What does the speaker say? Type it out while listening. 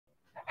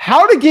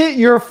How to get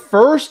your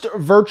first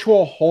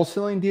virtual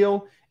wholesaling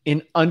deal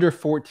in under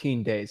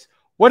 14 days.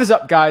 What is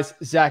up, guys?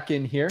 Zach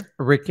in here.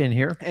 Rick in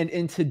here. And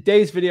in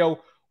today's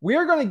video, we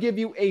are going to give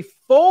you a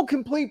full,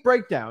 complete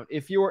breakdown,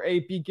 if you're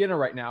a beginner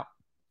right now,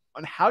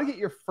 on how to get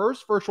your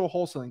first virtual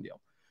wholesaling deal.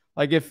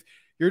 Like if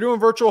you're doing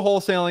virtual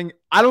wholesaling,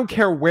 I don't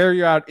care where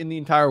you're at in the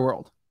entire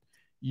world,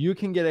 you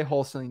can get a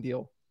wholesaling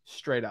deal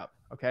straight up.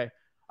 Okay.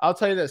 I'll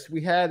tell you this.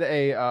 We had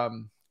we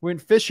went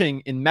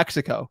fishing in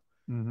Mexico.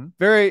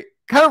 Very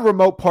kind of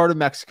remote part of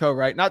Mexico,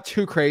 right? Not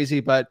too crazy,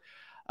 but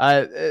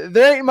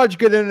there ain't much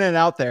good internet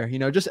out there. You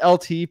know, just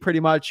LT pretty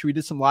much. We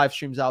did some live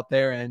streams out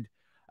there, and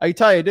I can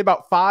tell you, I did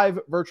about 5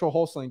 virtual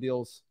wholesaling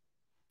deals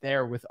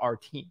there with our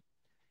team.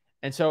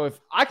 And so if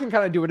I can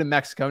kind of do it in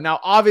Mexico, now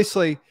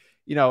obviously,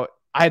 you know,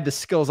 I had the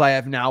skills I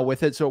have now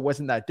with it, so it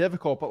wasn't that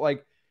difficult. But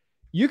like,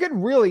 you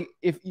can really,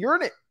 if you're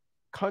in a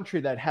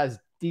country that has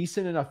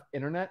decent enough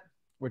internet,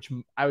 which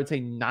I would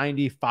say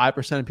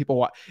 95% of people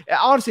watch.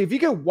 Honestly, if you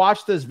can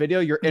watch this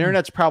video, your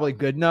internet's probably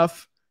good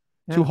enough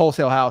to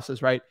wholesale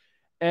houses, right?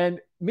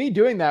 And me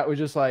doing that was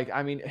just like,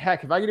 I mean,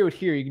 heck, if I can do it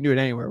here, you can do it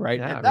anywhere, right?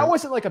 Yeah, that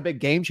wasn't like a big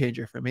game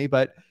changer for me,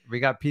 but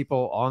we got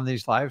people on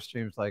these live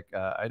streams. Like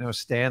I know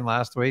Stan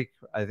last week,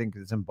 I think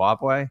it's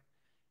Zimbabwe.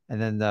 And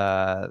then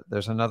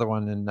there's another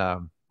one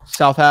in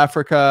South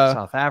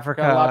Africa. Got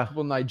a lot of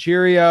people in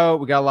Nigeria.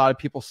 We got a lot of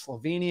people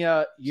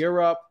Slovenia,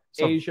 Europe.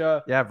 So,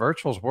 Asia. Yeah,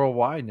 virtual's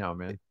worldwide now,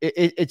 man.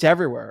 It's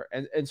everywhere.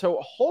 And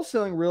so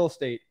wholesaling real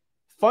estate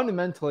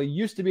fundamentally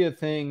used to be a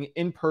thing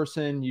in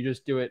person. You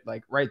just do it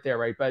like right there,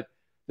 right? But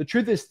the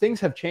truth is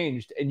things have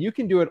changed, and you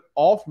can do it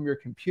all from your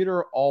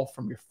computer, all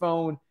from your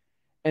phone.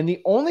 And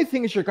the only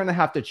thing is you're going to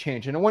have to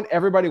change. And I want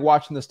everybody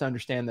watching this to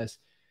understand this.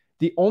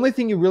 The only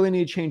thing you really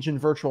need to change in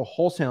virtual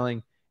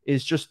wholesaling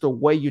is just the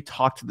way you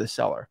talk to the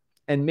seller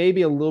and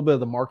maybe a little bit of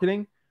the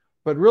marketing.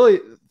 But really,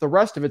 the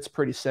rest of it's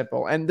pretty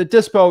simple. And the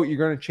dispo, you're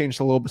going to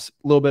change a little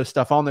bit of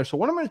stuff on there. So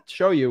what I'm going to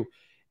show you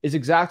is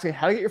exactly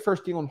how to get your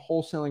first deal in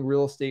wholesaling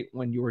real estate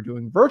when you are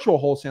doing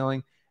virtual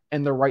wholesaling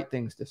and the right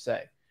things to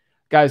say.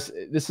 Guys,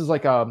 this is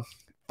like a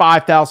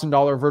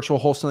 $5,000 virtual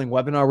wholesaling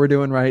webinar we're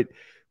doing, right?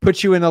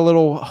 Put you in a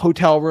little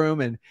hotel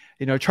room and,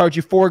 you know, charge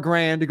you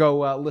 $4,000 to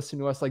go listen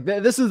to us. Like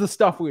this is the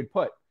stuff we would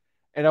put.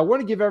 And I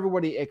want to give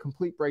everybody a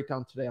complete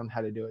breakdown today on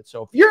how to do it.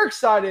 So if you're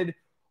excited,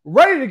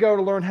 ready to go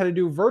to learn how to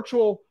do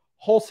virtual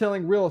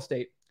wholesaling real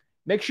estate,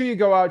 make sure you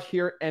go out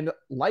here and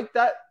like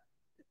that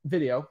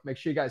video. Make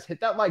sure you guys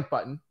hit that like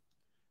button.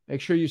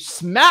 Make sure you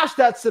smash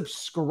that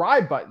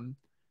subscribe button.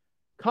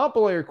 Comment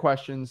below your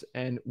questions,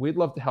 and we'd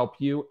love to help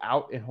you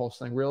out in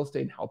wholesaling real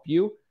estate and help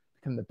you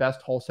become the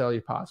best wholesaler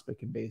you possibly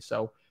can be.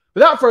 So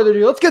without further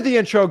ado, let's get the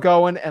intro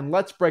going and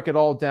let's break it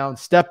all down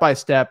step by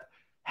step,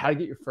 how to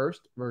get your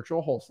first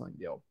virtual wholesaling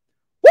deal.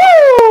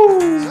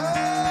 Woo!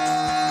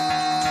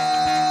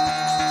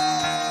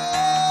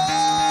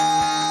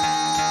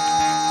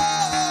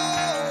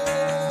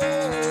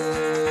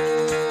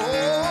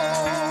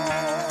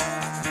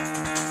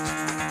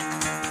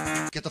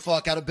 Get the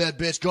fuck out of bed,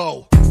 bitch.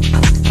 Go.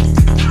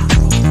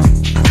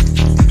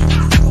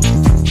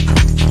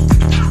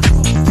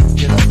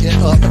 Get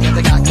up, and get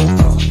the guy go.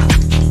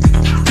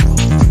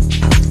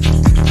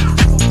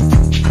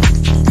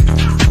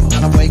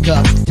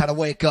 Time to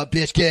wake up,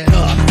 bitch. Get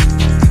up.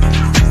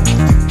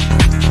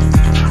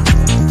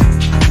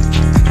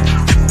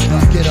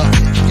 Get up.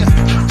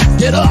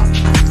 Get up.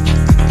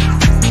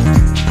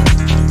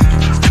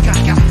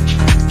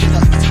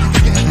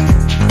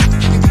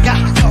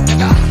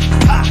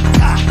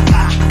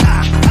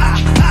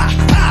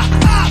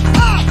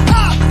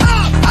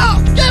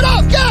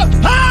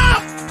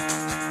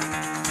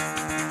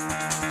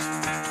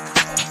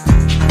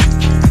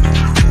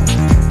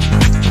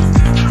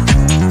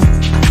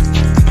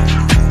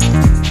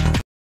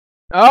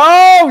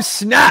 Oh,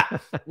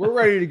 snap. We're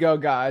ready to go,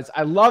 guys.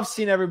 I love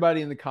seeing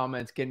everybody in the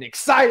comments getting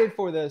excited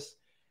for this.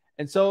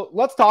 And so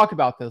let's talk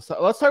about this.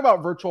 Let's talk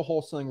about virtual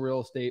wholesaling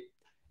real estate.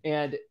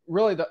 And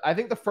really, I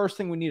think the first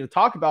thing we need to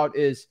talk about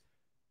is,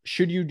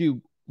 should you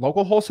do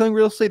local wholesaling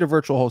real estate or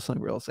virtual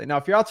wholesaling real estate? Now,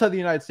 if you're outside the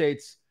United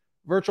States,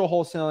 virtual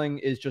wholesaling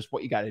is just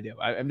what you got to do.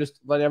 I'm just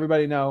letting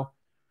everybody know.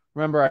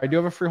 Remember, I do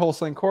have a free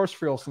wholesaling course,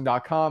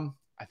 freewholesaling.com.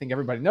 I think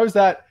everybody knows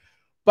that.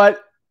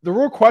 But the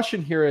real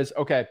question here is,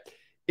 okay,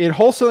 in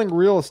wholesaling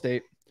real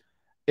estate,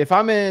 if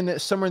I'm in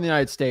somewhere in the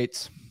United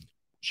States,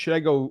 should I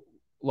go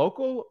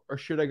local or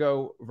should I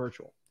go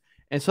virtual?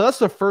 And so that's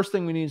the first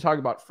thing we need to talk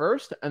about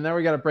first. And then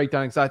we got to break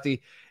down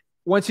exactly,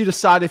 once you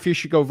decide if you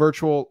should go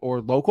virtual or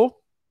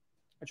local,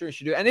 that's what you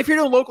should do. And if you're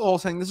doing local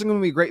wholesaling, this is going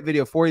to be a great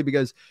video for you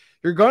because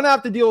you're going to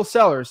have to deal with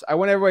sellers. I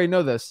want everybody to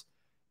know this.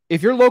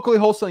 If you're locally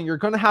wholesaling, you're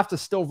going to have to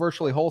still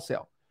virtually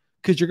wholesale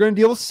because you're going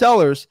to deal with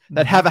sellers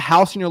that have a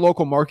house in your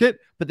local market,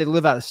 but they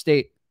live out of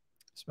state.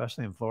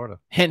 Especially in Florida.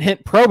 Hint,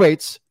 hint,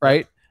 probates,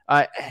 right?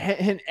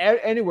 Hint,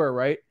 anywhere,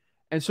 right?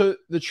 And so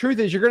the truth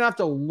is you're going to have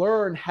to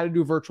learn how to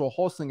do virtual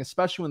wholesaling,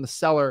 especially when the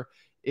seller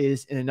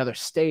is in another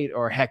state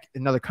or heck,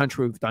 another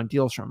country we've done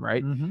deals from,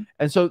 right? Mm-hmm.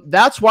 And so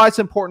that's why it's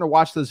important to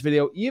watch this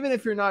video, even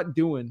if you're not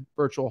doing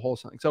virtual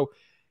wholesaling. So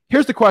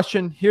here's the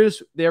question.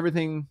 Here's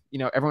everything,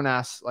 everyone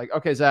asks, like,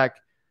 okay, Zach,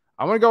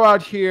 I want to go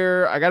out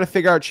here. I got to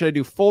figure out, should I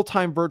do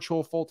full-time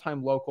virtual,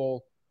 full-time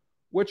local?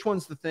 Which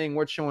one's the thing?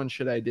 Which one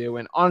should I do?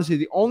 And honestly,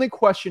 the only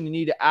question you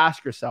need to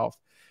ask yourself,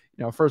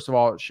 first of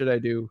all, should I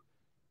do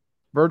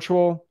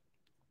virtual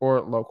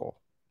or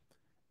local?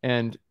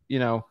 And,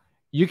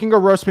 you can go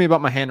roast me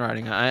about my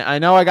handwriting. I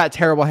know I got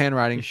terrible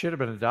handwriting. You should have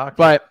been a doctor.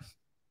 But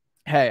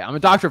hey, I'm a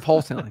doctor of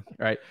wholesaling,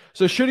 right?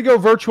 So should you go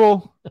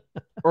virtual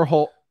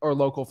or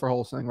local for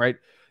wholesaling, right?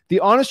 The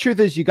honest truth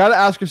is you got to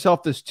ask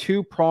yourself this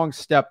two-pronged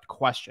step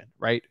question,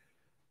 right?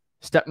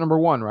 Step number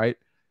one, right?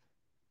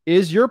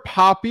 Is your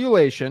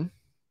population,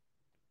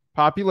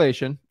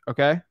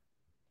 okay?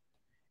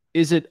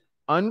 Is it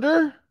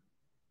under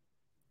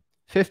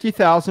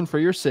 50,000 for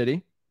your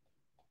city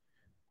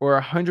or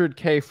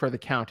 100K for the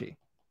county,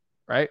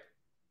 right?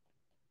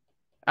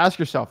 Ask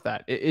yourself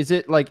that. Is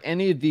it like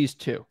any of these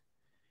two?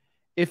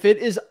 If it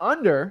is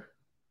under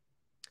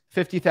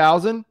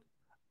 50,000,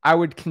 I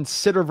would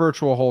consider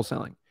virtual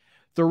wholesaling.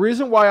 The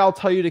reason why I'll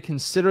tell you to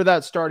consider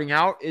that starting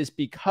out is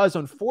because,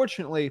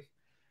 unfortunately,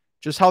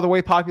 just how the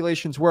way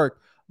populations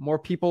work, more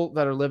people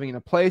that are living in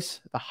a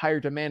place, the higher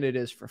demand it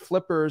is for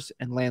flippers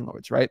and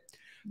landlords, right?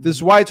 This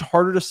is why it's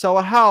harder to sell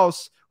a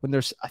house when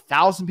there's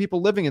 1,000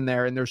 people living in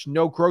there and there's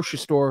no grocery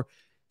store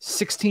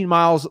 16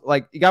 miles.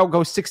 Like, you got to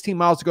go 16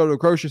 miles to go to a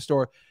grocery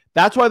store.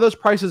 That's why those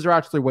prices are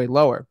actually way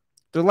lower.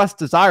 They're less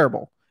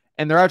desirable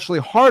and they're actually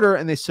harder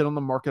and they sit on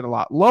the market a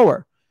lot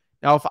lower.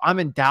 Now, if I'm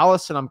in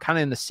Dallas and I'm kind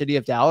of in the city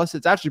of Dallas,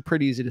 it's actually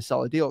pretty easy to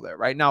sell a deal there,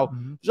 right? Now,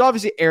 there's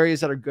obviously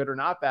areas that are good or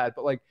not bad,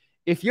 but like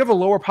if you have a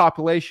lower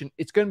population,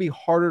 it's going to be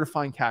harder to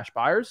find cash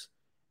buyers,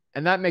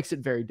 and that makes it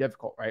very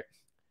difficult, right?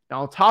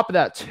 Now, on top of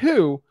that,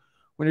 too,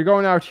 when you're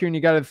going out here and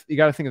you got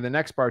to think of the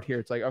next part here,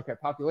 it's like, okay,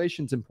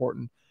 population's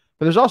important,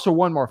 but there's also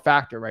one more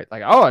factor, right?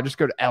 Like, oh, I just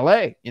go to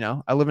LA,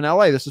 I live in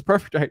LA. This is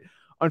perfect, right?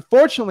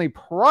 Unfortunately,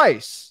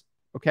 price,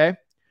 okay?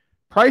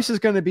 Price is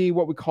going to be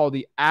what we call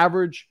the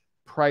average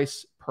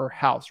price per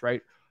house,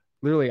 right?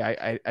 Literally,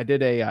 I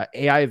did a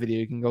AI video.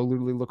 You can go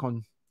literally look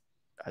on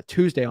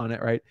Tuesday on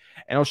it, right?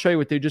 And I'll show you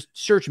what they just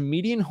search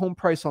median home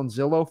price on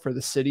Zillow for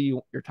the city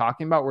you're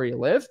talking about where you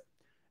live,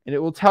 and it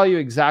will tell you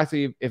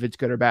exactly if it's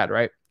good or bad,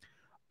 right?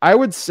 I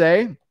would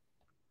say,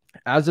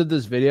 as of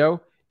this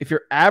video, if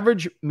your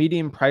average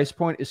median price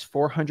point is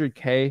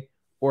 400K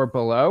or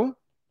below,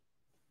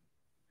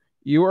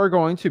 you are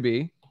going to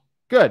be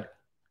good.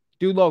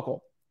 Do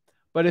local.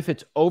 But if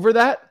it's over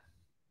that,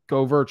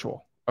 go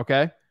virtual.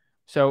 Okay.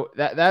 So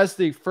that's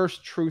the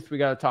first truth we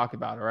got to talk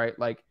about. All right.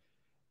 Like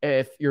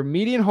if your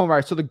median home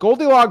price, so the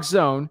Goldilocks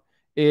zone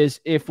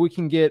is if we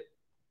can get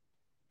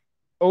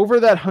over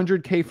that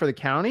 100K for the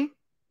county,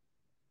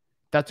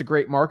 that's a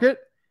great market.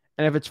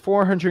 And if it's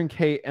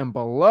 400K and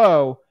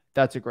below,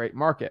 that's a great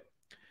market.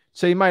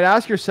 So you might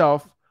ask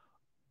yourself,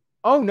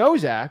 oh no,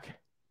 Zach,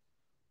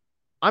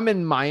 I'm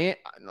in Miami.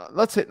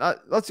 Let's say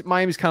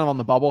Miami's kind of on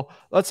the bubble.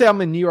 Let's say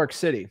I'm in New York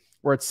City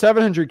where it's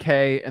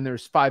 700K and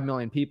there's 5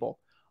 million people.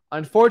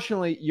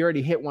 Unfortunately, you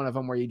already hit one of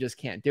them where you just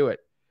can't do it.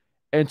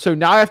 And so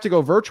now I have to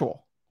go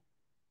virtual.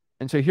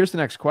 And so here's the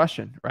next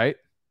question, right?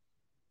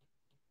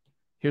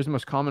 Here's the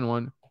most common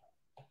one.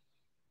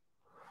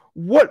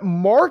 What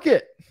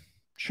market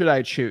should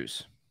I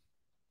choose?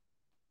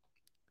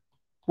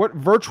 What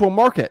virtual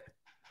market?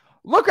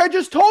 Look, I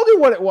just told you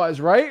what it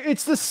was, right?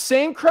 It's the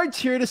same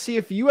criteria to see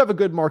if you have a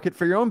good market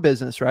for your own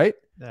business, right?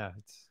 Yeah,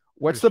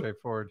 it's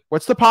straightforward.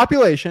 What's the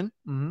population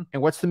and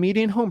what's the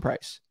median home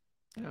price?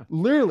 Yeah.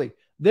 Literally,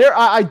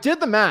 I did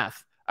the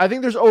math. I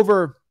think there's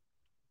over,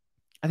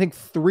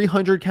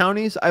 300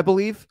 counties, I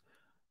believe,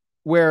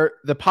 where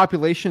the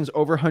population is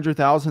over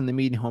 100,000, the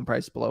median home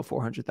price is below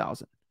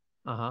 400,000.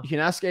 You can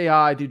ask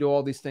AI to do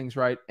all these things,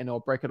 right? And it'll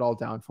break it all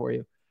down for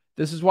you.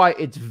 This is why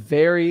it's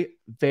very,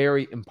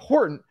 very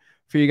important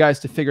for you guys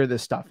to figure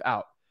this stuff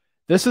out.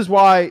 This is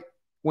why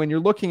when you're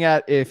looking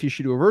at if you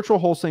should do a virtual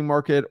wholesaling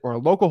market or a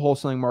local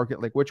wholesaling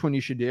market, like which one you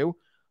should do,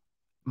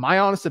 my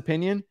honest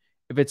opinion,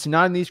 if it's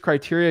not in these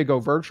criteria, go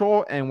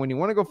virtual. And when you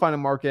want to go find a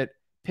market,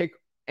 pick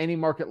any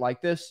market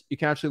like this. You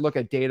can actually look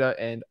at data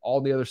and all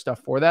the other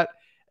stuff for that.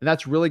 And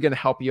that's really going to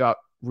help you out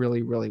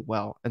really, really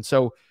well. And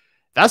so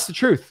that's the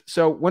truth.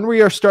 So when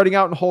we are starting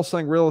out in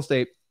wholesaling real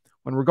estate,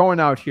 when we're going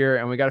out here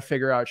and we got to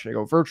figure out, should I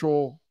go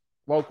virtual,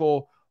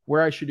 local,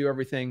 where I should do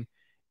everything,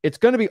 it's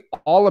going to be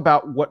all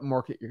about what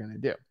market you're going to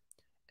do.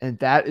 And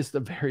that is the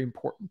very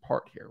important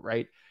part here,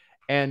 right?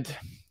 And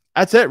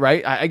that's it,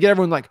 right? I get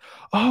everyone like,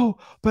 oh,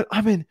 but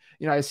I'm in,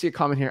 I see a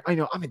comment here. I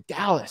know I'm in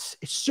Dallas.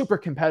 It's super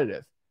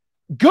competitive.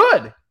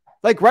 Good.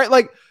 Good,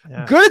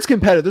 it's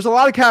competitive. There's a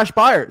lot of cash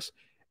buyers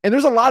and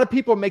there's a lot of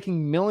people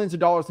making millions of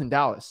dollars in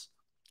Dallas.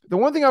 The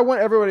one thing I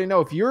want everybody to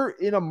know, if you're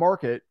in a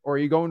market or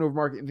you go into a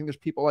market and think there's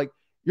people, like,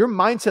 your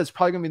mindset is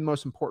probably going to be the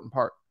most important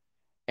part.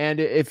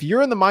 And if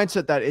you're in the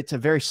mindset that it's a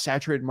very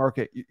saturated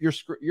market, you're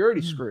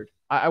already screwed.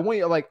 I want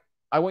you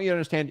to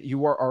understand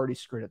you are already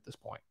screwed at this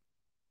point.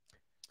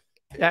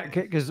 Yeah,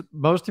 because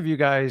most of you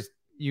guys,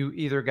 you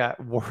either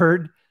got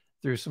word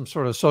through some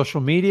sort of social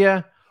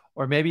media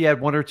or maybe you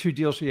had one or two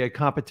deals where you had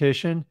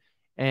competition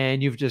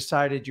and you've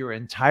decided your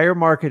entire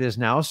market is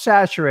now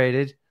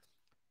saturated.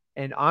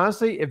 And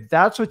honestly, if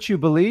that's what you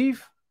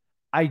believe,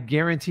 I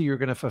guarantee you're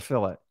going to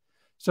fulfill it.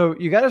 So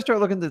you got to start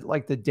looking at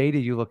like the data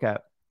you look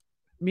at.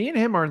 Me and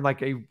him are in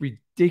like a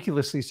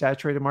ridiculously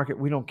saturated market.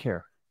 We don't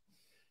care.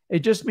 It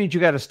just means you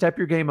got to step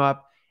your game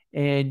up,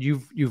 and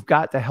you've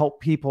got to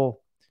help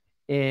people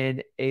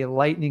in a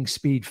lightning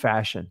speed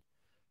fashion.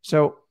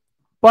 So,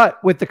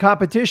 but with the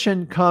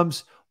competition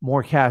comes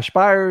more cash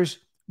buyers,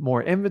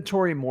 more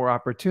inventory, more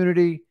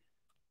opportunity.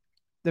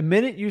 The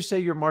minute you say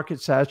your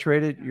market's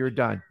saturated, you're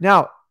done.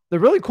 Now, the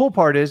really cool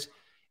part is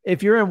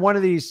if you're in one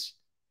of these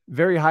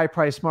very high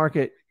price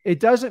market, it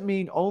doesn't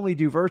mean only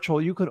do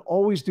virtual. You can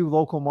always do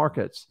local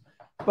markets,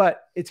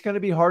 but it's going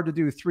to be hard to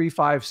do 3,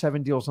 5,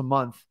 7 deals a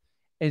month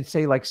in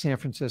say like San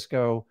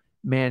Francisco,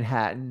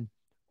 Manhattan,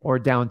 or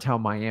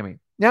downtown Miami.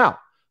 Now,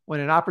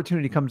 when an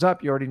opportunity comes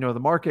up, you already know the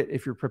market.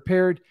 If you're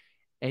prepared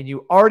and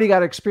you already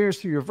got experience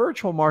through your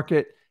virtual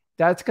market,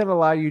 that's going to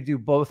allow you to do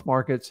both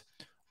markets.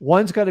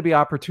 One's going to be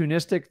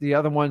opportunistic. The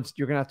other one's,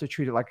 you're going to have to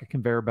treat it like a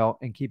conveyor belt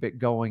and keep it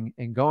going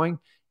and going.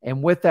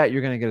 And with that,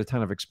 you're going to get a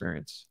ton of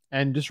experience.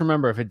 And just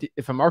remember,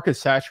 if a market's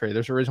saturated,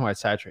 there's a reason why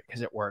it's saturated,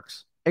 because it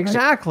works.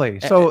 Exactly.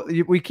 Right? So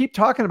we keep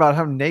talking about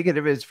how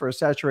negative it is for a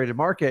saturated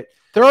market.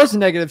 There are some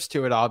negatives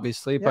to it,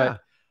 obviously, but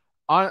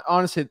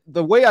honestly,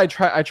 the way I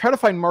try to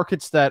find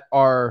markets that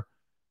are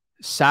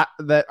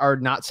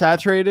not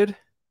saturated,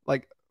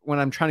 like when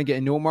I'm trying to get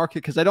into a market,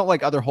 because I don't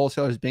like other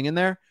wholesalers being in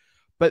there.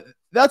 But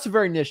that's a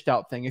very niched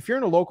out thing. If you're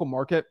in a local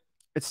market,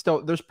 it's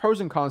still, there's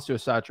pros and cons to a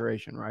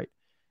saturation, right?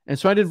 And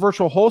so I did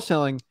virtual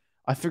wholesaling.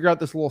 I figured out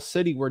this little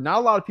city where not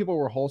a lot of people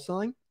were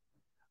wholesaling,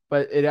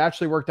 but it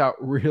actually worked out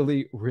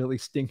really, really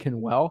stinking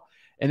well.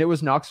 And it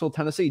was Knoxville,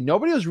 Tennessee.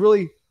 Nobody was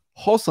really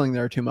wholesaling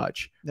there too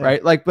much,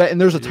 right? Like, and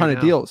there's a ton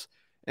of deals.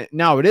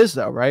 Now it is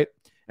though, right?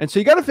 And so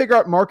you got to figure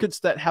out markets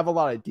that have a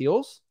lot of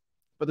deals,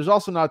 but there's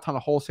also not a ton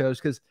of wholesalers,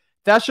 because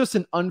that's just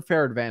an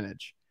unfair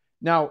advantage.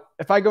 Now,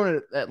 if I go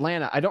to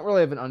Atlanta, I don't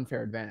really have an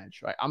unfair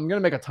advantage, right? I'm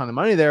going to make a ton of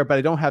money there, but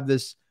I don't have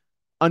this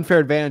unfair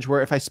advantage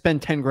where if I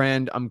spend 10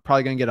 grand, I'm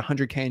probably going to get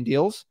 100K in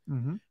deals.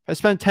 If I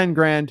spend 10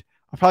 grand,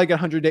 I'll probably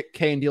get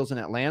 100K in deals in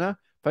Atlanta.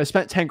 If I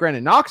spent 10 grand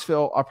in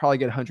Knoxville, I'll probably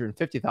get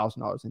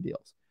 $150,000 in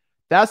deals.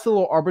 That's the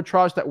little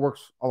arbitrage that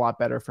works a lot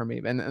better for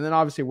me. And then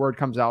obviously word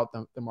comes out,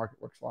 the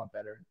market works a lot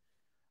better.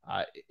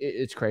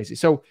 It's crazy.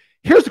 So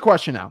here's the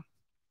question now.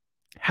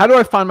 How do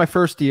I find my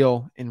first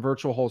deal in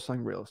virtual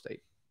wholesaling real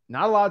estate?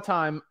 Not a lot of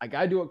time. I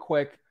got to do it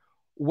quick.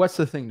 What's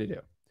the thing to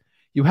do?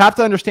 You have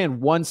to understand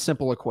one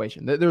simple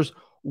equation. There's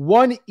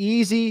one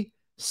easy,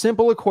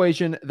 simple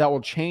equation that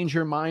will change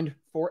your mind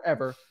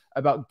forever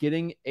about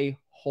getting a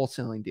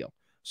wholesaling deal.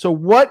 So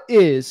what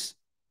is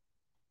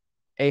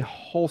a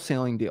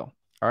wholesaling deal?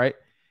 All right.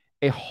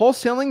 A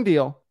wholesaling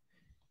deal,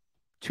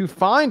 to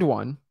find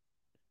one,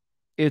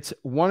 it's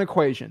one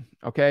equation.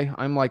 Okay.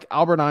 I'm like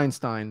Albert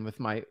Einstein with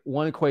my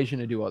one equation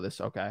to do all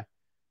this. Okay.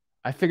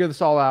 I figured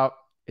this all out.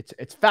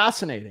 It's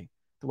fascinating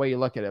the way you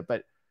look at it,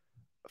 but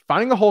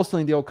finding a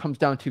wholesaling deal comes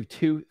down to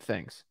two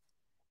things.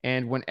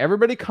 And when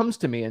everybody comes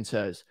to me and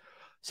says,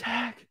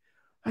 Zach,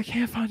 I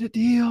can't find a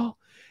deal.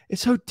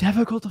 It's so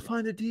difficult to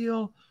find a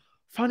deal.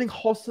 Finding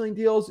wholesaling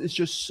deals is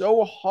just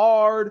so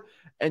hard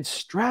and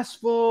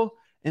stressful,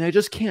 and I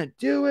just can't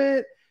do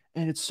it.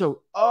 And it's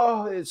so,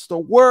 it's the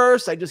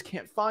worst. I just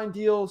can't find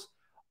deals.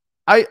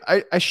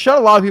 I shut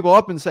a lot of people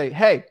up and say,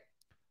 hey,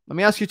 let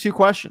me ask you two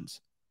questions.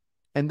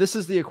 And this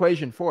is the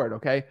equation for it,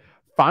 okay?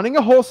 Finding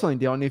a wholesaling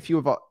deal, and if you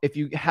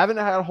haven't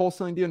had a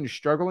wholesaling deal and you're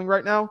struggling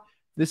right now,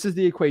 this is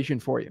the equation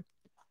for you.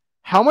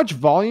 How much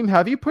volume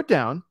have you put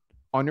down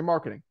on your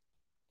marketing?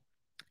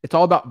 It's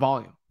all about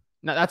volume.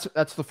 Now,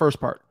 that's the first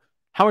part.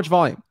 How much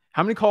volume?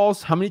 How many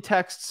calls? How many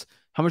texts?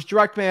 How much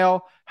direct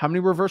mail? How many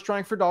reverse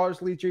trying for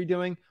dollars leads are you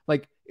doing?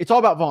 Like, it's all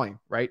about volume,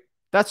 right?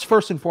 That's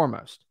first and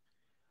foremost.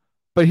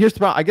 But here's the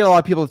problem. I get a lot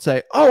of people that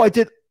say, oh, I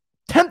did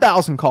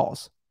 10,000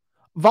 calls.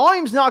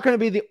 Volume's not going to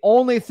be the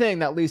only thing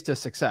that leads to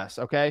success,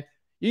 okay?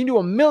 You can do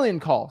 1 million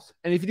calls.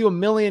 And if you do 1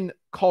 million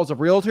calls of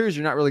realtors,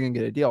 you're not really going to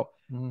get a deal.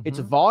 It's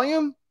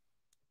volume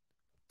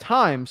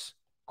times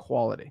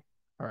quality,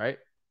 all right?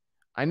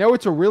 I know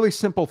it's a really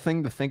simple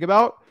thing to think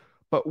about,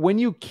 but when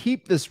you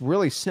keep this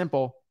really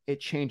simple,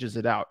 it changes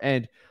it out.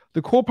 And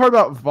the cool part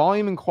about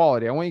volume and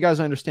quality, I want you guys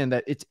to understand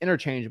that it's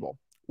interchangeable.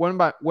 What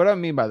do I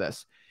mean by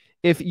this?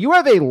 If you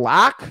have a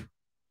lack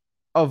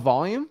of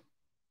volume,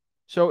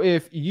 so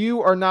if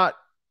you are not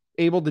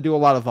able to do a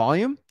lot of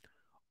volume,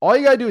 all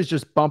you got to do is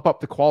just bump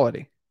up the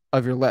quality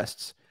of your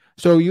lists.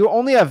 So you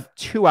only have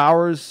 2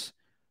 hours,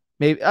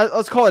 maybe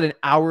let's call it an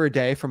hour a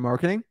day for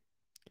marketing.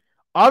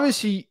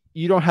 Obviously,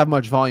 you don't have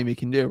much volume you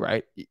can do,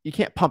 right? You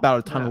can't pump out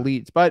a ton of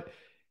leads. But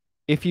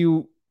if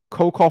you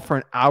cold call for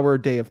an hour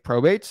a day of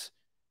probates,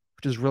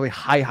 which is really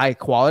high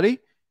quality,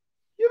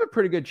 you have a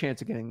pretty good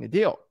chance of getting a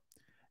deal.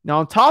 Now,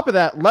 on top of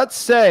that, let's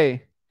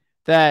say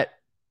that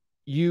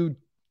you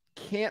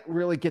can't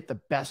really get the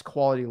best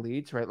quality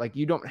leads, right? Like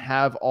you don't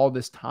have all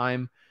this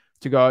time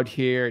to go out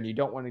here and you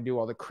don't want to do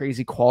all the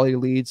crazy quality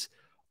leads.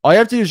 All you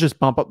have to do is just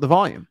bump up the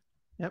volume.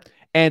 Yep.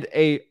 And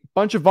a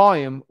bunch of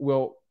volume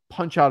will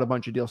punch out a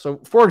bunch of deals.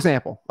 So for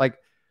example,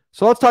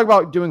 so let's talk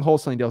about doing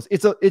wholesaling deals.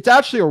 It's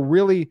actually a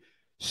really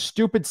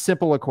stupid,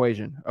 simple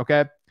equation.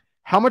 Okay.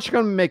 How much are you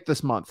going to make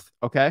this month?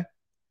 Okay.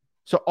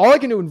 So all I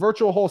can do in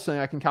virtual wholesaling,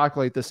 I can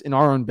calculate this in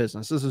our own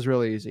business. This is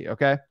really easy.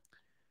 Okay.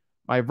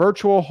 My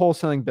virtual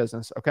wholesaling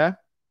business. Okay.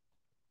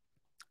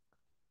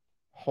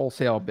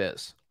 Wholesale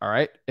biz. All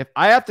right. If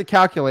I have to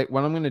calculate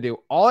what I'm going to do,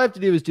 all I have to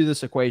do is do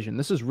this equation.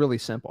 This is really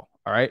simple.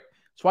 All right.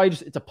 That's why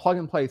it's a plug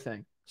and play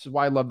thing. This is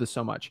why I love this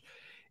so much.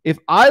 If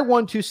I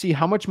want to see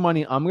how much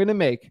money I'm going to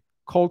make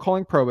cold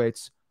calling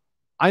probates,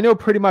 I know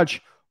pretty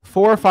much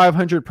 400 or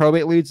 500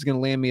 probate leads is going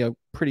to land me a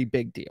pretty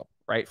big deal,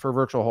 right? For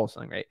virtual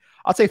wholesaling, right?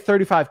 I'll say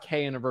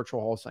 35K in a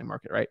virtual wholesaling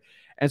market, right?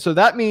 And so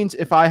that means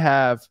if I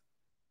have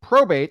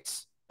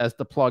probates as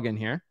the plug-in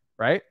here,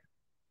 right?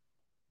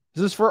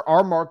 This is for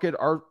our market,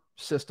 our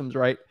systems,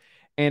 right?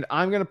 And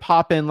I'm going to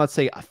pop in, let's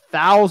say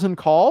 1,000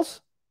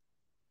 calls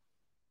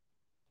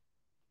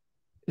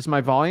is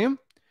my volume.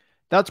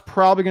 That's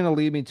probably going to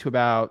lead me to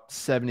about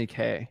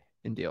 70K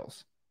in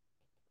deals,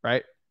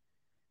 right?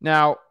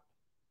 Now,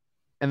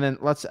 and then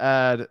let's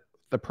add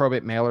the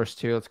probate mailers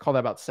too. Let's call that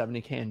about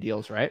 70K in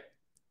deals, right?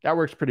 That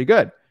works pretty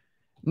good.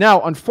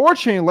 Now,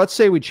 unfortunately, let's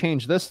say we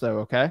change this though,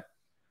 okay?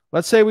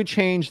 Let's say we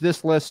change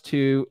this list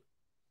to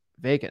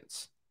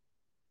vacants.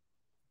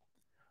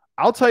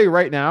 I'll tell you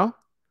right now,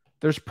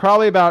 there's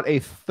probably about a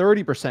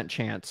 30%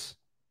 chance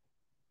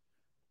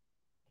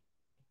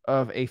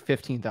of a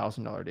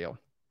 $15,000 deal,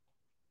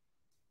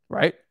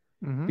 right?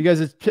 Mm-hmm.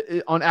 Because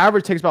it on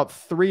average takes about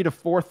 3,000 to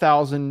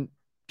 4,000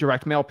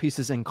 direct mail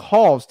pieces and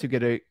calls to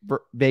get a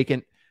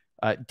vacant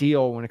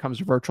deal when it comes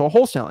to virtual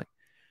wholesaling.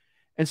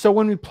 And so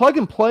when we plug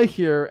and play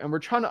here and we're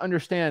trying to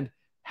understand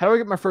how do I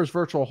get my first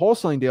virtual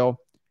wholesaling deal,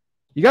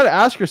 you got to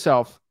ask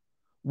yourself,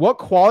 what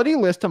quality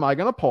list am I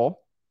going to pull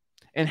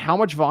and how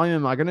much volume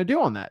am I going to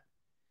do on that?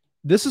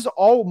 This is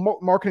all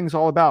marketing is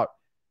all about.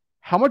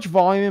 How much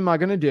volume am I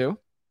going to do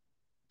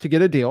to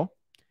get a deal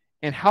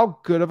and how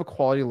good of a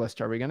quality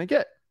list are we going to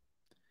get?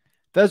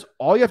 That's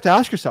all you have to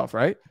ask yourself,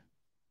 right?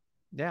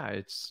 Yeah,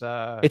 it's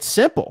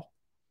simple.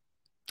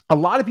 A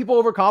lot of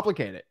people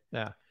overcomplicate it.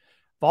 Yeah.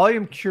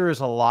 Volume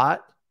cures a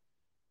lot,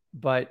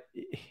 but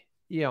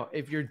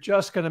if you're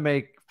just going to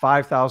make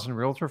 5,000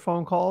 realtor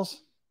phone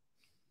calls,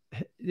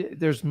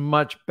 there's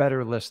much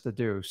better lists to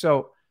do.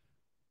 So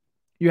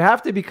you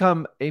have to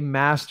become a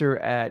master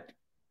at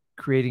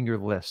creating your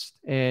list.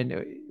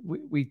 And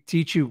we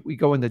teach you, we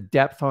go into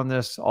depth on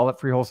this, all at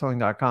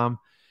freewholesaling.com.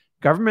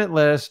 Government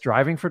list,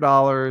 driving for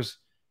dollars.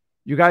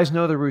 You guys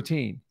know the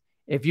routine.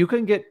 If you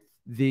can get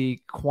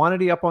the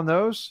quantity up on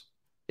those,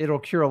 it'll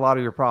cure a lot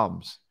of your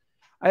problems.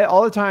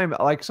 All the time,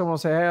 like someone will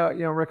say,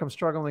 hey, Rick, I'm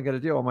struggling to get a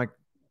deal. I'm like,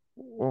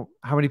 well,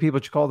 how many people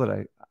did you call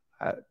today?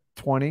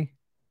 20. I'm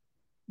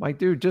like,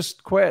 dude,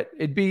 just quit.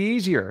 It'd be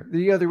easier.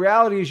 The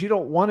reality is you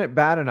don't want it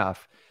bad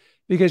enough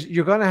because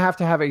you're going to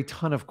have a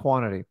ton of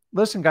quantity.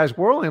 Listen, guys,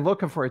 we're only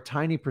looking for a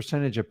tiny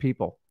percentage of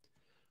people.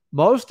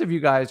 Most of you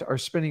guys are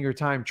spending your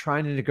time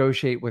trying to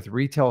negotiate with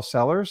retail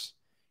sellers,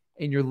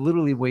 and you're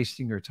literally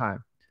wasting your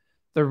time.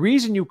 The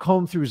reason you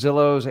comb through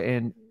Zillows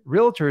and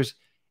realtors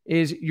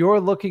is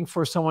you're looking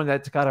for someone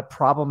that's got a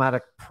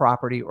problematic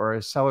property or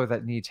a seller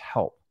that needs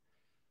help.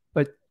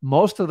 But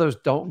most of those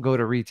don't go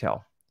to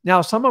retail.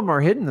 Now, some of them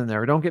are hidden in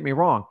there, don't get me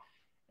wrong.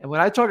 And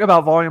when I talk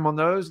about volume on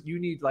those, you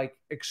need like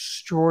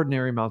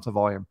extraordinary amounts of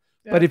volume.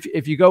 Yeah. But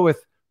if you go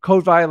with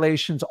code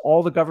violations,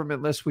 all the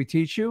government lists we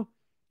teach you,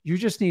 you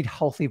just need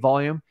healthy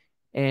volume.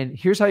 And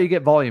here's how you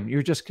get volume.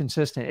 You're just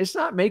consistent. It's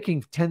not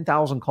making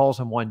 10,000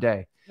 calls in one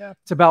day. Yeah.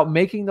 It's about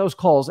making those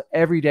calls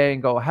every day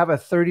and have a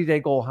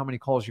 30-day goal, how many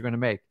calls you're going to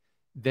make.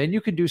 Then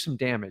you can do some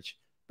damage.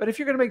 But if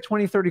you're going to make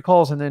 20, 30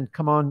 calls and then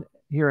come on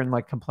here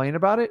and complain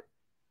about it,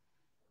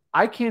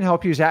 I can't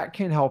help you. Zach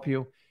can't help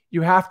you.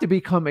 You have to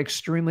become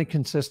extremely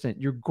consistent.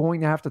 You're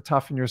going to have to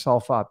toughen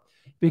yourself up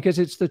because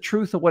it's the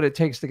truth of what it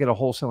takes to get a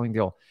wholesaling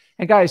deal.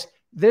 And guys,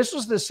 this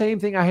was the same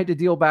thing I had to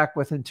deal back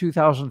with in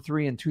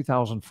 2003 and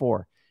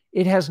 2004.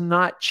 It has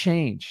not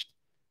changed.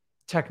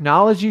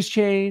 Technology's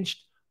changed.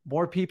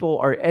 More people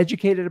are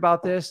educated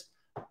about this,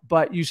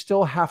 but you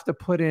still have to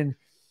put in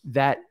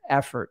that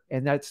effort,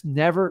 and that's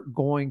never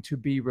going to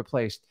be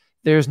replaced.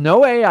 There's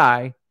no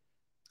AI.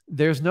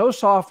 There's no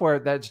software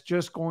that's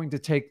just going to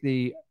take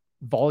the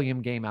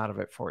volume game out of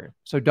it for you.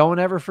 So don't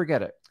ever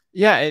forget it.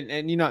 Yeah.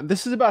 And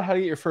this is about how to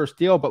get your first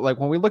deal. But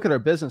when we look at our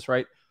business,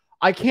 right,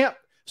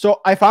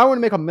 so if I want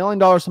to make $1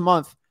 million a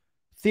month,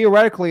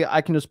 theoretically,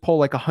 I can just pull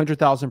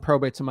 100,000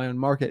 probates in my own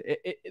market.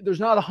 There's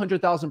not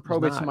 100,000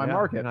 probates in my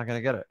market. You're not going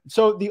to get it.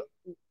 So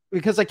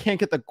because I can't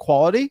get the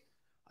quality,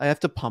 I have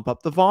to pump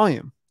up the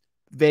volume,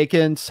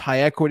 vacants,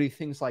 high equity,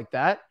 things like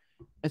that.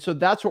 And so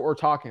that's what we're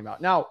talking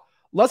about. Now,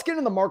 let's get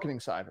into the marketing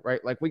side, right?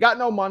 We got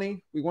no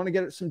money. We want to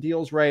get some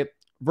deals right.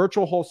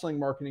 Virtual wholesaling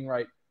marketing,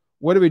 right?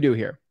 What do we do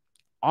here?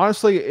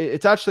 Honestly,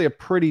 it's actually a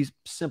pretty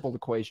simple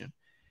equation.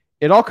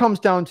 It all comes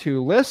down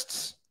to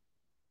lists,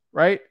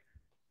 right?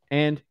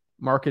 And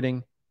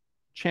marketing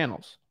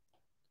channels.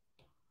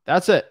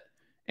 That's it.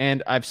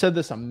 And I've said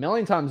this a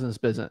million times in this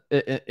business,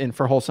 in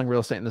for wholesaling real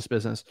estate in this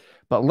business,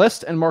 but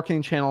list and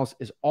marketing channels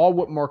is all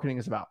what marketing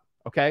is about.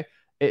 Okay.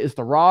 It is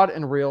the rod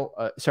and reel.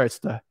 It's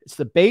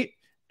the bait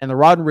and the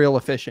rod and reel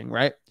of fishing,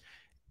 right?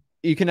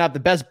 You can have the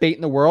best bait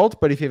in the world,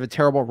 but if you have a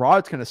terrible rod,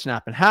 it's going to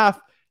snap in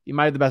half. You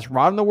might have the best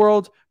rod in the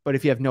world, but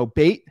if you have no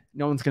bait,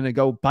 no one's going to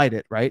go bite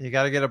it, right? You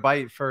got to get a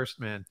bite first,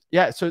 man.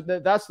 Yeah. So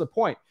that's the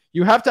point.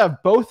 You have to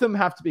have both of them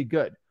have to be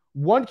good.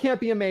 One can't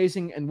be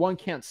amazing and one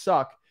can't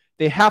suck.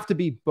 They have to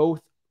be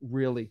both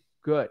really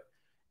good.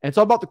 And it's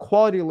all about the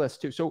quality of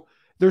list too. So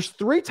there's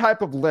 3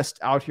 types of lists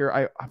out here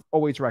I've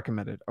always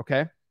recommended.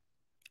 Okay.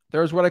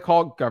 There's what I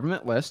call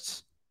government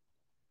lists.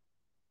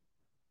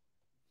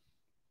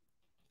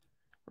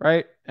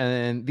 Right.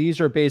 And these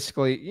are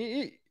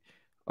basically,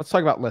 let's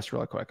talk about lists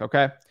really quick.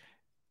 Okay.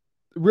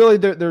 Really,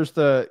 there's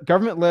the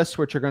government lists,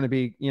 which are going to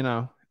be,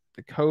 the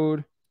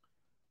code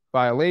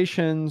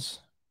violations.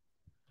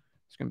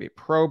 It's going to be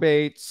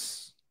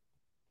probates,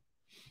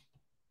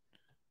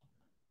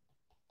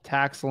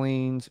 tax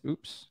liens.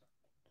 Oops.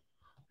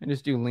 And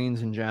just do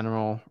liens in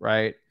general,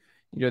 right?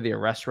 You do the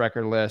arrest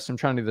record list. I'm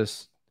trying to do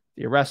this,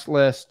 the arrest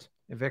list,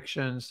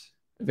 evictions.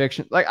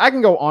 Like I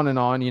can go on and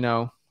on,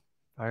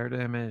 fire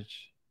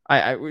damage.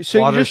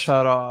 So water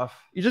shut off.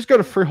 You just go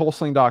to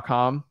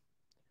freewholesaling.com.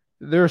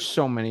 There's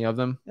so many of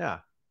them. Yeah.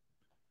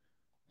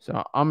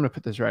 So I'm going to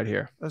put this right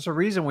here. That's the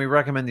reason we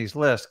recommend these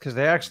lists, because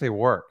they actually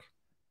work.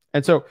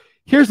 And so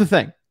here's the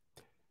thing.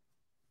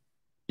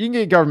 You can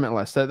get government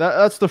lists.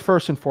 That's the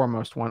first and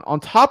foremost one. On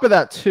top of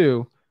that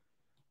too,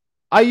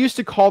 I used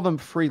to call them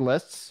free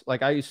lists.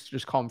 Like I used to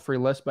just call them free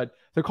lists, but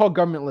they're called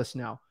government lists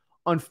now.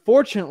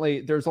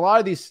 Unfortunately, there's a lot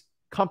of these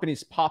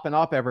companies popping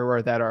up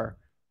everywhere that are,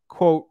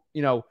 quote,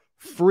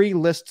 free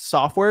list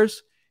softwares,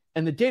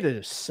 and the data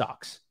just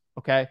sucks.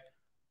 Okay.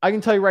 I can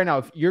tell you right now,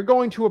 if you're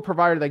going to a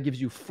provider that gives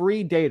you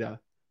free data,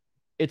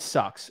 it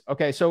sucks.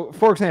 Okay. So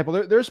for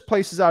example, there's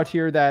places out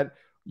here that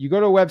you go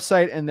to a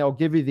website and they'll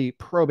give you the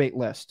probate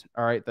list.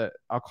 All right.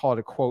 I'll call it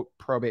a quote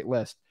probate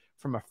list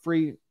from a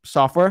free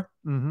software.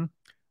 Mm-hmm.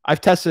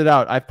 I've tested it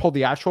out. I've pulled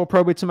the actual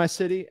probates in my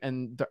city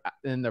and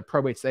the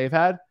probates they've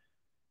had.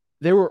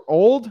 They were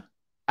old,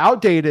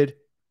 outdated,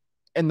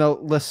 and the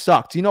list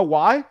sucked. You know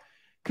why?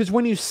 Because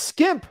when you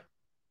skimp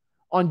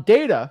on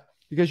data,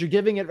 because you're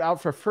giving it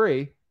out for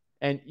free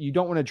and you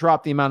don't want to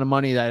drop the amount of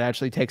money that it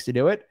actually takes to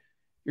do it,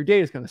 your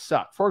data is going to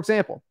suck. For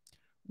example,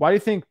 why do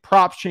you think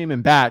PropStream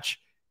and Batch,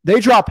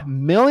 they drop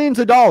millions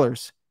of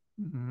dollars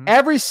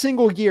every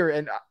single year?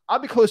 And I'll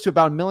be close to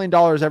about $1 million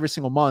every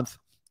single month.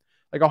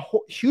 Like a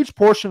huge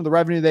portion of the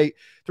revenue the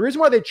reason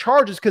why they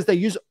charge is because they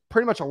use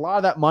pretty much a lot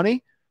of that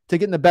money to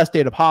get in the best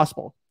data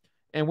possible.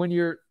 And when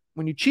you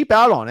cheap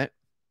out on it,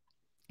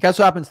 guess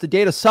what happens? The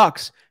data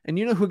sucks. And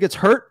you know who gets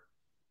hurt?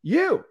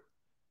 You.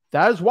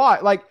 That is why.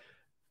 Like,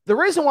 the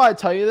reason why I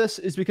tell you this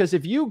is because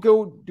if you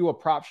go do a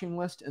PropStream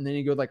list and then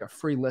you go like a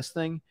free list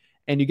thing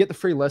and you get the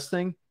free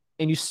listing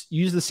and you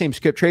use the same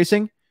skip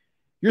tracing,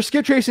 your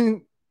skip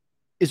tracing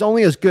is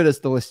only as good as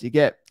the list you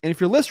get. And if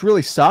your list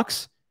really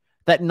sucks,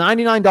 that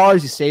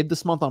 $99 you saved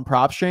this month on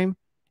PropStream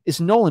is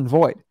null and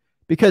void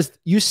because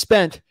you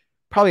spent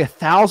probably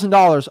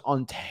 $1,000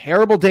 on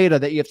terrible data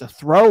that you have to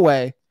throw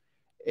away.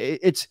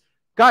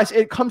 Guys,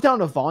 it comes down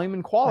to volume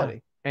and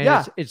quality. Yeah.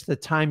 And it's the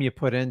time you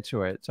put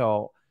into it.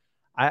 So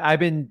I've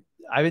been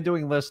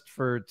doing lists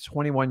for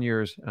 21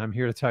 years, and I'm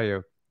here to tell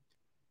you,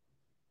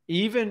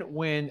 even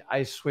when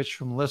I switched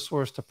from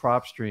ListSource to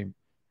PropStream,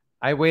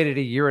 I waited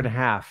 1.5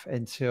 years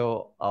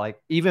until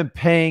even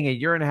paying 1.5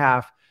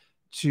 years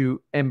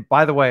to, and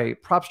by the way,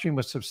 PropStream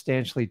was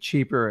substantially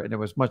cheaper and it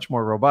was much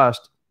more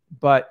robust.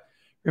 But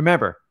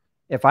remember,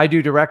 if I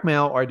do direct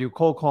mail or I do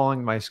cold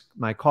calling,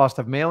 my cost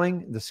of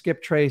mailing, the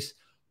skip trace,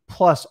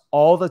 plus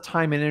all the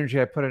time and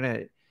energy I put in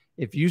it.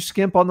 If you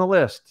skimp on the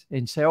list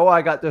and say, oh,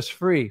 I got this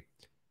free,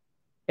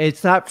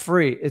 it's not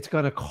free. It's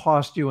going to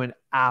cost you an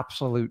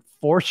absolute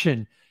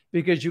fortune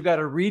because you got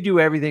to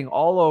redo everything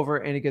all over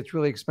and it gets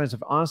really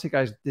expensive. Honestly,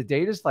 guys, the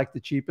data is like the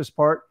cheapest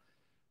part,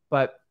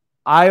 but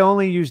I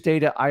only use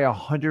data I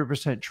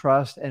 100%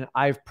 trust and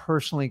I've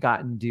personally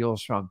gotten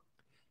deals from.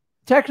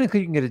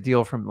 Technically, you can get a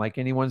deal from like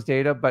anyone's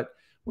data, but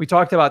we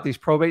talked about these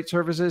probate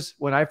services.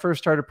 When I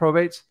first started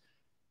probates,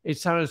 it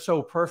sounded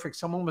so perfect.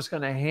 Someone was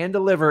going to hand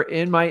deliver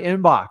in my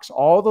inbox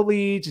all the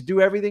leads,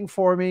 do everything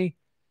for me.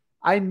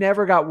 I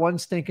never got one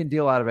stinking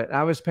deal out of it. And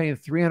I was paying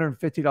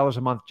 $350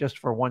 a month just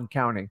for one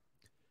county.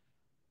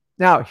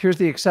 Now, here's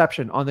the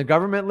exception. On the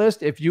government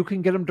list, if you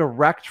can get them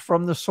direct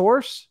from the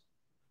source,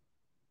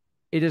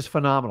 it is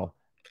phenomenal.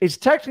 It's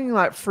technically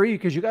not free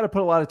because you got to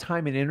put a lot of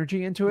time and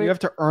energy into it. You have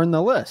to earn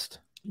the list.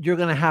 You're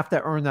going to have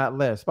to earn that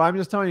list. But I'm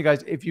just telling you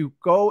guys, if you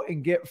go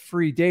and get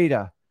free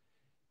data,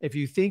 if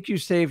you think you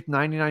saved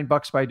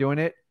 $99 by doing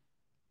it,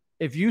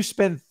 if you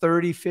spend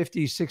 30,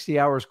 50, 60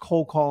 hours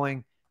cold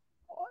calling,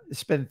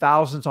 spend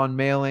thousands on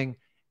mailing,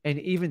 and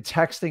even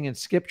texting and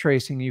skip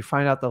tracing, you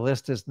find out the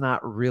list is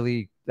not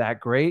really that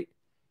great.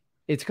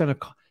 It's going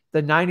to,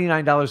 the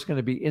 $99 is going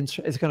to be,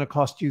 it's going to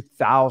cost you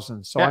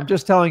thousands. So yeah. I'm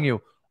just telling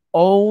you,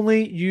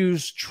 only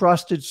use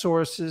trusted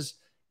sources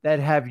that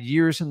have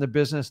years in the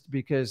business,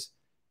 because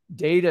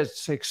data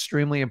is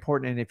extremely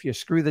important. And if you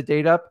screw the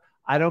data up,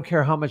 I don't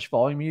care how much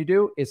volume you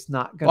do, it's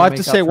not going Well, I to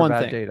have to make say up for one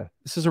bad thing. data.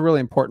 This is a really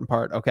important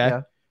part. Okay.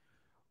 Yeah.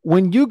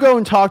 When you go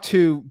and talk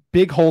to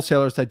big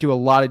wholesalers that do a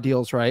lot of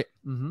deals, right?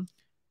 Mm-hmm.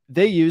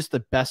 They use the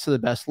best of the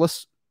best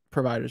list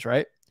providers,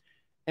 right?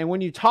 And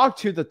when you talk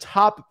to the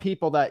top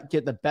people that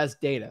get the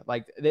best data,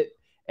 like that,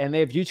 and they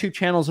have YouTube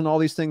channels and all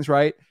these things,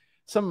 right?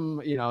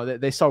 Some, you know,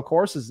 they sell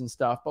courses and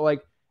stuff, but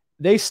like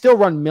they still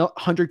run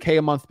 100K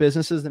a month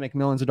businesses that make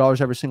millions of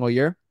dollars every single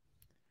year.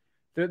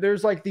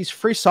 There's like these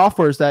free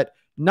softwares that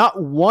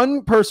not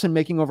one person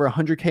making over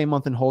 100K a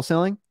month in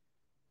wholesaling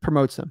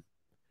promotes them,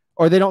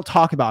 or they don't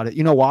talk about it.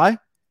 You know why?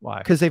 Why?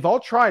 Because they've all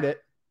tried it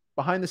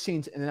behind the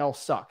scenes and they all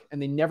suck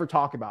and they never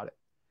talk about it.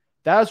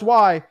 That is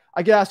why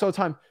I get asked all the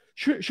time,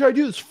 should I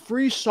do this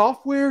free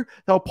software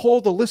that'll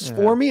pull the list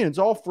for me and it's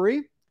all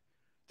free?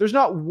 There's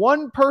not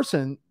one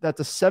person that's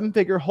a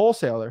 7-figure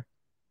wholesaler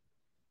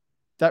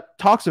that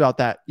talks about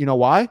that. You know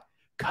why?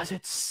 Because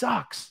it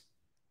sucks.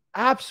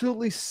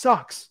 Absolutely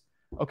sucks.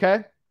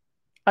 Okay.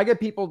 I get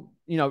people,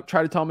 you know,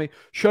 try to tell me,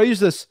 should I use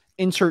this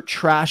insert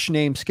trash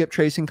name skip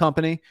tracing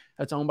company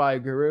that's owned by a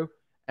guru?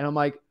 And I'm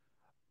like,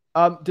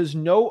 does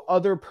no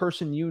other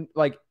person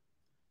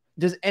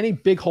does any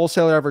big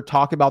wholesaler ever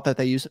talk about that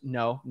they use it?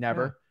 No,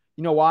 never. Yeah.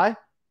 You know why?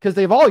 Because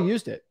they've all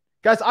used it.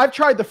 Guys, I've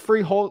tried the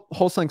free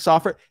wholesaling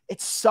software. It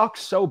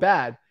sucks so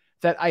bad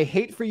that I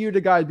hate for you to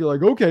guys be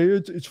like, okay,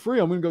 it's free.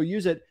 I'm going to go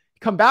use it.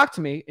 Come back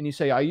to me and you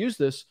say, I use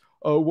this.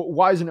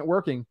 Why isn't it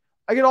working?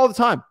 I get it all the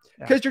time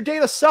because your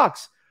data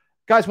sucks.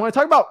 Guys, when I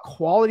talk about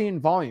quality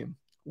and volume,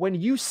 when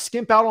you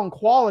skimp out on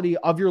quality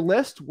of your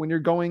list, when you're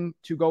going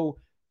to go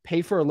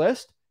pay for a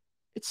list,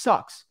 it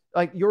sucks.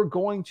 Like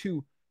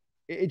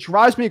it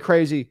drives me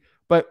crazy.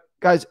 But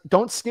guys,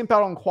 don't skimp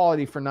out on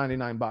quality for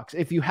 $99.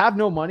 If you have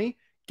no money,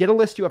 get a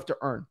list you have to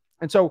earn.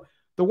 And so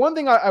the one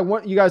thing I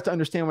want you guys to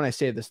understand when I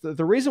say this,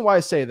 the reason why I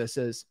say this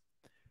is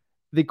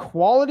the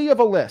quality of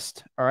a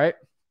list. All right.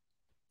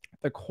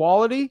 The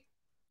quality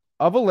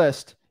of a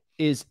list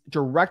is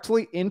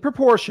directly in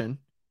proportion,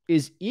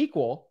 is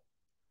equal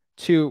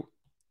to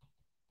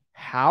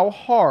how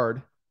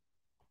hard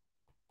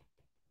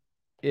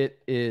it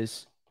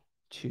is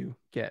to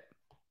get.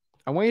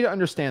 I want you to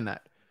understand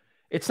that.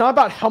 It's not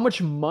about how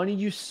much money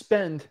you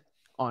spend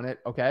on it,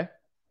 okay?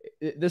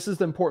 This is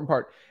the important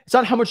part. It's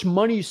not how much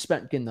money you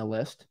spent getting the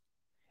list.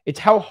 It's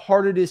how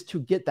hard it is to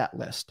get that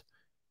list.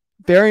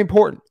 Very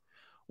important.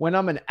 When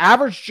I'm an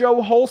average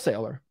Joe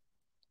wholesaler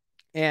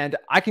and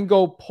I can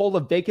go pull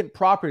a vacant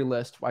property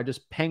list by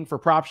just paying for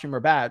PropStream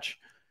or Batch,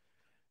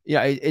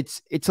 yeah,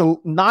 it's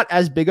not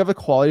as big of a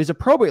quality as a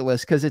probate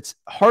list because it's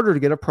harder to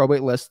get a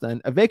probate list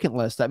than a vacant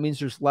list. That means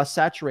there's less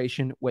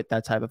saturation with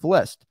that type of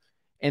list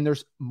and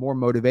there's more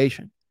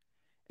motivation.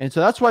 And so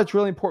that's why it's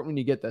really important when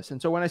you get this.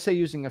 And so when I say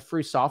using a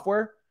free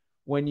software,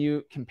 when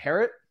you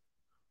compare it,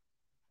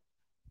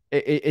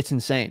 it's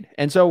insane.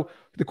 And so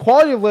the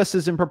quality of lists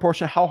is in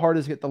proportion to how hard it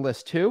is to get the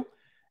list too.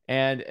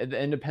 And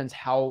it depends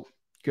how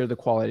good the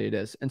quality it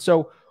is. And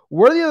so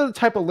what are the other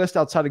type of list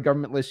outside of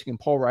government lists you can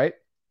pull, right?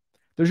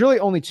 There's really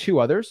only two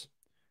others.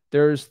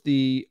 There's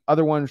the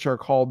other ones which are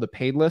called the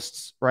paid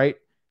lists, right?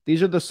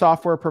 These are the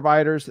software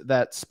providers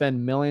that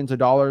spend millions of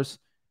dollars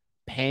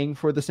paying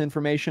for this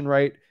information,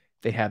 right?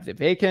 They have the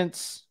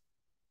vacants.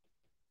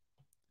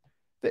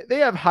 They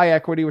have high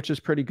equity, which is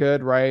pretty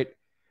good, right?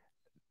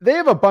 They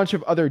have a bunch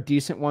of other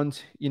decent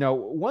ones. You know,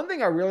 one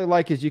thing I really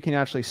like is you can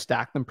actually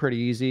stack them pretty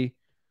easy.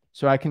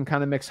 So I can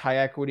kind of mix high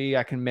equity.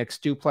 I can mix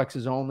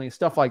duplexes only,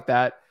 stuff like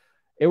that.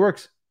 It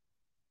works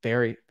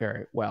very,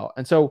 very well.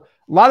 And so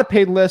a lot of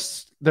paid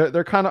lists,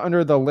 they're kind of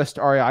under the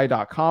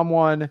listrei.com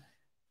one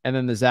and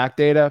then the Zach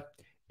data.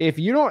 If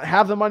you don't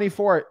have the money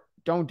for it,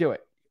 don't do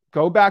it.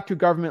 Go back to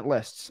government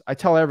lists. I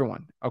tell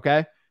everyone,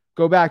 okay,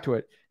 go back to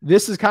it.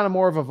 This is kind of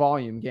more of a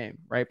volume game,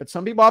 right? But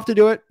some people have to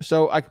do it.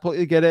 So I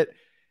completely get it.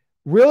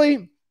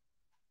 Really,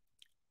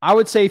 I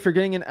would say if you're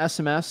getting an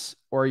SMS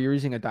or you're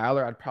using a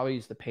dialer, I'd probably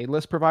use the paid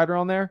list provider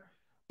on there,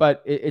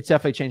 but it's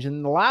definitely changing.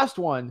 And the last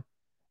one,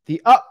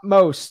 the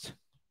utmost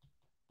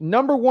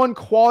number one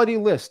quality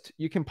list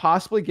you can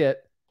possibly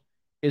get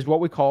is what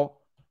we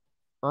call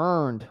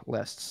earned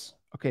lists.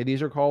 Okay,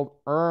 these are called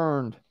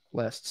earned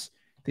lists.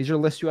 These are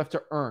lists you have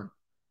to earn.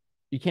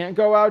 You can't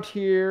go out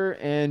here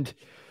and,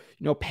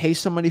 pay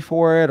somebody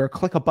for it or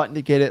click a button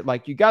to get it.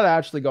 Like, you got to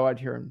actually go out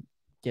here and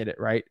get it,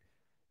 right?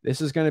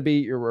 This is going to be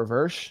your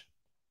reverse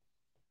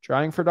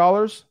drawing for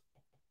dollars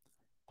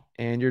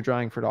and you're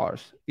drawing for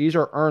dollars. These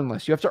are earned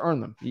lists. You have to earn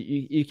them.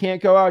 You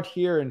can't go out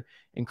here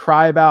and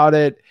cry about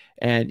it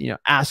and,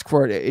 ask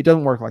for it. It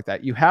doesn't work like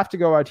that. You have to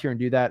go out here and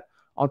do that.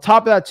 On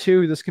top of that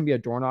too, this can be a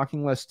door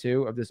knocking list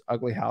too of just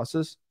ugly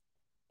houses.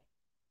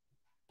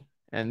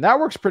 And that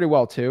works pretty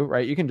well too,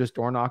 right? You can just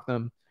door knock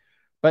them.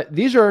 But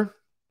these are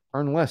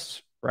earned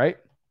lists, right?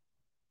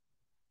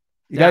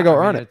 You got to go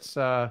earn it. It's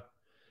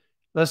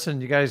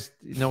listen, you guys,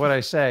 you know what I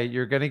say?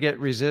 You're going to get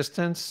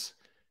resistance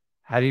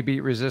How do you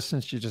beat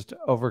resistance? You just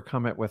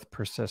overcome it with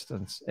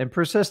persistence. And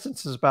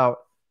persistence is about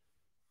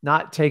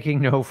not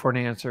taking no for an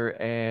answer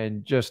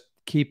and just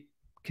keep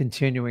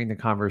continuing the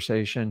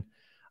conversation.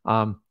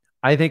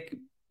 I think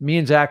me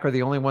and Zach are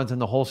the only ones in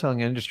the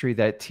wholesaling industry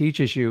that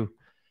teaches you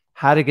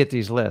how to get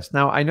these lists.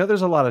 Now, I know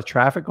there's a lot of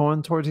traffic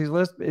going towards these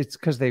lists. It's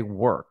because they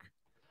work.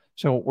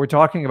 So we're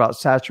talking about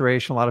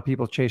saturation, a lot of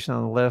people chasing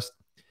on the list.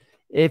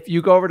 If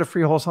you go over to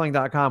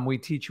freewholesaling.com, we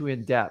teach you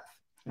in depth.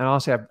 And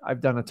honestly,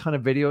 I've done a ton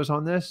of videos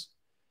on this.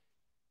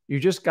 You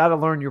just got to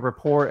learn your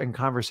rapport and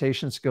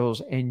conversation skills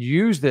and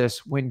use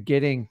this when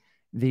getting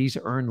these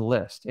earned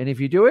lists. And if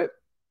you do it,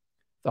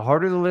 the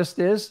harder the list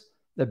is,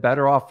 the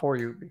better off for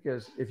you,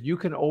 because if you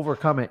can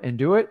overcome it and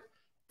do it,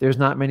 there's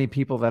not many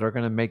people that are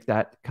going to make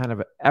that kind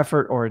of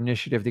effort or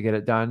initiative to get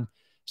it done.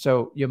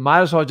 So you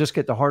might as well just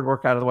get the hard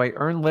work out of the way.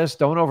 Earn lists,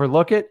 don't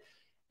overlook it.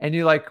 And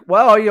you're like,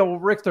 well,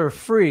 Rick, they're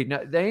free.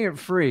 No, they ain't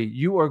free.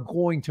 You are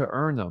going to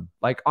earn them.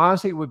 Like,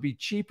 honestly, it would be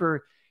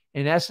cheaper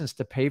in essence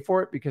to pay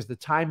for it, because the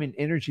time and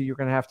energy you're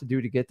going to have to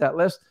do to get that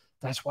list,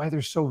 that's why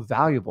they're so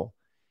valuable.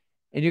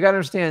 And you got to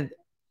understand,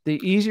 the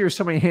easier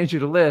somebody hands you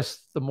the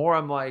list, the more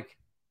I'm like,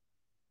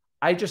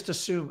 I just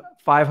assume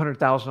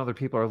 500,000 other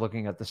people are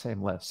looking at the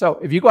same list. So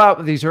if you go out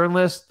with these earn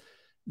lists,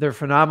 they're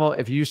phenomenal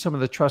if you use some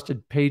of the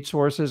trusted paid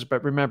sources.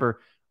 But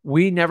remember,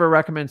 we never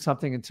recommend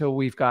something until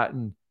we've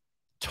gotten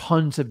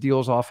tons of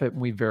deals off it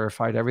and we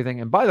verified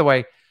everything. And by the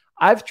way,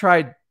 I've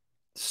tried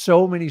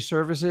so many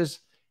services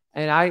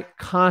and I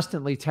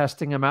constantly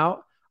testing them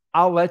out.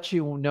 I'll let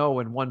you know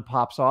when one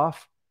pops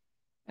off.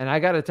 And I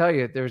got to tell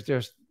you,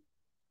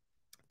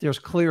 there's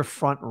clear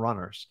front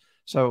runners.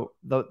 So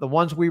the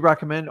ones we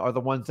recommend are the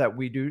ones that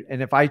we do.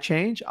 And if I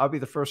change, I'll be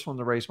the first one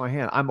to raise my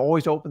hand. I'm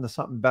always open to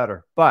something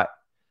better. But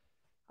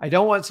I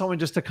don't want someone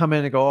just to come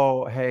in and go,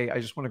 oh, hey, I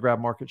just want to grab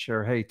market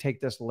share. Hey,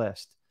 take this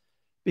list.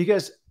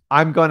 Because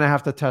I'm going to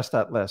have to test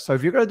that list. So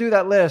if you're going to do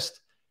that list,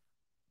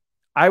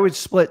 I would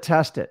split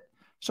test it.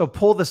 So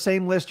pull the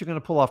same list you're going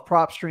to pull off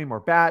PropStream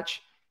or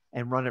Batch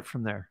and run it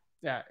from there.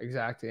 Yeah,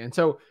 exactly. And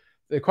so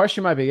the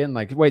question might begin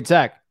like, wait,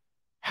 Zach,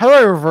 how do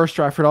I reverse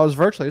drive for dollars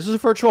virtually? This is a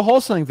virtual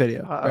wholesaling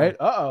video,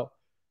 right?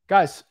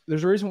 Guys,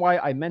 there's a reason why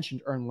I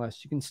mentioned earn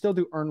lists. You can still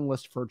do earn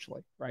list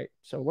virtually, right?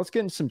 So let's get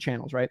into some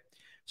channels, right?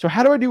 So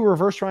how do I do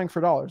reverse driving for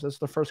dollars? That's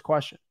the first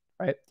question,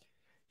 right?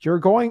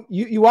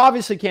 You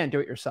obviously can't do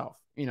it yourself.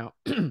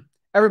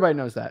 Everybody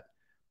knows that,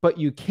 but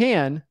you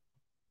can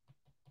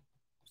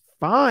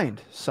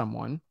find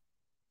someone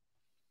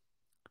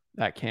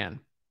that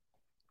can.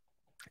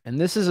 And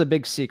this is a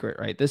big secret,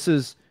 right? This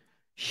is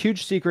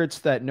huge secrets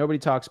that nobody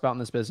talks about in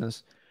this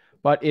business.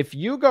 But if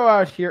you go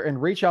out here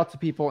and reach out to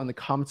people in the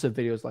comments of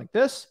videos like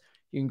this,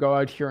 you can go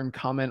out here and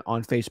comment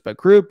on Facebook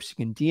groups,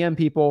 you can DM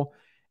people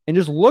and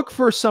just look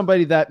for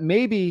somebody that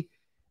maybe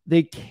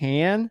they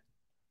can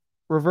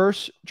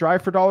reverse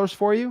drive for dollars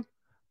for you,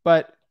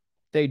 but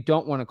they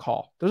don't want to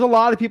call. There's a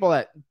lot of people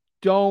that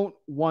don't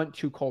want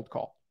to cold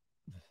call.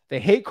 They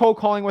hate cold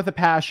calling with a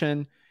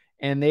passion.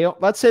 And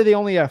let's say they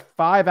only have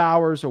 5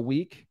 hours a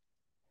week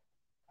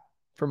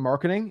for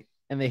marketing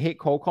and they hate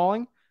cold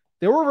calling.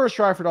 They'll reverse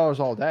drive for dollars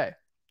all day.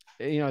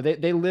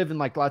 They live in,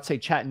 like, let's say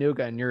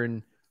Chattanooga and you're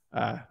in,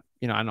 I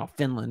don't know,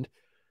 Finland.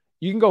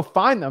 You can go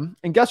find them.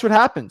 And guess what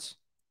happens?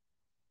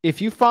 If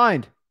you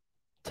find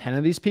 10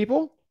 of these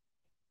people,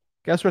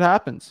 guess what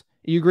happens?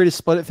 You agree to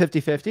split it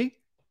 50-50.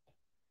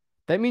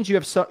 That means you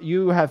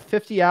have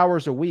 50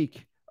 hours a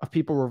week of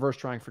people reverse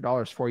driving for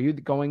dollars for you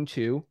going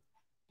to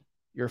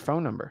your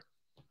phone number.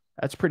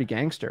 That's pretty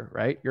gangster,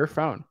 right? Your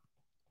phone.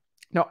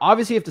 Now,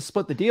 obviously, you have to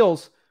split the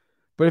deals,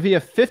 but if you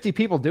have 50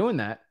 people doing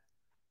that,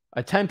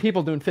 10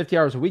 people doing 50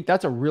 hours a week,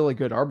 that's a really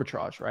good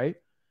arbitrage, right?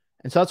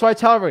 And so that's why I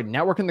tell everybody,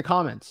 network in the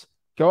comments.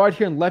 Go out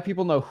here and let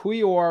people know who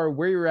you are,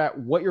 where you're at,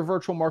 what your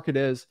virtual market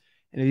is.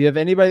 And if you have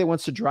anybody that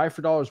wants to drive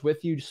for dollars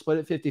with you, split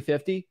it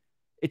 50-50,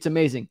 it's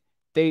amazing.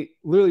 They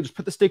literally just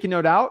put the sticky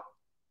note out.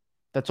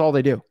 That's all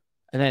they do.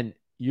 And then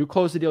you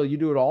close the deal, you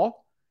do it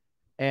all,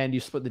 and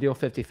you split the deal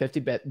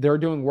 50-50, but they're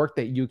doing work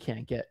that you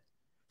can't get.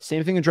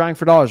 Same thing in driving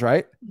for dollars,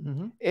 right?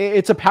 Mm-hmm.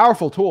 It's a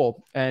powerful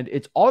tool, and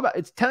it's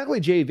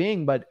technically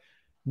JVing, but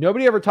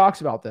nobody ever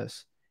talks about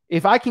this.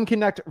 If I can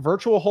connect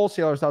virtual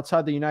wholesalers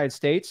outside the United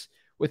States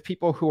with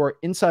people who are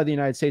inside the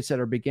United States that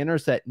are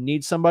beginners that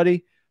need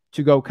somebody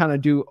to go kind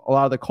of do a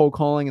lot of the cold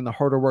calling and the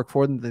harder work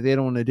for them that they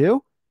don't want to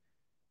do,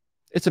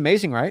 it's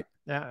amazing, right?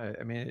 Yeah,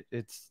 I mean,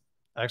 it's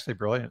actually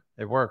brilliant.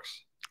 It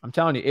works. I'm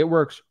telling you, it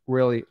works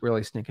really,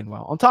 really stinking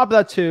well. On top of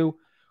that, too,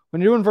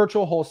 when you're doing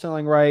virtual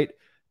wholesaling, right,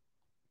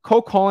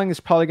 cold calling is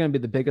probably going to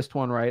be the biggest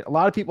one, right? A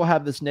lot of people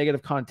have this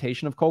negative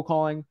connotation of cold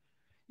calling.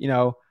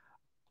 You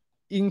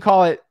can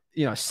call it,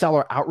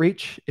 seller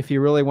outreach if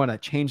you really want to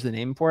change the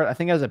name for it. I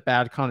think it has a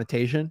bad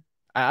connotation.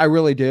 I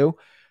really do.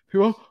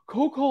 People,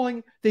 cold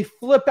calling, they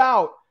flip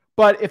out.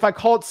 But if I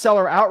call it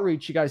seller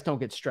outreach, you guys don't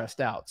get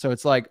stressed out. So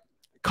it's like,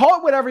 call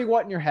it whatever you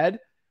want in your head.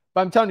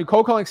 But I'm telling you,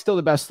 cold calling is still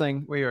the best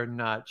thing. We are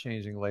not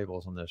changing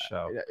labels on this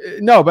show.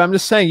 No, but I'm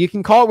just saying you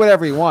can call it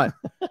whatever you want.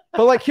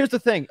 But, like, here's the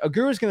thing. A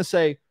guru is going to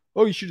say,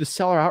 oh, you should do a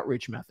seller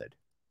outreach method.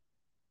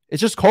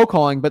 It's just cold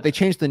calling, but they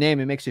changed the name.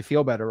 It makes you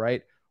feel better,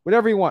 right?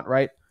 Whatever you want,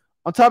 right?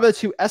 On top of that,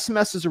 too,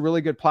 SMS is a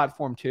really good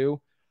platform, too.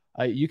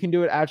 You can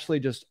do it actually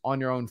just on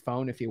your own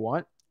phone if you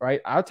want,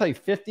 right? I'll tell you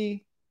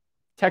 50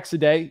 texts a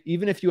day.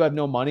 Even if you have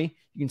no money,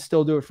 you can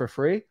still do it for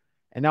free.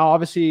 And now,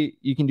 obviously,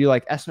 you can do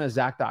like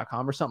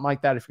smszack.com or something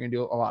like that if you're going to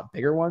do a lot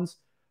bigger ones.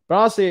 But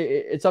honestly,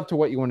 it's up to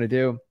what you want to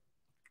do.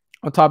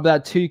 On top of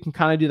that, too, you can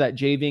kind of do that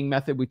JVing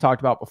method we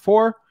talked about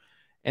before.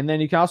 And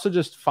then you can also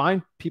just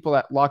find people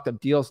that locked up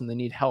deals and they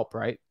need help,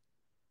 right?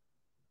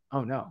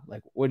 Oh, no.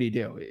 Like, what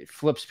do? It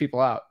flips people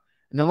out.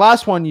 And the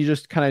last one, you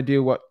just kind of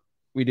do what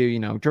we do,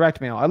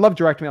 direct mail. I love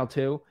direct mail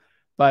too,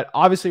 but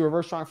obviously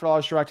reverse strong for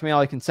dollars direct mail.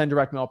 I can send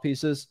direct mail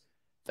pieces.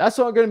 That's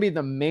not going to be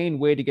the main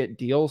way to get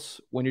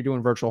deals when you're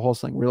doing virtual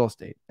wholesaling real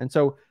estate. And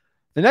so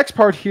the next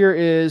part here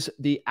is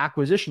the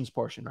acquisitions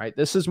portion, right?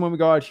 This is when we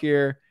go out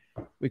here,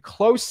 we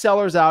close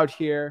sellers out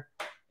here,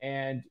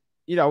 and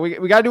we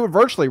got to do it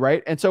virtually,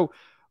 right? And so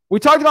we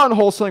talked about in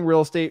wholesaling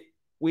real estate,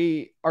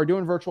 we are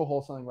doing virtual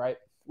wholesaling, right?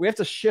 We have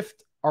to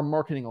shift our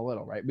marketing a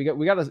little, right? We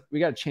got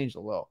to change it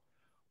a little.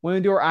 When we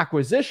do our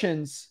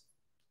acquisitions,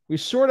 we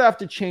sort of have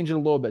to change it a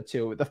little bit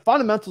too. The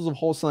fundamentals of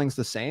wholesaling is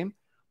the same,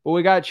 but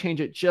we got to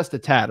change it just a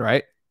tad,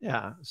 right?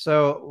 Yeah.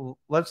 So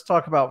let's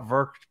talk about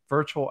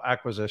virtual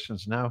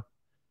acquisitions now.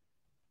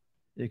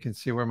 You can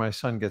see where my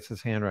son gets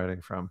his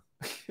handwriting from.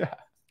 Yeah.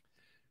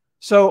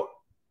 So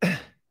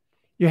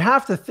you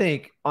have to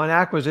think on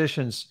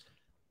acquisitions,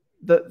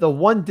 the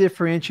one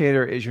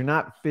differentiator is you're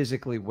not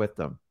physically with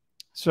them.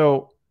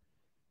 So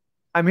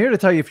I'm here to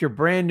tell you, if you're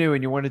brand new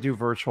and you want to do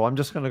virtual, I'm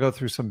just going to go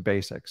through some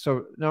basics.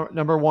 So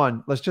number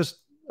one, let's just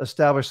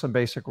establish some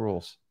basic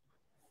rules.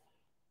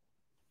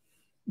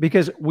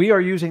 Because we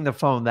are using the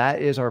phone.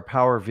 That is our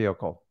power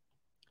vehicle.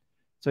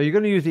 So you're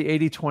going to use the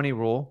 80-20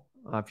 rule.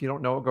 If you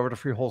don't know it, go over to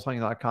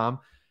freewholesaling.com.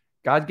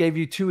 God gave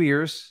you 2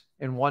 ears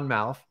and 1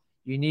 mouth.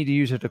 You need to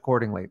use it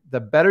accordingly. The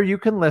better you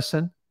can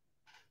listen,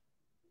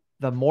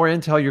 the more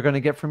intel you're going to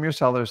get from your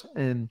sellers.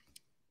 And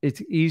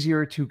it's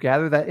easier to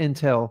gather that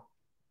intel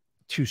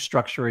to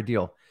structure a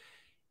deal.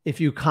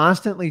 If you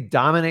constantly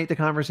dominate the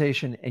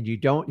conversation and you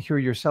don't hear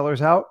your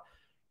sellers out,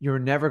 you're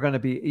never going to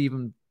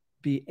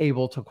be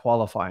able to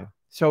qualify.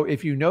 So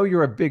if you know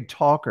you're a big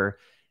talker,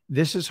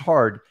 this is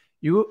hard.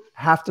 You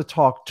have to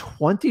talk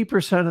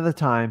 20% of the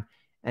time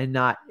and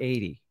not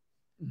 80.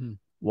 Mm-hmm.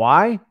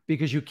 Why?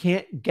 Because you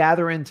can't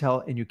gather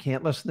intel and you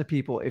can't listen to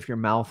people if your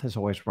mouth is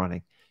always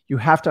running. You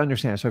have to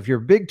understand. So if you're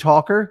a big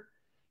talker,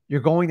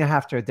 you're going to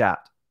have to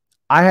adapt.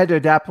 I had to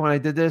adapt when I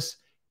did this.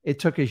 It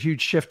took a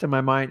huge shift in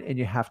my mind, and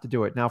you have to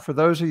do it. Now, for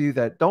those of you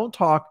that don't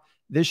talk,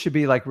 this should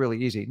be like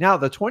really easy. Now,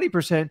 the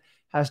 20%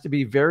 has to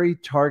be very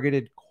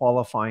targeted,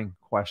 qualifying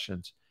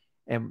questions.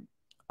 And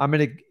I'm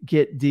going to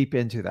get deep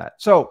into that.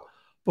 So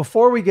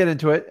before we get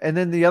into it, and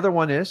then the other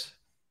one is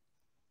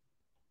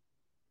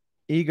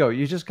ego.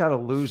 You just got to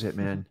lose it,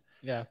 man.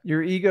 Yeah.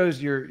 Your ego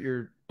is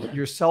your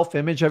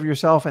self-image of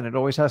yourself, and it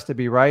always has to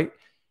be right.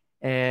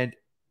 And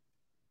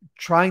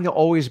trying to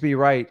always be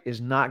right is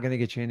not going to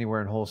get you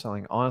anywhere in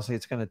wholesaling. Honestly,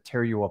 it's going to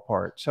tear you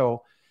apart.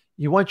 So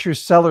you want your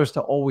sellers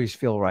to always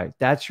feel right.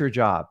 That's your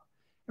job.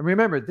 And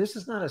remember, this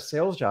is not a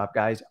sales job,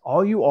 guys.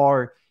 All you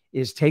are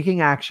is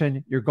taking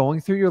action. You're going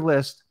through your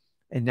list,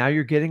 and now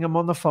you're getting them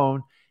on the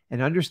phone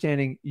and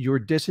understanding your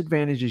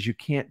disadvantages. You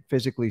can't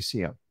physically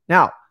see them.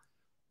 Now,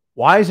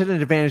 why is it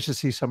an advantage to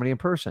see somebody in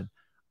person?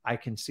 I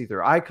can see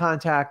their eye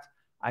contact.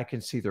 I can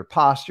see their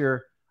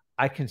posture.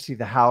 I can see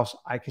the house.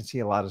 I can see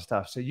a lot of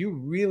stuff. So you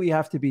really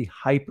have to be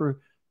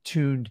hyper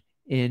tuned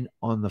in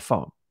on the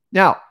phone.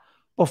 Now,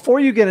 before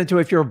you get into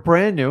it, if you're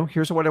brand new,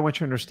 here's what I want you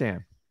to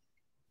understand.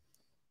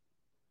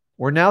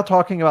 We're now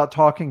talking about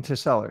talking to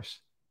sellers.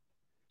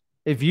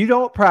 If you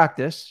don't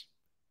practice,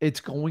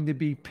 it's going to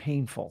be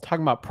painful.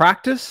 Talking about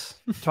practice?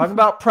 Talking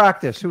about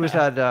practice. Who was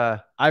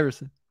that?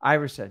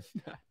 Iverson.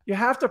 You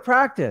have to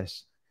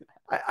practice.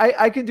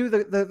 I can do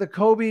the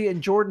Kobe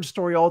and Jordan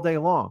story all day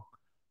long.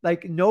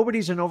 Like,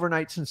 nobody's an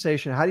overnight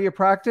sensation. How do you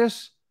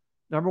practice?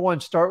 Number one,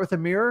 start with a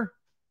mirror.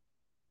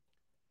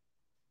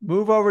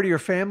 Move over to your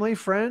family,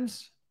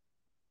 friends.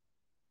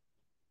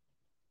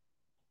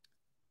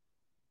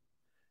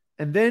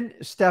 And then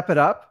step it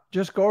up.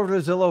 Just go over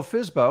to Zillow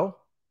Fizbo.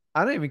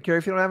 I don't even care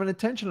if you don't have an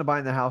intention of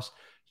buying the house.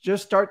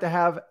 Just start to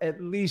have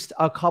at least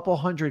a couple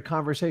hundred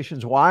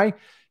conversations. Why?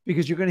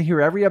 Because you're going to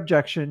hear every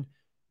objection.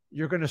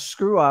 You're going to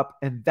screw up.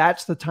 And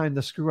that's the time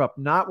to screw up.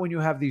 Not when you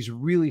have these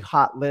really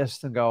hot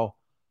lists and go,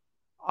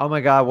 oh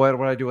my God, what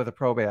do I do with a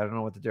probate? I don't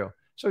know what to do.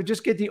 So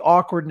just get the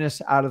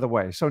awkwardness out of the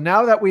way. So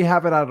now that we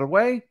have it out of the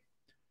way,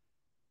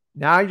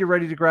 now you're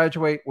ready to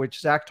graduate,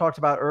 which Zach talked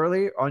about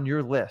earlier on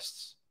your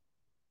lists.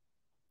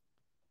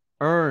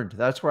 Earned.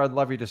 That's where I'd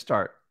love you to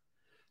start.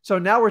 So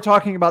now we're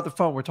talking about the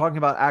phone. We're talking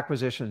about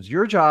acquisitions.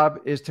 Your job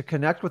is to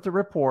connect with the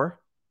rapport,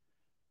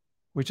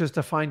 which is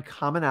to find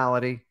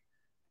commonality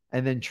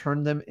and then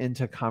turn them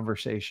into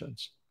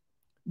conversations.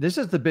 This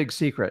is the big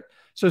secret.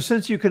 So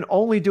since you can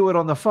only do it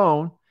on the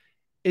phone,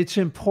 it's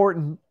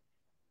important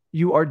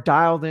you are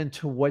dialed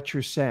into what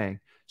you're saying.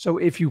 So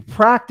if you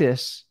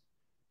practice,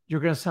 you're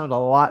going to sound a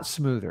lot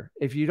smoother.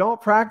 If you don't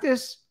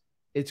practice,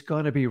 it's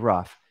going to be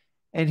rough.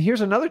 And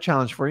here's another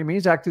challenge for you. Me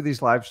and Zach do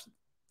these lives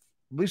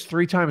at least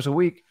 3 times a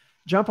week.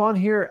 Jump on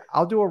here.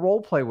 I'll do a role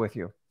play with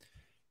you.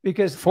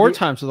 Because 4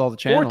 times with all the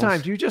channels. 4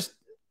 times.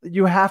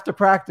 You have to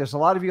practice. A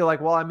lot of you are like,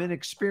 well, I'm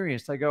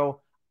inexperienced. I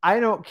go, I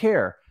don't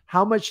care.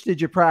 How much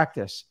did you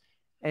practice?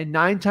 And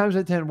 9 times out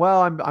of 10,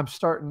 well, I'm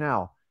starting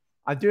now.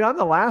 Dude, I'm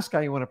the last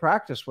guy you want to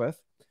practice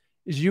with.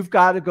 Is you've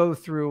got to go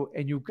through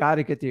and you've got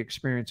to get the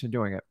experience in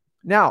doing it.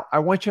 Now, I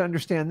want you to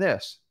understand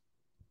this.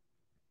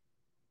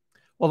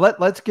 Well,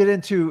 let's get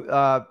into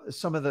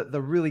some of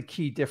the really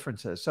key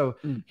differences. So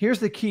here's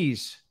the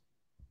keys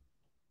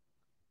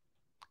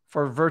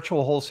for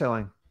virtual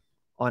wholesaling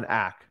on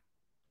AC.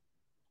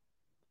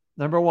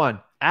 Number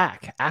 1,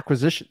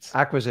 acquisitions.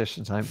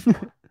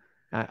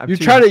 You're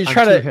trying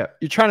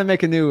to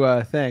make a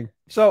new thing.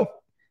 So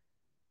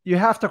you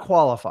have to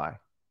qualify.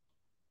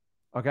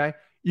 Okay.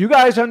 You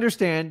guys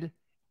understand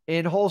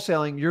in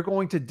wholesaling, you're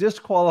going to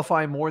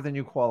disqualify more than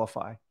you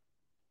qualify.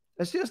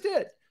 That's just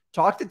it.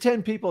 Talk to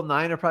 10 people,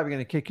 9 are probably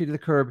going to kick you to the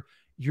curb.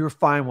 You're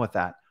fine with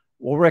that.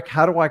 Well, Rick,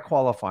 how do I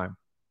qualify them?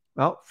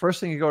 Well, first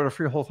thing, you go to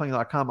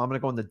freewholesaling.com. I'm going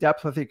to go into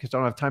depth with it because I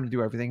don't have time to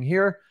do everything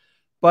here.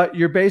 But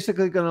you're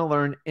basically going to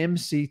learn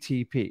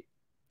MCTP.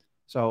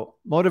 So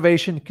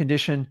motivation,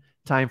 condition,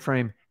 time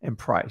frame, and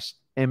price.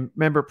 And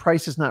remember,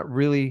 price is not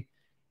really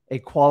a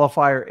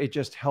qualifier. It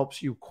just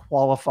helps you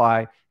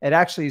qualify. It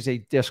actually is a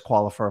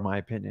disqualifier, in my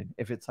opinion,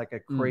 if it's like a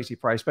crazy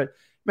price. But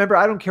remember,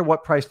 I don't care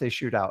what price they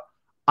shoot out.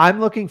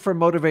 I'm looking for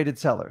motivated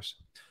sellers.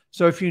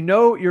 So if you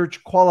know you're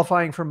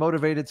qualifying for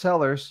motivated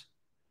sellers,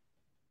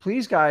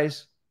 please,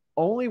 guys,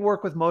 only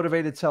work with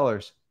motivated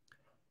sellers.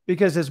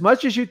 Because as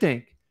much as you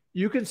think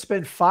you can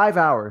spend 5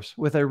 hours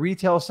with a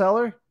retail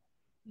seller,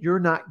 you're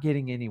not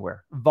getting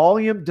anywhere.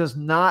 Volume does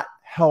not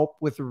help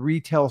with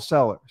retail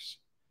sellers.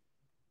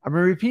 I'm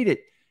going to repeat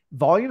it.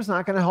 Volume is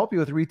not going to help you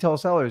with retail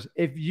sellers.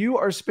 If you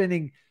are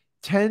spending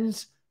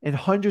tens and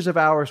hundreds of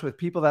hours with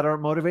people that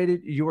aren't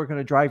motivated, you are going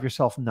to drive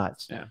yourself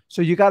nuts. Yeah.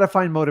 So you got to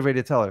find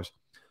motivated sellers.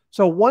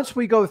 So once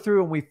we go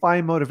through and we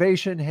find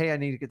motivation, hey, I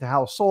need to get the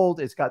house sold.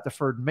 It's got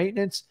deferred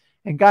maintenance.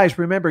 And guys,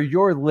 remember,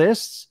 your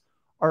lists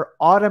are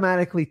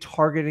automatically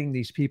targeting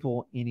these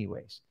people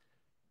anyways.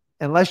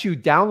 Unless you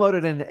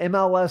downloaded an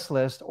MLS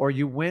list or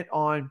you went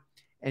on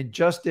and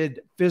just did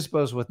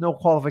FSBOs with no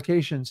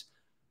qualifications,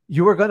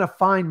 you are going to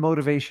find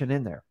motivation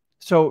in there.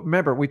 So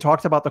remember, we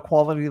talked about the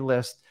quality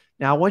list.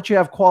 Now, once you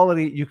have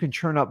quality, you can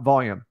churn up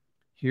volume.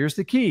 Here's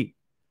the key.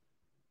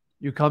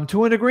 You come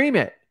to an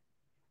agreement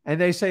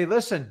and they say,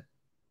 listen,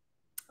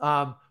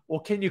 well,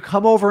 can you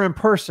come over in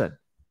person?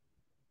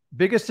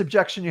 Biggest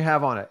objection you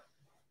have on it.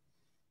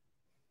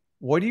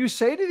 What do you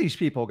say to these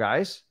people,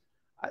 guys?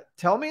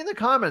 Tell me in the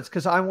comments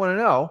because I want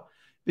to know,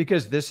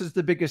 because this is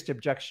the biggest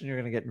objection you're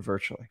going to get in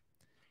virtually.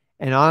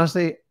 And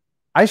honestly,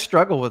 I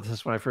struggled with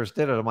this when I first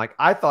did it. I'm like,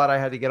 I thought I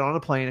had to get on a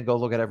plane and go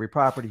look at every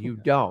property. You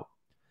don't.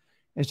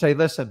 And say,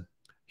 listen,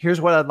 here's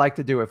what I'd like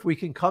to do. If we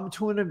can come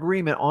to an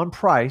agreement on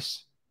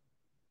price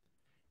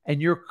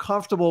and you're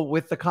comfortable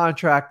with the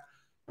contract,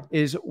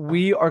 is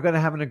we are going to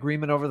have an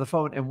agreement over the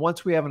phone. And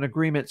once we have an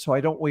agreement, so I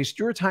don't waste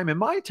your time and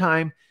my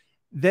time,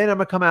 then I'm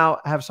going to come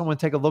out, have someone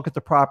take a look at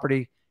the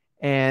property.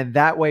 And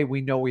that way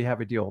we know we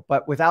have a deal.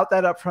 But without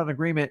that upfront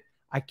agreement,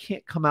 I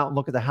can't come out and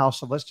look at the house.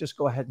 So let's just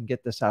go ahead and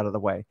get this out of the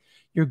way.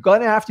 You're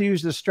going to have to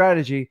use this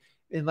strategy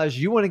unless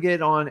you want to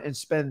get on and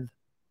spend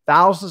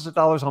thousands of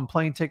dollars on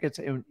plane tickets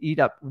and eat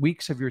up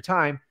weeks of your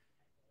time.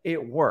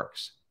 It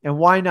works. And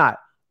why not?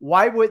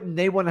 Why wouldn't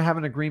they want to have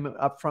an agreement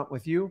up front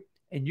with you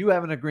and you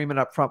have an agreement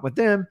up front with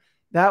them?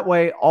 That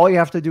way, all you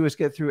have to do is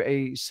get through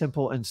a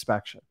simple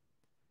inspection.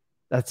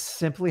 That's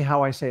simply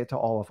how I say it to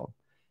all of them.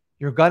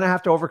 You're going to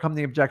have to overcome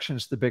the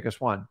objections, the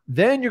biggest one.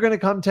 Then you're going to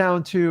come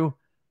down to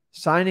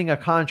signing a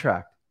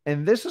contract.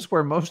 And this is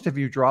where most of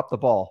you drop the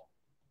ball.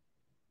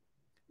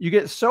 You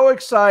get so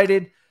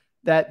excited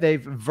that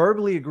they've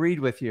verbally agreed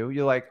with you.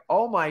 You're like,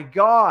 oh my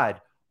God,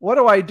 what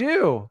do I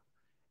do?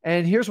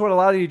 And here's what a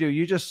lot of you do.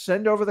 You just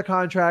send over the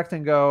contract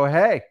and go,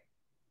 hey,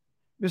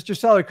 Mr.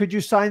 Seller, could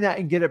you sign that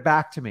and get it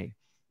back to me?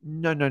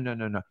 No.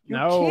 You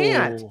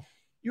can't.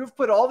 You've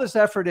put all this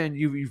effort in.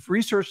 You've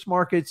researched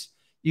markets.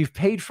 You've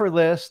paid for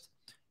list.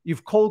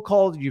 You've cold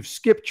called. You've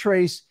skipped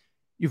trace.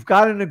 You've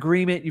got an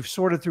agreement. You've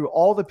sorted through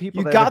all the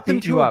people. You got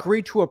them to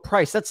agree to a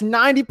price. That's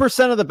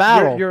 90% of the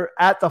battle. You're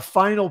at the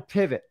final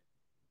pivot.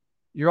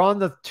 You're on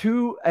the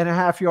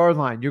 2.5 yard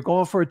line. You're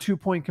going for a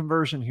 2-point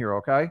conversion here,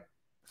 okay?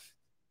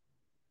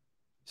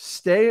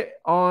 Stay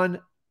on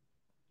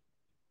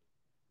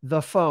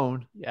the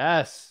phone.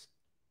 Yes.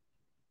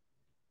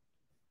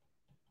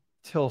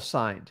 Till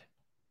signed.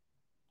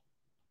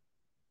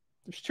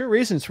 There's 2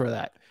 reasons for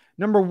that.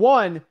 Number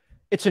one,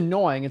 it's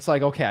annoying. It's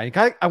like, okay,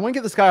 I want to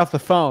get this guy off the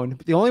phone,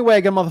 but the only way I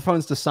get him off the phone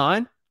is to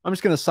sign. I'm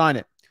just going to sign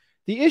it.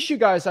 The issue,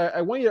 guys,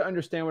 I want you to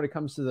understand when it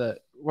comes to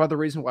the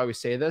reason why we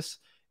say this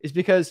is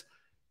because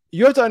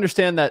you have to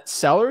understand that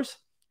sellers,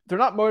 they're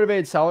not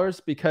motivated sellers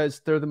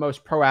because they're the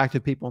most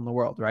proactive people in the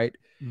world, right?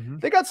 Mm-hmm.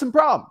 They got some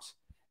problems.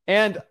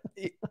 And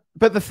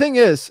But the thing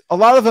is, a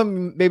lot of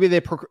them, maybe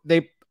they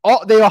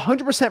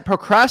 100%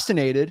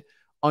 procrastinated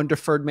on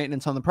deferred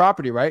maintenance on the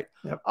property, right?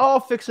 Yep. Oh, I'll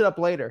fix it up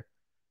later.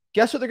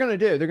 Guess what they're going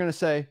to do? They're going to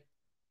say,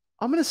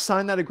 I'm going to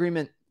sign that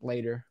agreement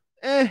later.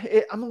 I'm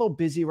a little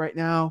busy right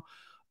now.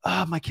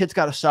 My kid's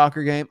got a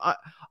soccer game.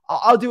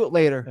 I'll do it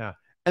later. Yeah.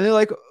 And they're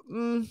like,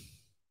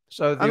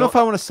 so I don't know if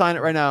I want to sign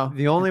it right now.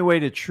 The only way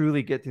to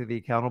truly get to the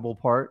accountable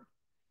part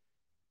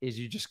is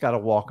you just got to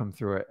walk them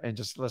through it and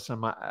just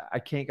listen. I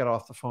can't get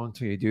off the phone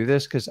until you do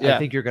this because I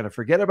think you're going to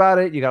forget about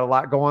it. You got a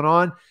lot going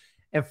on.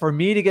 And for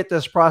me to get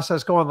this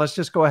process going, let's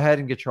just go ahead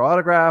and get your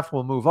autograph.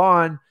 We'll move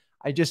on.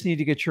 I just need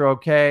to get your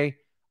okay.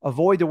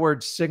 Avoid the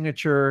word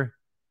signature,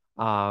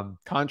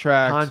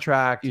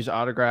 contract, use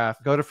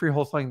autograph. Go to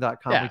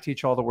freewholesaling.com. Yeah. We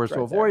teach all the words Right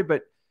to avoid.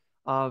 there.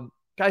 But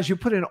guys, you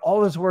put in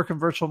all this work in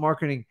virtual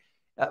marketing.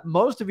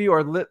 Most of you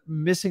are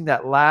missing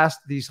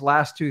these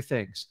last two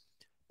things.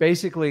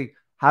 Basically,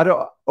 how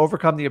to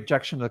overcome the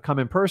objection to come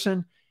in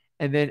person,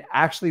 and then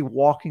actually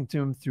walking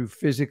them through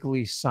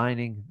physically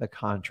signing the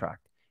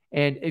contract.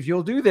 And if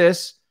you'll do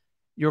this,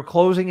 your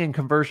closing and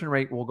conversion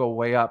rate will go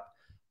way up.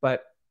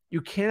 But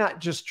you cannot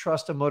just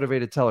trust a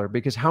motivated seller,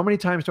 because how many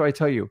times do I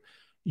tell you,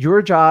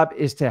 your job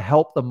is to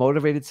help the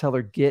motivated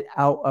seller get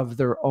out of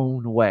their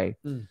own way.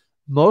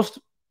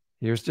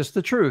 Here's just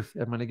the truth.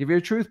 I'm going to give you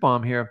a truth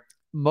bomb here.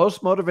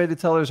 Most motivated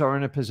sellers are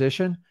in a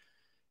position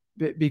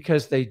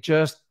because they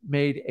just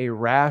made a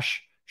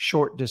rash,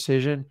 short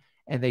decision,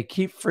 and they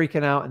keep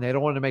freaking out and they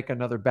don't want to make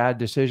another bad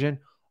decision.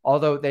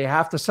 Although they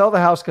have to sell the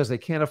house because they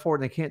can't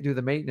afford and they can't do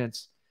the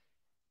maintenance.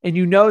 And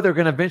you know they're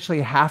going to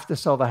eventually have to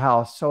sell the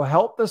house. So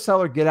help the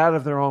seller get out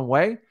of their own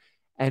way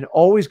and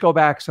always go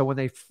back. So when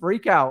they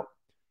freak out,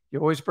 you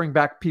always bring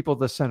back people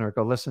to the center.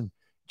 Go, listen,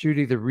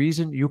 Judy, the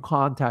reason you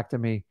contacted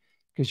me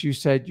because you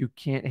said you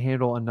can't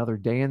handle another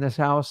day in this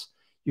house.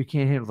 You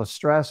can't handle the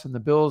stress and the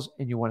bills,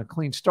 and you want a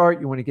clean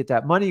start. You want to get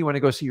that money. You want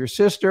to go see your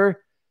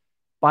sister.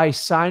 By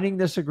signing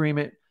this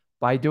agreement,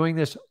 by doing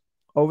this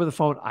over the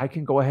phone, I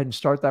can go ahead and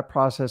start that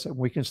process, and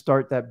we can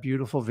start that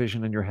beautiful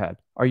vision in your head.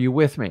 Are you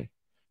with me?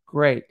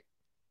 Great.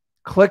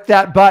 Click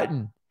that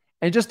button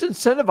and just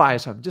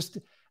incentivize them.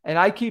 And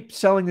I keep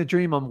selling the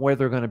dream on where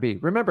they're going to be.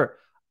 Remember,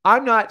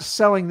 I'm not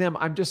selling them.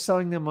 I'm just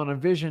selling them on a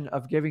vision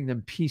of giving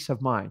them peace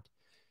of mind.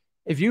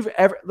 If you've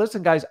ever,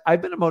 listen, guys,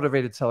 I've been a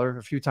motivated seller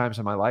a few times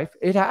in my life.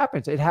 It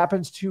happens. It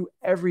happens to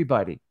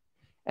everybody.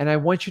 And I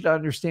want you to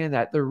understand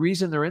that the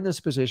reason they're in this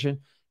position,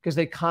 because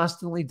they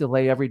constantly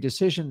delay every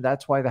decision.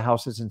 That's why the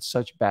house is in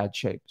such bad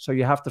shape. So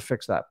you have to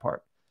fix that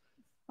part.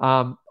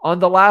 On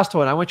the last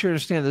one, I want you to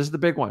understand, this is the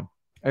big one.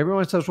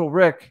 Everyone says, well,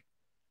 Rick,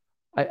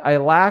 I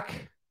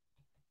lack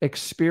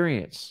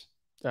experience.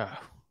 Oh,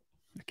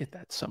 I get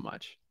that so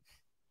much.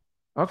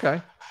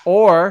 Okay.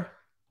 Or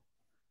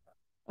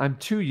I'm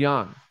too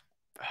young.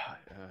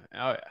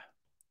 Oh, yeah.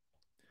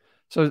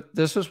 So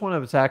this was one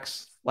of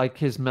Zach's, like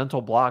his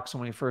mental blocks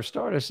when he first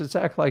started. I said,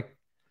 Zach, like,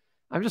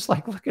 I'm just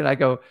like looking, I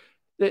go,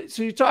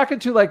 so you're talking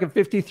to like a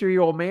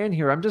 53-year-old man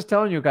here. I'm just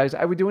telling you guys,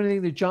 I would do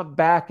anything to jump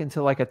back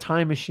into like a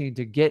time machine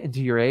to get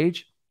into your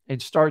age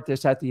and start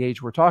this at the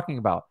age we're talking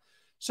about.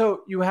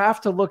 So you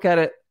have to look at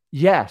it.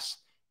 Yes,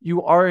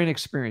 you are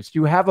inexperienced.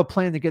 You have a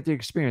plan to get the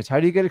experience. How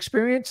do you get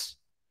experience?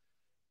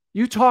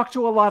 You talk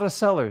to a lot of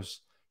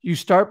sellers. You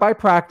start by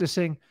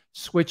practicing,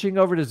 switching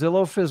over to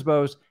Zillow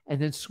Fizbos,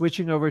 and then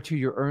switching over to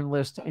your earn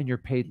list and your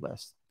paid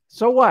list.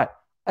 So what?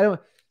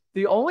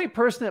 The only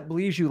person that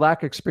believes you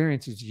lack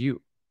experience is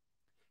you.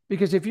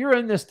 Because if you're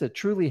in this to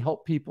truly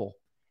help people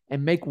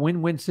and make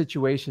win-win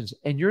situations,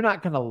 and you're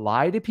not going to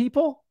lie to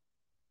people,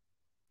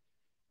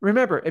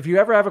 remember, if you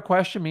ever have a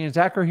question, me and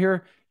Zach are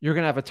here, you're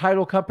going to have a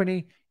title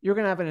company. You're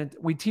going to have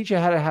we teach you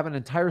how to have an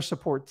entire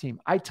support team.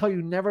 I tell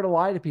you never to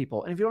lie to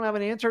people. And if you don't have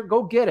an answer,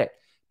 go get it.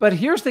 But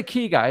here's the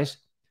key, guys.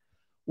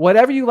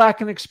 Whatever you lack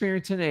in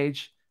experience and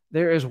age,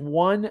 there is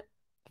one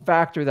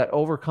factor that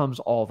overcomes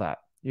all that.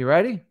 You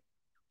ready?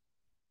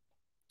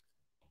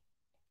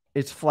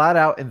 It's flat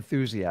out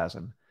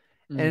enthusiasm.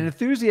 And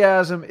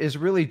enthusiasm is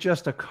really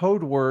just a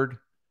code word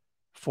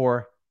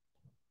for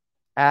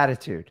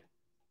attitude.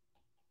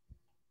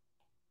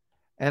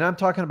 And I'm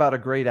talking about a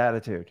great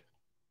attitude.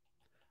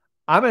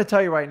 I'm going to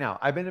tell you right now,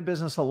 I've been in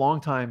business a long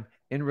time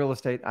in real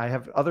estate. I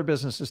have other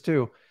businesses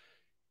too.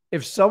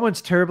 If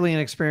someone's terribly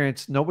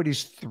inexperienced,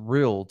 nobody's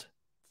thrilled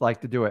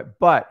like to do it.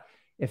 But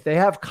if they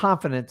have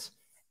confidence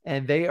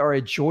and they are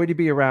a joy to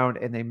be around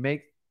and they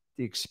make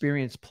the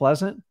experience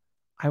pleasant,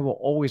 I will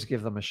always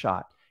give them a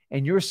shot.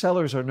 And your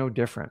sellers are no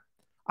different.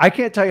 I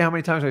can't tell you how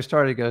many times I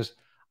started. He goes,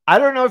 I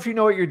don't know if you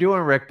know what you're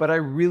doing, Rick, but I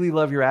really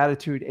love your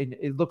attitude. And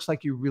it looks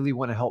like you really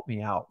want to help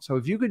me out. So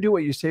if you can do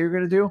what you say you're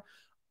going to do,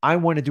 I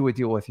want to do a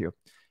deal with you.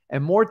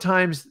 And more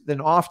times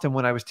than often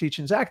when I was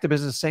teaching Zach the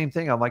business, same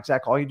thing. I'm like,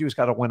 Zach, all you do is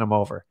got to win them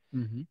over.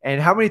 And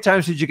how many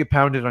times did you get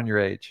pounded on your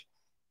age?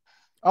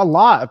 A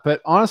lot.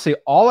 But honestly,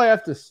 all I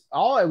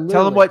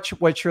tell them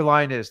what your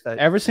line is. That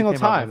every single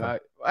time.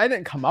 I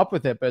didn't come up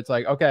with it, but it's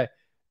like, okay,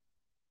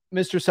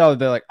 Mr. Seller,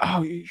 they're like,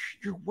 oh,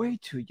 you're way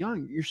too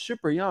young. You're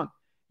super young.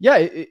 Yeah.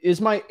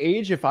 Is my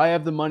age, if I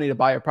have the money to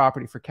buy a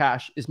property for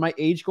cash, is my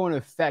age going to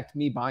affect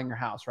me buying your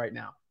house right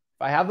now?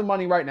 If I have the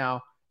money right now,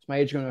 is my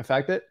age going to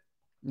affect it?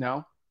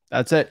 No.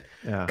 That's it.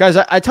 Yeah. Guys,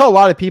 I tell a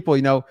lot of people,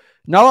 not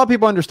a lot of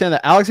people understand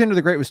that Alexander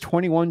the Great was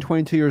 21,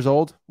 22 years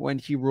old when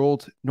he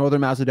ruled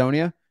Northern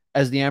Macedonia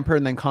as the emperor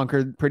and then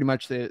conquered pretty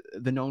much the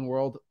known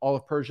world, all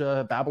of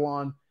Persia,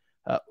 Babylon,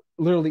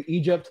 literally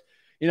Egypt.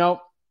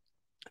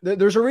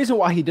 There's a reason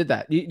why he did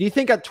that. Do you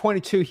think at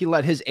 22 he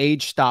let his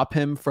age stop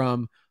him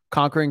from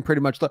conquering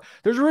pretty much?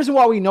 There's a reason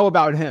why we know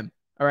about him.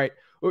 All right.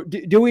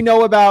 Do we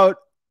know about,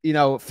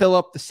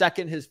 Philip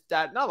II, his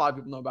dad? Not a lot of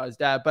people know about his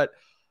dad, but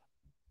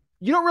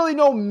you don't really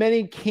know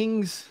many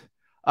kings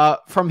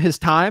from his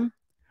time.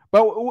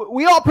 But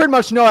we all pretty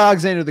much know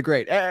Alexander the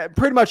Great.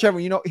 Pretty much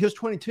everyone. He was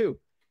 22.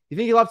 You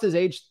think he let his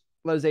age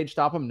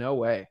stop him? No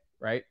way,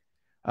 right?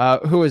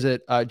 Who is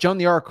it? Joan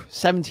the Arc,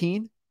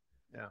 17.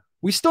 Yeah.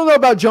 We still know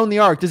about Joan the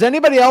Arc. Does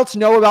anybody else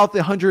know about the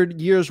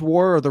 100 Years'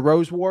 War or the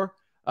Rose War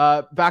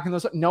back in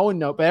those? No one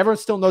knows, but everyone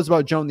still knows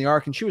about Joan the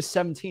Arc. And she was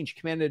 17. She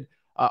commanded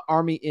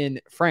army in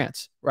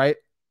France, right?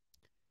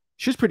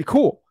 She was pretty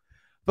cool.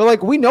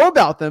 But we know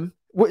about them.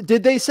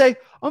 Did they say,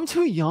 I'm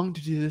too young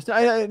to do this?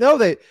 I know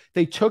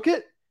they took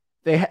it.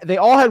 They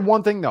all had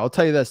one thing, though. I'll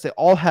tell you this. They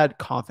all had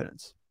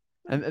confidence.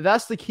 And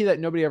that's the key that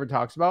nobody ever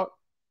talks about.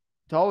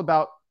 It's all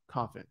about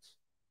confidence.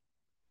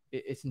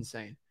 It's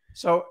insane.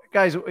 So,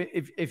 guys,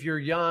 if you're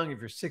young, if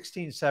you're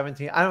 16,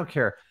 17, I don't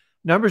care.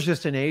 Numbers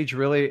just an age,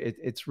 really.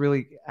 It's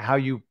really how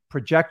you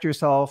project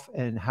yourself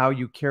and how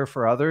you care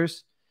for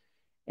others.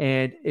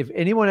 And if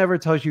anyone ever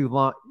tells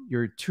you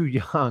you're too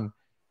young,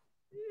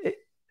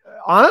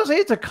 honestly,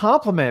 it's a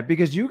compliment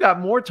because you got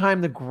more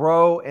time to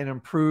grow and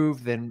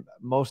improve than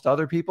most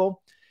other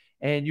people.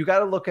 And you got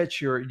to look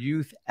at your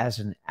youth as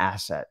an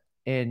asset.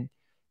 And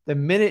the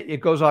minute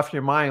it goes off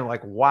your mind,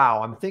 like,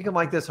 wow, I'm thinking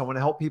like this, I want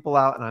to help people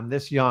out and I'm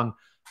this young.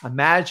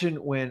 Imagine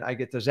when I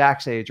get to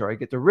Zach's age or I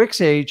get to Rick's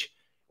age,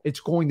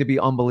 it's going to be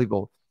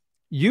unbelievable.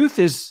 Youth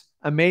is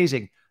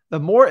amazing. The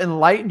more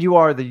enlightened you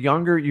are, the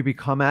younger you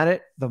become at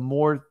it, the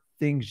more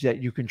things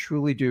that you can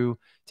truly do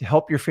to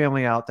help your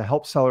family out, to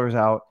help sellers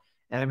out.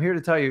 And I'm here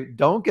to tell you,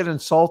 don't get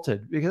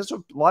insulted because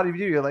a lot of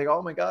you, you're like,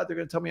 oh my God, they're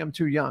going to tell me I'm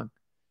too young.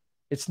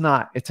 It's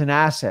not. It's an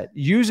asset.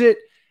 Use it.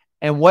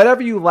 And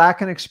whatever you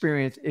lack in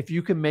experience, if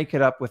you can make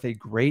it up with a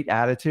great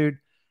attitude,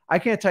 I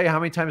can't tell you how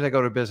many times I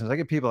go to business. I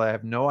get people that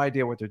have no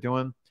idea what they're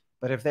doing,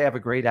 but if they have a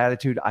great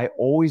attitude, I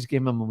always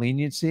give them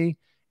leniency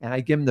and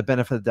I give them the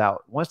benefit of the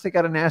doubt. Once they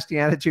got a nasty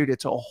attitude,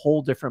 it's a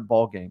whole different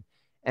ballgame.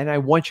 And I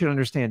want you to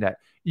understand that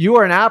you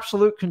are in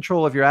absolute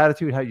control of your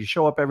attitude, how you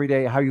show up every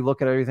day, how you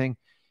look at everything.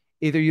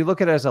 Either you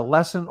look at it as a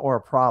lesson or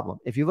a problem.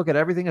 If you look at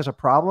everything as a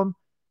problem,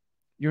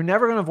 you're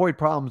never going to avoid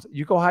problems.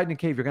 You go hide in a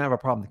cave, you're going to have a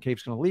problem. The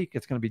cave's going to leak.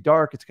 It's going to be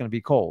dark. It's going to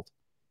be cold.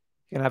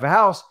 You're going to have a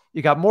house.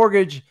 You got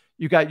mortgage.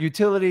 You got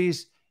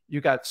utilities.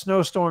 You got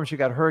snowstorms. You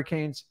got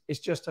hurricanes. It's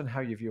just on how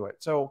you view it.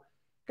 So,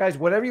 guys,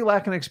 whatever you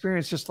lack in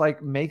experience, just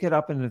make it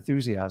up in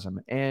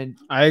enthusiasm. And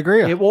I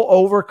agree. It will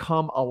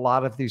overcome a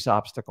lot of these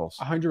obstacles.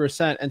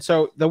 100%. And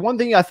so the one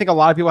thing I think a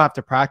lot of people have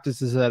to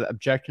practice is that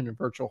objection to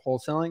virtual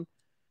wholesaling.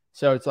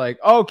 So it's like,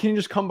 oh, can you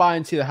just come by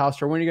and see the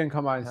house? Or when are you going to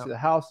come by and see the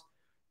house?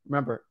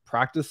 Remember,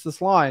 practice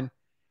this line.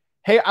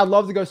 Hey, I'd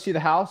love to go see the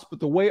house, but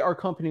the way our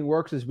company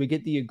works is we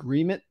get the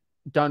agreement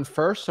done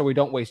first so we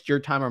don't waste your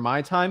time or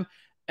my time,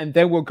 and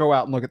then we'll go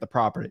out and look at the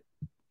property.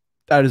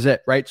 That is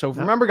it, right? So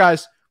remember,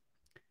 guys,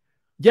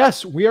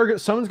 yes,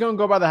 someone's going to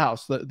go by the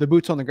house, the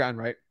boots on the ground,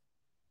 right?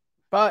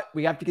 But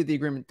we have to get the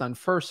agreement done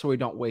first so we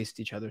don't waste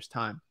each other's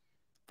time.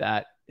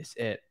 That is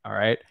it, all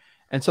right?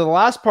 And so the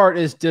last part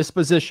is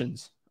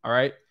dispositions, all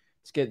right?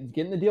 It's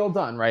getting the deal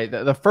done, right?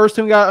 The first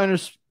thing we got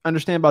to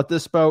understand about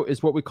dispo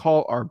is what we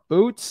call our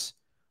boots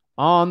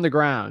on the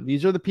ground.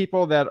 These are the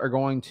people that are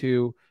going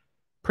to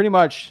pretty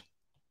much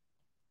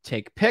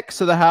take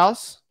pics of the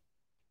house,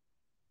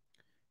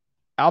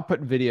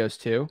 output videos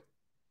too,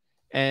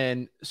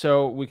 and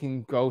so we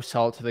can go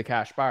sell it to the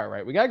cash buyer,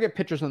 right? We got to get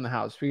pictures on the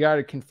house. We got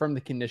to confirm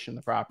the condition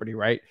of the property,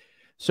 right?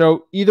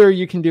 So either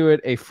you can do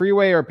it a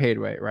freeway or paid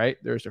way, right?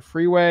 There's a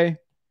freeway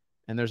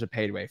and there's a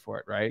paid way for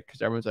it, right?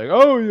 Because everyone's like,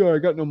 oh yeah, I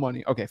got no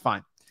money. Okay,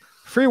 fine.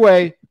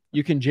 Freeway,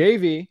 you can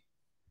JV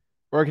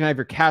or you can have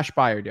your cash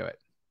buyer do it.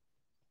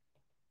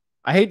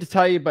 I hate to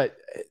tell you, but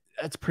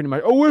that's pretty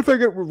much, oh, what if I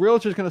get a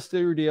realtor's going to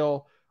steal your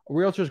deal? A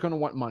realtor's going to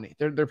want money.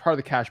 They're part of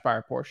the cash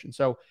buyer portion.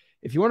 So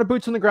if you want a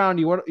boots on the ground,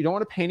 you don't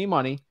want to pay any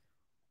money,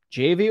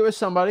 JV it with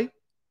somebody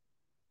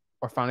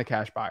or find a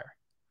cash buyer.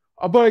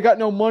 Oh, but I got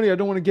no money. I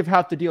don't want to give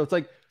half the deal. It's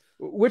like,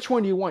 which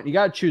one do you want? You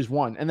got to choose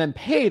one. And then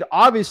paid,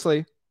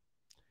 obviously,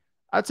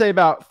 I'd say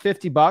about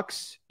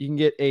 $50. You can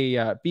get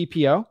a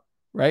BPO,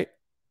 right?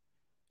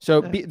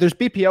 So there's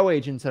BPO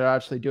agents that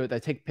actually do it,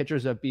 that take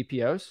pictures of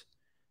BPOs.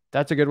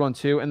 That's a good one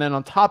too. And then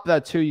on top of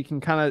that too, you can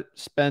kind of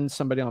spend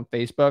somebody on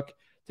Facebook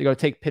to go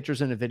take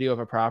pictures and a video of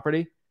a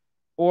property.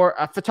 Or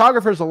a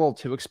photographer is a little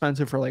too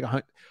expensive for like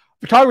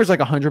photographer's like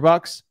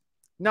 $100.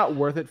 Not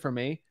worth it for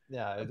me.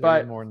 Yeah,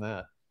 but more than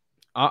that.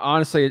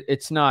 Honestly,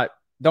 it's not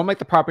don't make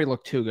the property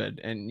look too good.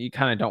 And you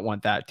kind of don't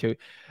want that too.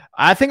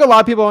 I think a lot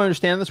of people don't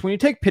understand this. When you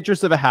take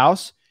pictures of a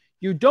house,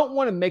 you don't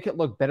want to make it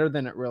look better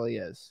than it really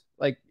is.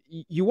 Like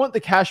you want the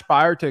cash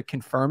buyer to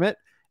confirm it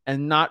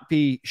and not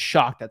be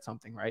shocked at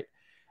something, right?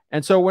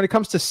 And so when it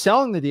comes to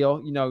selling the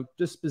deal,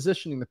 just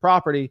positioning the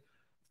property,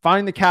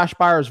 finding the cash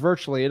buyers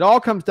virtually, it all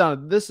comes down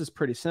to this is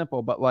pretty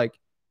simple, but like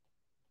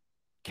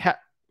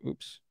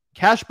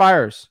cash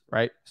buyers,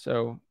 right?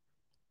 So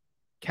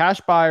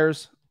cash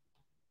buyers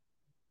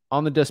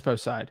on the dispo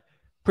side,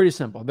 pretty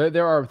simple.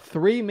 There are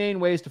 3 main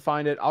ways to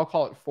find it. I'll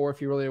call it 4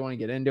 if you really want to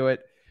get into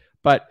it.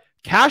 But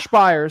cash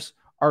buyers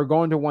are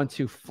going to want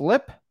to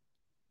flip.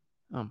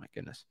 Oh my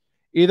goodness.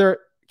 Either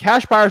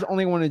cash buyers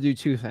only want to do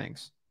 2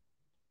 things.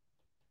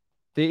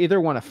 They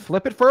either want to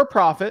flip it for a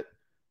profit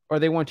or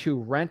they want to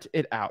rent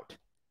it out.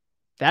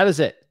 That is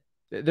it.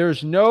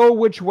 There's no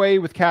which way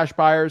with cash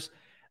buyers.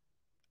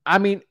 I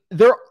mean,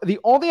 they're the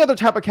only other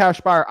type of cash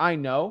buyer I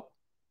know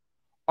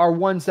are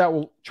ones that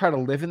will try to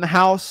live in the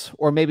house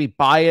or maybe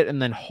buy it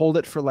and then hold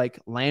it for like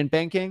land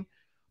banking.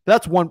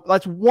 That's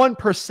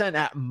 1%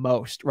 at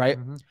most, right?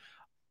 Mm-hmm.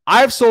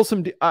 I've sold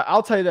some.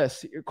 I'll tell you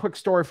this, a quick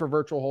story for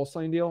virtual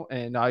wholesaling deal,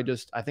 and I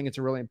think it's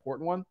a really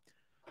important one.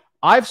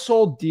 I've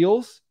sold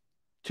deals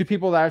to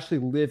people that actually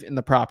live in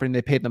the property and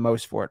they paid the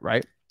most for it,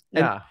 right?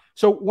 Yeah. And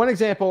so one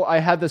example, I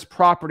had this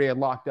property I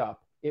locked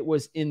up. It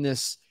was in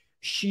this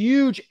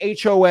huge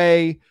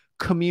HOA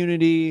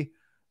community.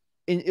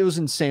 It was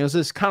insane. It was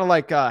this kind of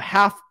like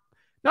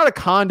not a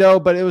condo,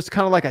 but it was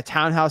kind of like a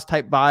townhouse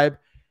type vibe.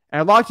 And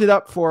I locked it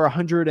up for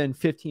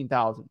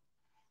 $115,000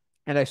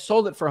 and I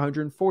sold it for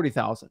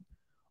 $140,000.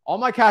 All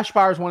my cash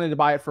buyers wanted to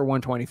buy it for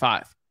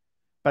 $125,000,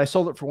 but I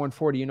sold it for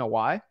 $140,000. You know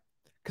why?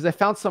 Because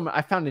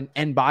I found an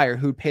end buyer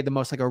who'd pay the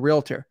most, like a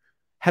realtor.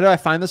 How did I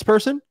find this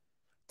person?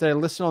 Did I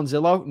list it on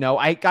Zillow? No.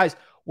 Guys,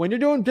 when you're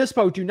doing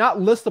dispo, do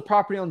not list the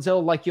property on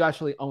Zillow like you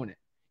actually own it.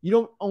 You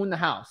don't own the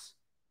house.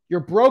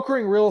 You're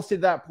brokering real estate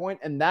at that point,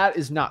 and that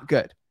is not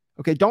good.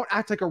 Okay, don't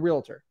act like a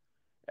realtor.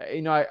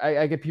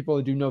 I get people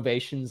to do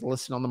novations,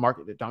 listen on the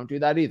market that don't do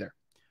that either.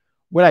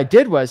 What I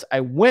did was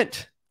I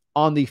went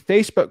on the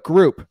Facebook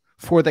group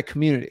for the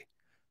community.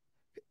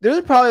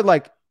 There's probably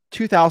like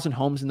 2,000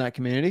 homes in that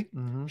community.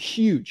 Mm-hmm.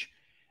 Huge.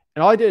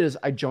 And all I did is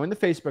I joined the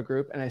Facebook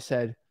group and I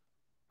said,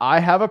 I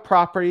have a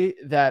property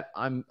that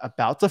I'm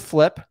about to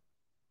flip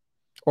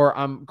or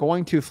I'm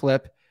going to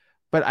flip,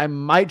 but I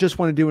might just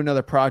want to do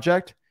another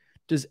project.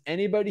 Does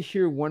anybody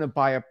here want to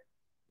buy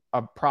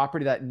a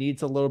property that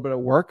needs a little bit of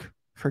work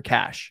for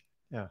cash?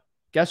 Yeah.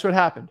 Guess what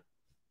happened?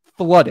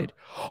 Flooded.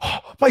 Oh,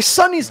 my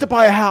son needs to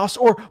buy a house,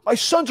 or my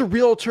son's a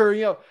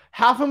realtor.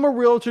 Half of them are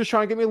realtors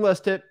trying to get me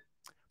listed.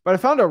 But I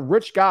found a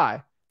rich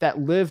guy that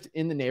lived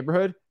in the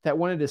neighborhood that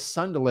wanted his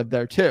son to live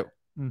there too.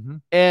 Mm-hmm.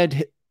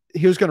 And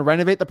he was going to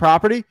renovate the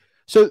property.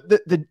 So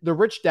the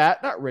rich dad,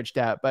 not rich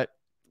dad, but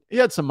he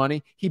had some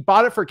money. He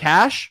bought it for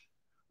cash,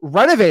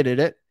 renovated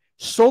it,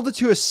 sold it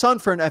to his son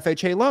for an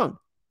FHA loan.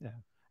 Yeah.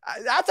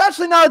 That's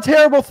actually not a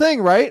terrible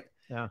thing, right?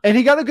 Yeah. And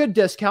he got a good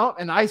discount,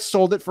 and I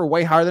sold it for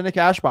way higher than a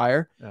cash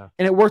buyer. Yeah.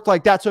 And it worked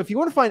like that. So if you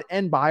want to find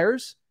end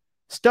buyers,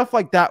 stuff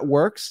like that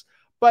works,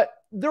 but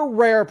they're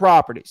rare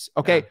properties.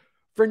 Okay. Yeah.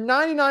 For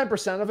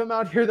 99% of them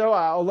out here, though,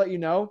 I'll let you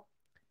know,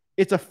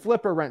 it's a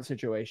flip or rent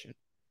situation.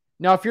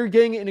 Now, if you're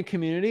getting it in a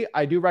community,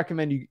 I do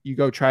recommend you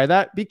go try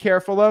that. Be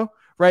careful, though,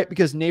 right?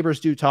 Because neighbors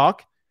do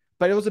talk,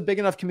 but it was a big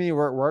enough community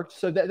where it worked.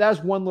 So that's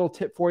one little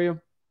tip for you.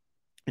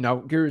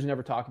 Gurus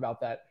never talk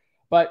about that.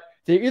 But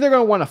they're either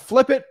going to want to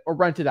flip it or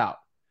rent it out.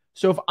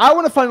 So if I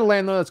want to find a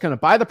landlord that's going to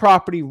buy the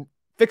property,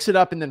 fix it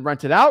up, and then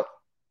rent it out,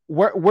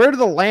 where do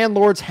the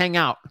landlords hang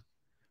out,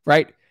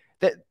 right?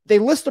 They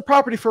list the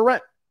property for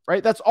rent,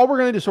 right? That's all we're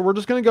going to do. So we're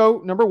just going to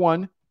go, number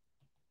one,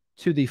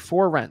 to the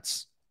for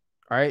rents,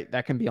 all right?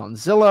 That can be on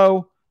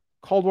Zillow,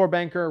 Cold War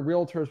Banker,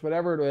 Realtors,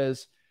 whatever it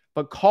is.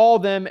 But call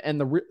them,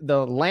 and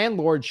the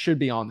landlord should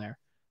be on there.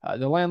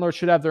 The landlord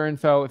should have their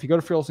info. If you go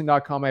to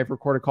freeholding.com, I have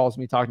recorded calls of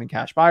me talking to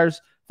cash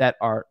buyers that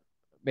are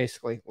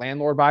basically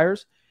landlord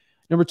buyers.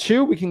 Number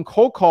two, we can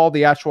cold call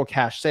the actual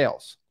cash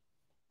sales.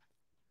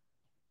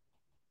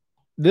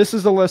 This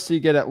is the list that you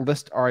get at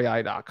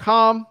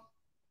listrei.com.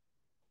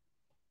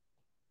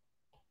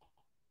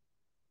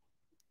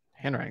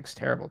 Handwriting's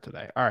terrible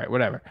today. All right,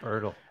 whatever.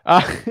 Brutal.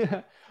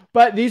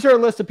 But these are a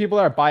list of people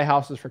that buy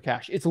houses for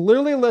cash. It's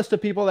literally a list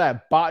of people that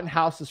have bought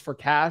houses for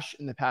cash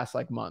in the past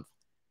month.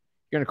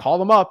 You're going to call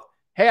them up.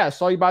 Hey, I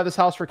saw you buy this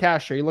house for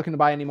cash. Are you looking to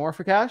buy any more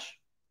for cash?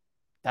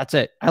 That's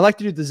it. I like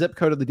to do the zip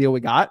code of the deal we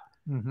got,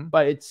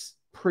 but it's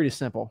pretty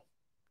simple.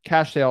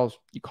 Cash sales,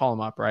 you call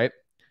them up, right?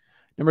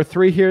 Number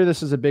three here,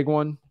 this is a big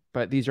one,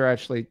 but these are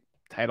actually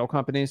title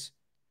companies.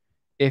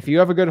 If you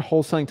have a good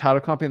wholesaling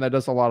title company that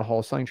does a lot of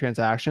wholesaling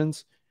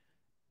transactions,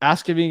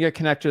 ask if you can get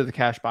connected to the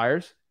cash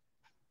buyers.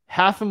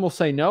 Half of them will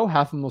say no.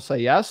 Half of them will say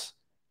yes.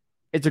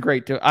 It's a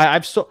great deal.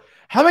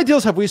 How many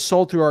deals have we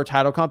sold through our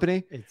title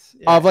company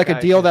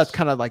a deal that's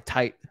kind of like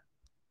tight?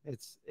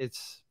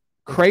 It's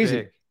crazy.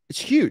 Big. It's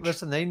huge.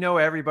 Listen, they know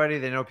everybody.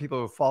 They know people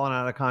who've fallen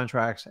out of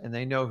contracts, and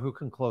they know who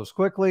can close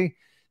quickly.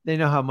 They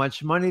know how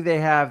much money they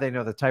have. They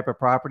know the type of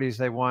properties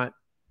they want.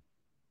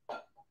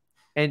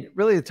 And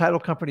really, the title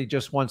company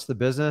just wants the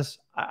business.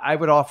 I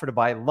would offer to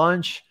buy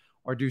lunch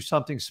or do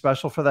something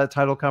special for that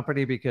title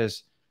company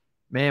because,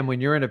 man,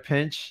 when you're in a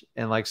pinch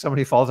and like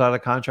somebody falls out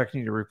of contract and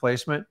you need a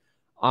replacement,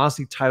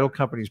 honestly, title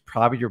company is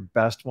probably your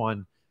best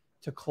one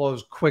to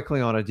close quickly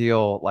on a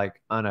deal,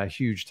 like on a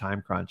huge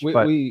time crunch.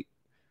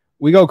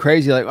 We go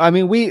crazy. Like, I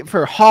mean,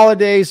 for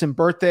holidays and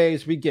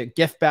birthdays, we get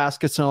gift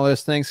baskets and all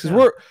those things.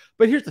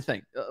 But here's the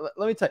thing.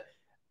 Let me tell you,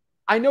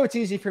 I know it's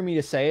easy for me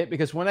to say it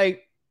because when I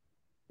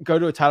go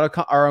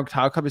to our own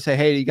title company, say,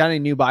 hey, you got any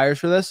new buyers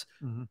for this?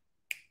 Mm-hmm.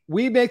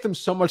 We make them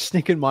so much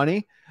stinking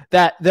money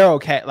that they're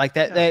okay. Like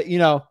that,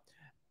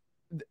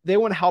 they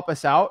want to help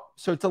us out.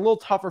 So it's a little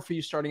tougher for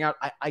you starting out.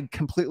 I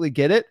completely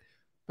get it,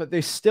 but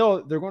they're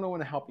going to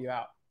want to help you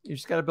out. You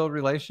just got to build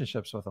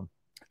relationships with them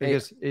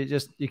because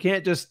you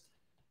can't just,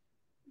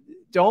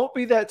 don't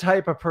be that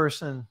type of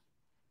person.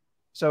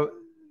 So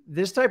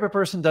this type of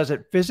person does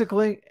it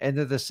physically, and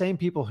they're the same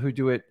people who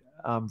do it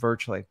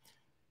virtually.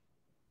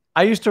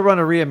 I used to run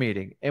a RIA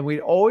meeting, and we'd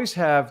always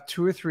have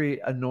 2 or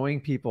 3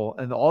 annoying people,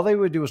 and all they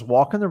would do is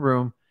walk in the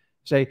room,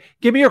 say,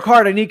 give me your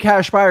card. I need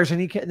cash buyers.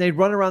 And they'd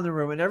run around the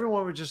room, and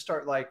everyone would just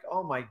start like,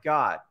 oh, my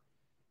God.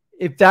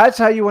 If that's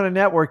how you want to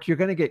network, you're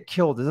going to get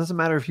killed. It doesn't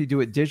matter if you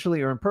do it digitally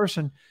or in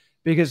person,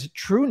 because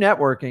true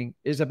networking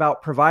is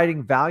about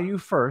providing value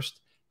first,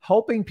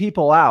 helping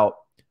people out,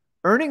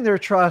 earning their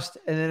trust,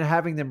 and then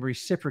having them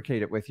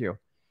reciprocate it with you.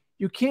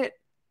 You can't,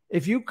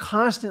 if you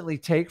constantly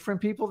take from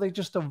people, they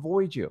just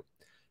avoid you.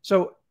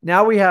 So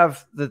now we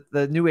have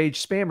the new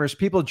age spammers.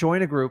 People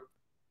join a group.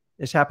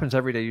 This happens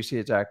every day. You see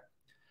it, Zach.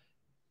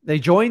 They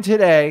join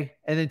today,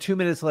 and then 2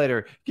 minutes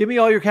later, give me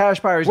all your cash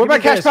buyers. Where my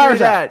cash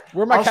buyers at?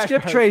 Where my cash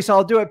skip trace.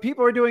 I'll do it.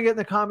 People are doing it in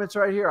the comments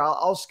right here.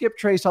 I'll skip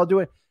trace. I'll do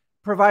it.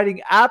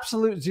 Providing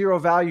absolute zero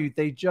value.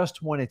 They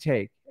just want to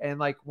take. And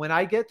like when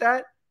I get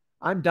that,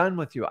 I'm done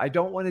with you. I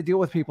don't want to deal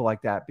with people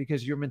like that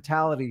because your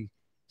mentality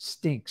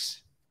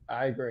stinks.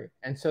 I agree.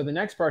 And so the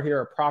next part here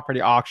are property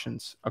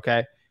auctions.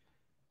 Okay.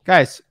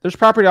 Guys, there's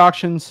property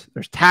auctions,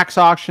 there's tax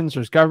auctions,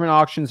 there's government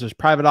auctions, there's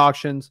private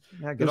auctions.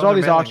 Yeah, there's all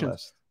these auctions.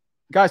 List.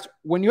 Guys,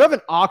 when you have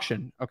an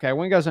auction, okay, I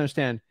want you guys to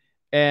understand,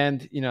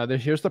 and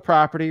here's the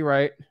property,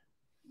 right?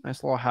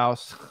 Nice little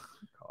house.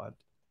 God.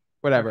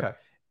 Whatever. Okay.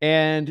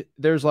 And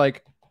there's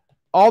like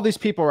all these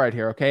people right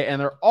here, okay? And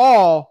they're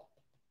all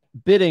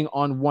bidding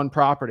on one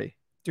property.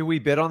 Do we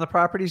bid on the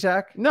property,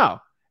 Zach? No.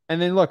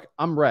 And then look,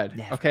 I'm red.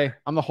 Never. Okay.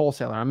 I'm the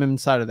wholesaler. I'm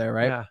inside of there,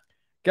 right? Yeah.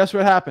 Guess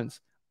what happens?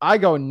 I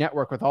go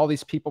network with all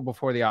these people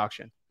before the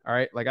auction. All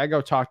right. Like I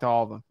go talk to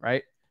all of them,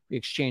 right? We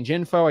exchange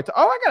info. I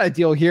got a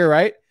deal here,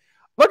 right?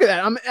 Look at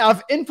that.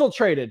 I've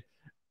infiltrated.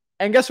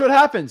 And guess what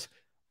happens?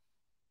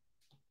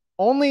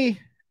 Only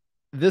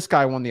this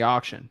guy won the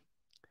auction.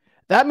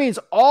 That means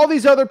all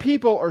these other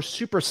people are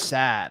super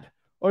sad.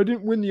 Oh, I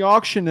didn't win the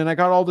auction and I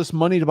got all this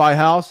money to buy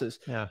houses.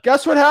 Yeah.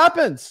 Guess what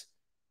happens?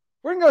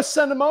 We're going to go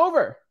send them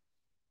over.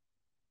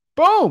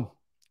 Boom.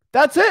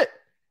 That's it.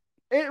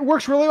 It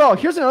works really well.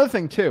 Here's another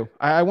thing too.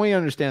 I want you to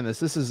understand this.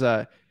 This is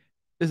a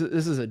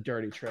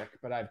dirty trick,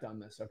 but I've done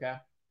this. Okay.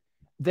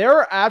 There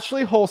are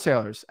actually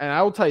wholesalers, and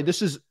I will tell you,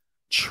 this is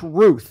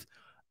truth.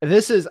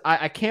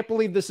 I can't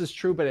believe this is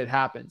true, but it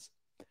happens.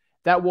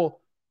 That will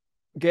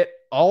get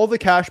all the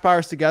cash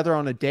buyers together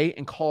on a date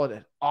and call it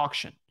an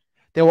auction.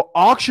 They will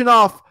auction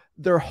off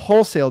their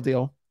wholesale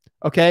deal.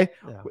 Okay.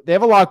 Yeah. They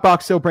have a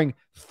lockbox. They'll bring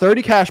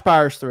 30 cash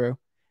buyers through,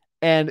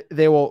 and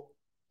they will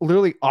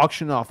literally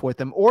auction off with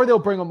them, or they'll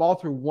bring them all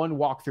through one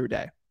walkthrough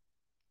day,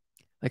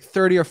 like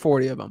 30 or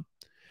 40 of them.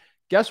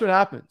 Guess what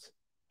happens?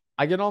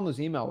 I get on those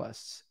email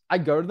lists. I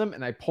go to them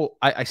and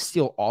I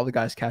steal all the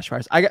guys' cash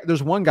buyers.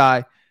 There's one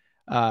guy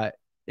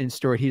in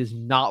Stuart. He does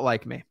not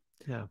like me,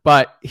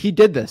 but he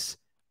did this.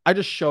 I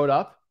just showed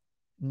up,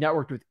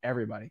 networked with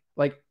everybody,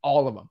 like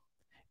all of them.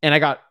 And I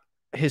got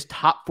his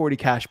top 40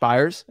 cash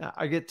buyers.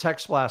 I get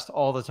text blast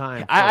all the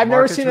time. I've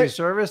never seen a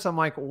service. I'm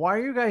like, why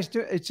are you guys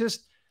doing it? It's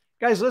just,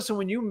 guys, listen,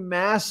 when you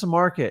mass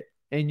market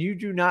and you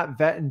do not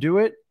vet and do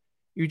it,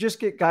 you just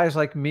get guys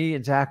like me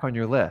and Zach on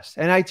your list.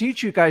 And I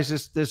teach you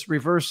guys this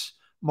reverse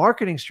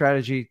marketing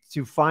strategy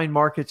to find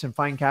markets and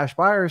find cash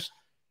buyers.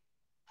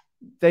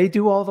 They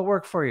do all the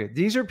work for you.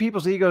 These are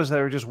people's egos that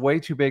are just way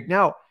too big.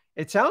 Now,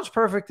 it sounds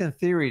perfect in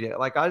theory to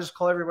like, I just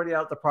call everybody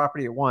out the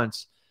property at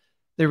once.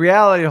 The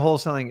reality of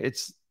wholesaling,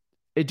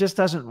 it just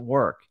doesn't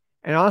work.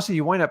 And honestly,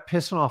 you wind up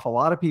pissing off a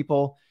lot of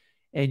people,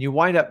 and you're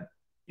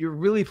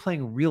really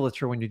playing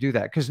realtor when you do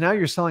that, because now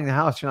you're selling the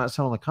house. You're not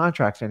selling the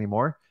contracts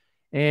anymore,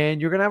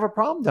 and you're going to have a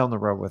problem down the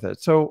road with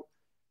it. So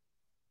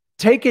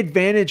take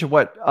advantage of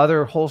what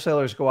other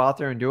wholesalers go out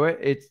there and do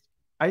it.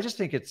 I just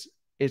think it's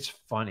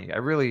funny.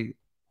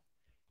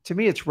 To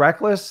me, it's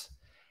reckless.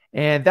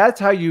 And that's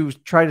how you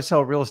try to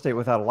sell real estate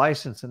without a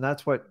license. And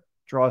that's what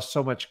draws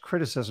so much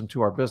criticism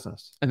to our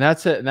business. And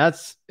that's it. And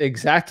that's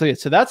exactly it.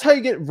 So that's how you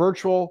get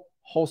virtual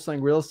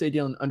wholesaling real estate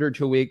deal in under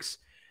 2 weeks.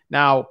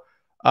 Now,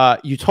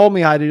 you told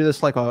me how to do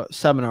this like a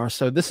seminar.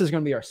 So this is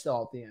going to be our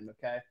sell at the end.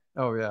 Okay.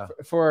 Oh yeah.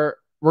 For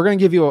we're going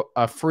to give you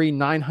a free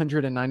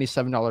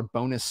 $997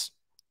 bonus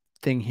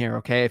thing here.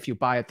 Okay. If you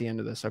buy at the end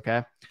of this.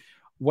 Okay.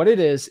 What it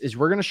is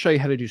we're going to show you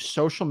how to do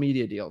social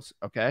media deals.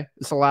 Okay.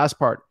 This is the last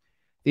part.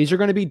 These are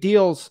going to be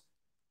deals.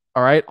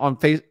 All right.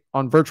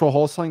 On virtual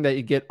wholesaling that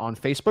you get on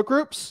Facebook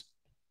groups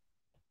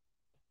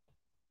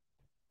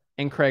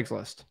and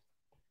Craigslist.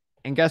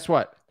 And guess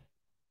what?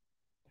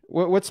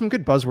 What's some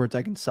good buzzwords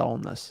I can sell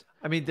on this?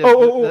 I mean,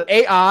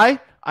 AI.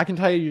 I can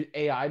tell you use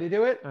AI to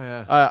do it. Oh,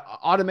 yeah.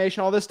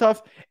 Automation, all this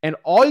stuff. And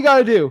all you got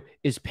to do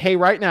is pay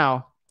right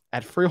now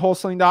at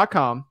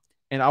freewholesaling.com.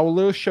 And I will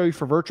literally show you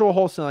for virtual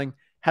wholesaling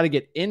how to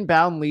get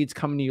inbound leads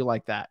coming to you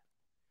like that.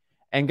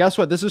 And guess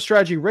what? This is a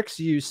strategy Rick's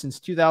used since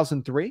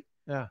 2003.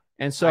 Yeah.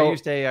 And so I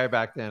used AI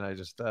back then. I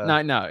just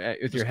no,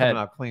 with your head.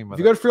 Clean with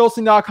if you go to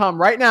freewholesaling.com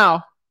right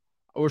now,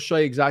 I will show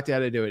you exactly how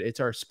to do it. It's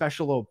our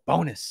special little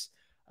bonus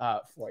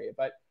for you.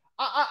 But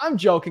I'm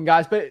joking,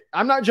 guys. But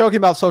I'm not joking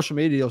about social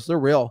media deals. They're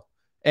real,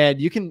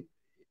 and you can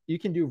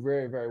do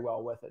very, very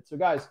well with it. So,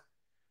 guys,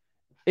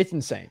 it's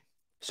insane.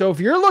 So if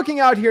you're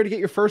looking out here to get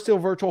your first deal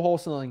virtual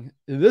wholesaling,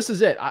 this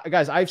is it.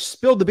 Guys, I've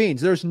spilled the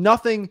beans. There's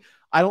nothing.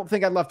 I don't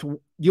think I left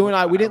you and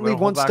I. We didn't leave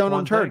one stone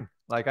unturned.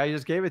 Like I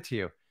just gave it to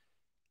you.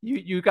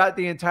 You got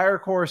the entire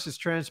course. It's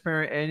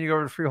transparent, and you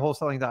go to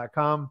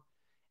freewholesaling.com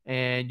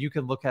and you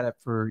can look at it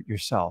for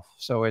yourself.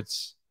 So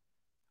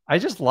I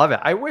just love it.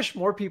 I wish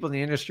more people in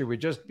the industry would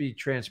just be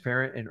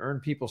transparent and earn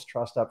people's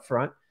trust up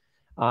front.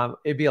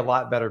 It'd be a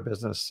lot better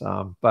business.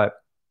 But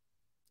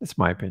it's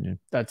my opinion.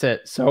 That's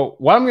it. So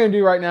what I'm going to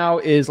do right now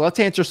is let's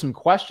answer some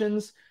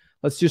questions.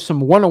 Let's do some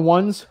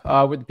one-on-ones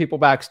with the people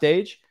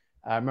backstage.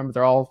 Remember,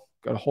 they're all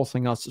go to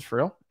Wholesaling Else is for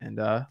real, and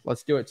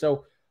let's do it.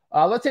 So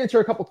let's answer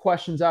a couple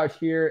questions out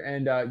here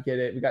and get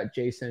it. We got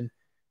Jason.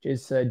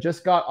 Jason said,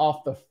 just got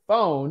off the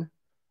phone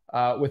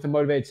with a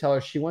motivated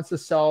seller. She wants to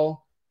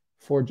sell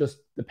for just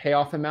the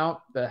payoff amount.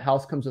 The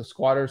house comes with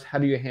squatters. How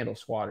do you handle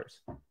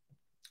squatters?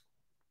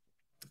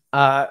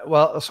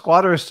 Well,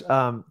 squatters,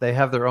 they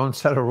have their own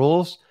set of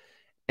rules,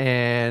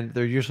 and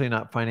they're usually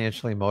not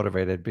financially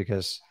motivated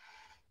because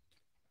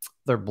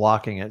they're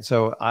blocking it.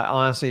 So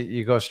honestly,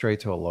 you go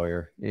straight to a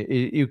lawyer.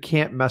 You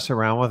can't mess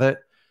around with it.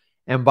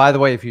 And by the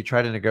way, if you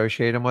try to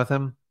negotiate them with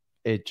them,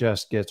 it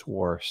just gets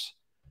worse.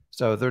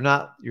 So they're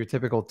not your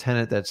typical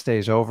tenant that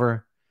stays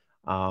over.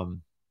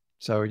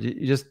 So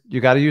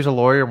you got to use a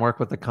lawyer and work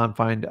with the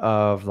confine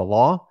of the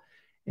law.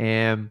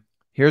 And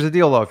here's the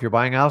deal, though. If you're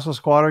buying a house with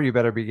squatter, you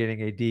better be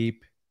getting a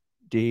deep,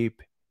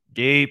 deep,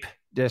 deep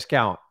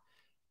discount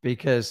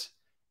because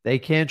they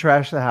can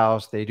trash the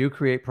house. They do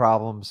create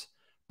problems.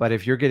 But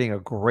if you're getting a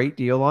great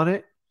deal on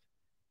it,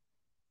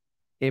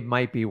 it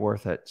might be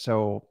worth it.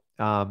 So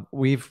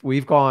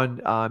we've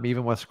gone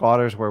even with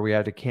squatters where we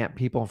had to camp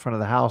people in front of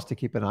the house to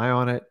keep an eye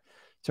on it,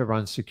 to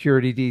run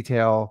security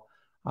detail.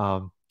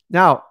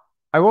 Now,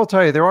 I will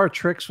tell you, there are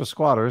tricks with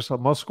squatters. So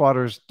most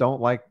squatters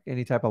don't like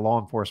any type of law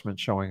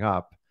enforcement showing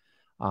up.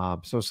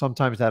 So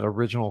sometimes that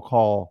original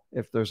call,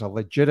 if there's a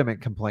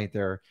legitimate complaint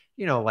there,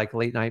 like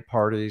late night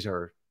parties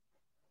or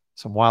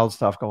some wild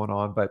stuff going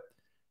on, but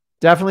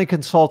definitely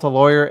consult a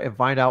lawyer and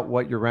find out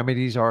what your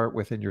remedies are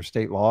within your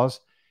state laws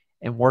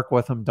and work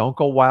with them. Don't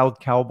go wild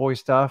cowboy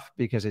stuff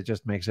because it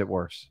just makes it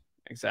worse.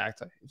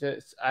 Exactly. You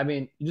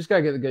just got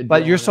to get the good.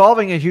 But you're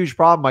solving a huge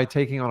problem by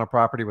taking on a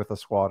property with a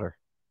squatter.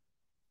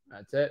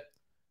 That's it.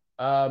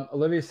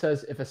 Olivia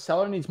says, if a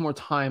seller needs more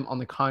time on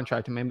the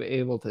contract, am I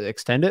able to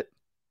extend it?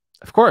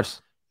 Of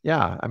course.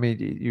 Yeah. I mean,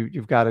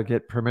 you've got to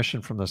get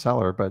permission from the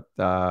seller, but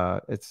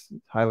it's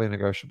highly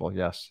negotiable.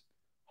 Yes.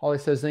 Holly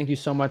says, thank you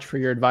so much for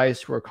your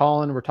advice. We're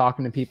calling, we're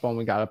talking to people, and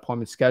we got an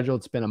appointment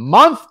scheduled. It's been a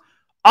month.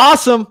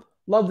 Awesome.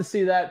 Love to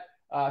see that.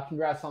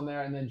 Congrats on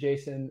there. And then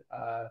Jason,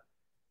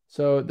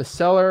 so the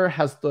seller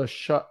has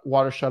the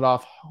water shut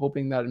off,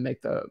 hoping that it'd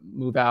make the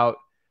move out.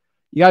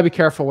 You got to be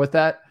careful with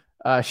that.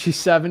 She's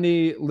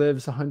 70,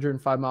 lives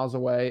 105 miles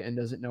away, and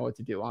doesn't know what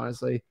to do.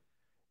 Honestly,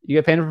 you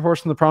get paid in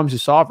proportion to the problems you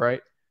solve,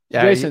 right?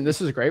 Yeah, Jason, this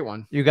is a great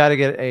one. You got to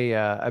get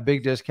a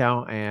big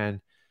discount,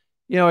 and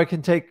it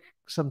can take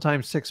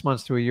sometimes 6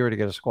 months to a year to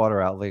get a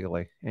squatter out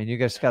legally, and you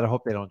guys got to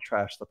hope they don't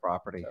trash the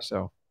property.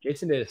 So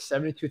Jason did a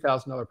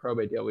 $72,000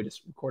 probate deal. We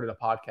just recorded a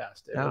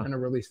podcast. Yeah. We're going to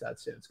release that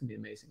soon. It's going to be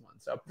an amazing one.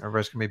 So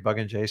everybody's going to be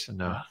bugging Jason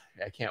now.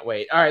 I can't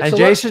wait. All right. And so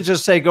Jason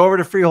just say, go over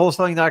to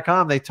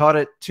freewholesaling.com. They taught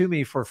it to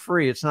me for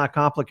free. It's not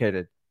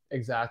complicated.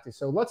 Exactly.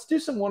 So let's do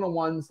some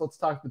one-on-ones. Let's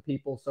talk to the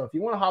people. So if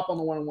you want to hop on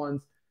the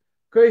one-on-ones,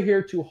 go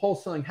here to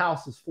Wholesaling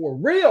Houses for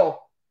Real,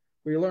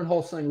 where you learn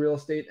wholesaling real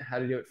estate and how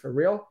to do it for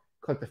real.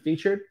 Click the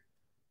featured.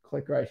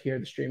 Click right here,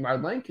 the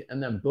StreamYard link,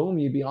 and then boom,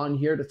 you'll be on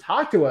here to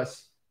talk to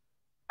us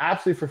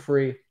absolutely for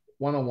free,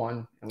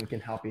 one-on-one, and we can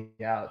help you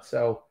out.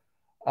 So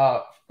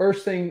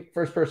first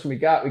person we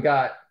got,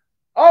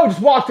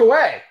 just walked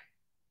away.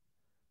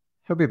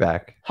 He'll be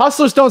back.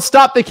 Hustlers don't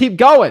stop, they keep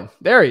going.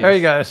 There he is. There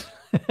you go.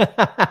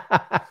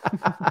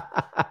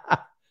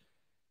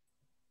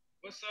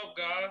 What's up,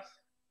 guys?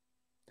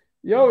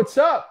 Yo, what's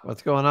up?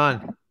 What's going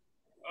on?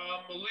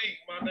 Malik,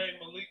 my name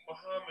Malik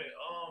Muhammad.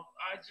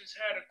 I just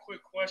had a quick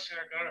question.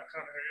 I gotta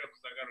kind of hurry up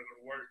because I gotta go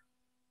to work.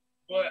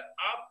 but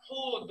I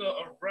pulled the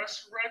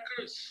arrest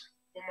records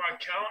for my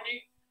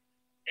county,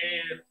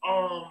 and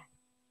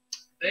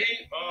they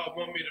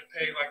want me to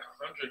pay like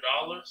 $100.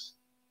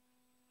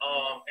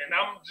 And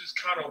I'm just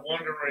kind of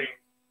wondering,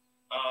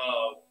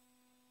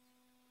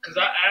 because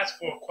I asked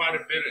for quite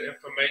a bit of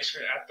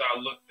information after I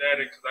looked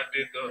at it, because I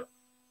did the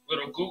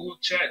little Google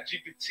Chat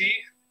GPT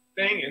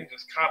thing and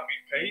just copy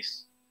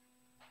paste.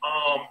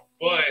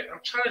 But I'm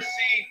trying to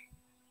see,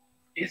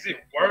 is it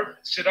worth?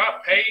 Should I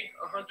pay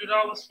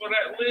 $100 for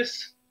that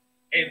list?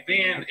 And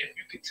then, if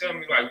you could tell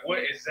me like what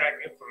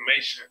exact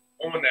information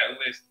on that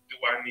list do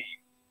I need?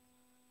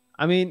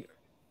 I mean,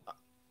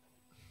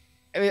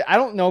 I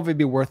don't know if it'd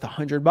be worth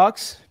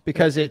 $100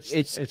 because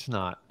It's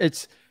not.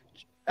 It's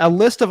a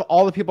list of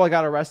all the people I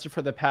got arrested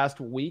for the past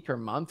week or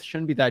month.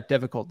 Shouldn't be that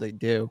difficult to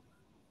do.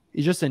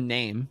 It's just a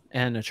name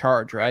and a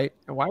charge, right?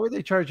 And why would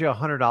they charge you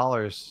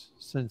 $100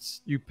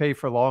 since you pay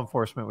for law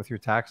enforcement with your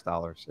tax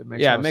dollars? It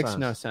makes Yeah, no it makes sense.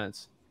 no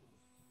sense.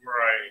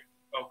 Right.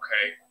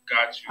 Okay.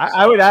 Got you.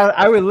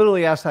 I would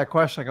literally ask that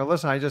question. I go,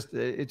 listen,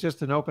 it's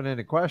just an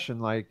open-ended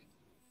question. Like,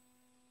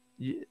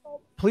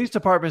 police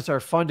departments are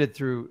funded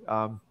through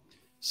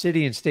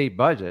city and state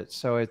budgets.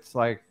 So it's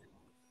like,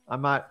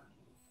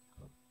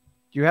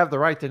 you have the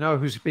right to know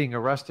who's being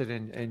arrested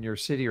in your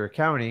city or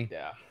county.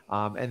 Yeah.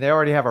 And they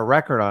already have a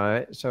record on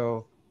it.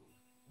 So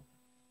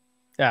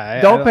Yeah.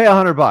 don't pay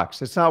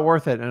 $100. It's not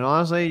worth it. And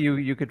honestly,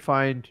 you could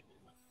find,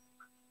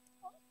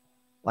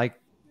 like,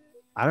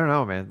 I don't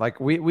know, man. Like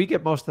we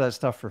get most of that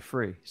stuff for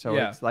free. So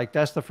Yeah. it's like,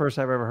 that's the first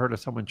I've ever heard of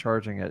someone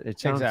charging it. It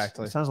sounds a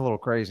little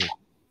crazy. Okay.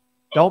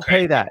 Don't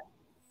pay that.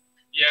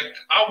 Yeah,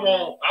 I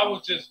won't. I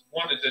was just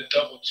wanted to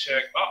double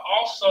check. I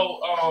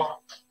also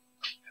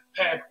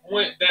had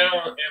went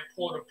down and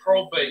pulled a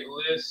probate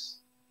list.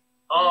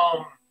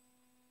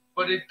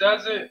 But it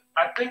doesn't.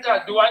 I think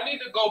I do. I need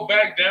to go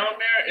back down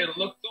there and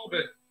look through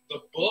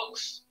the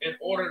books in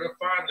order to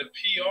find the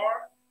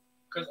PR,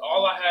 because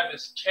all I have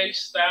is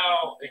case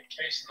style and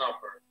case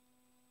number.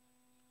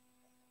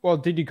 Well,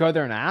 did you go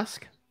there and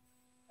ask?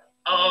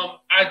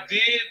 I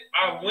did.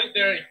 I went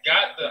there and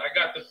I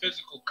got the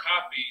physical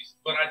copies,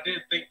 but I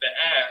didn't think to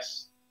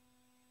ask.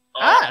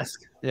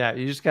 Ask. Yeah,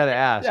 you just got to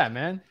ask. Yeah,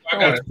 man.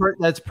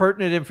 That's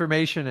pertinent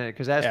information in it,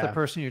 because that's the Yeah.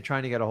 person you're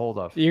trying to get a hold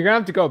of. You're gonna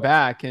have to go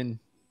back and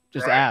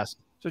just Right. ask.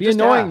 So Be just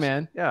annoying, ask.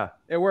 man. Yeah,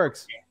 It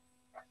works.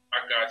 I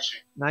got you.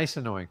 nice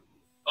annoying.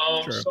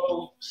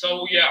 Sure.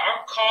 So yeah,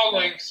 I'm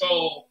calling.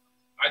 So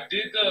I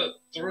did the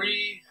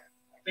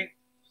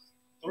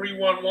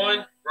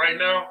 311 right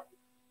now.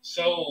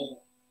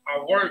 So I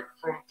work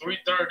from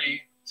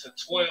 3:30 to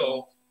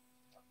 12.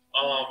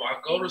 I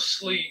go to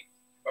sleep.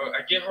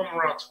 I get home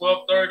around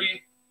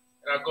 12:30,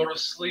 and I go to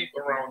sleep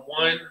around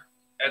 1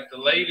 at the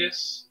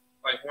latest,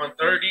 like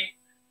 1:30,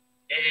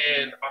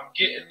 and I'm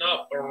getting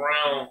up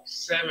around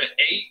 7,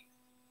 8.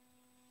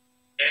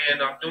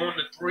 And I'm doing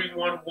the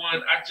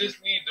 311. I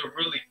just need to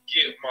really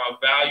get my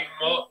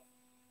volume up.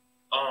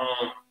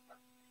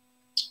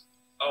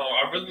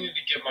 I really need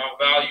to get my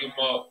volume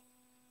up,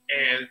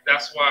 and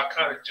that's why I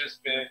kind of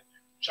just been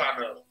trying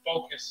to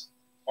focus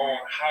on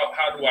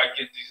how do I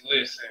get these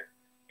lists and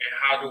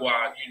how do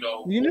I,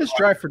 You can just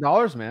drive for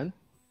dollars, man.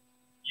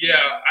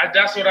 Yeah,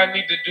 that's what I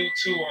need to do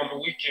too on the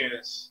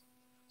weekends.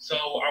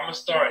 So I'm gonna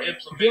start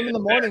implementing. Do them in the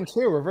morning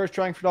too. Reverse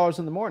driving for dollars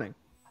in the morning.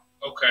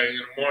 Okay, in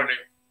the morning.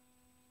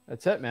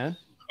 That's it, man.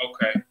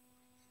 Okay,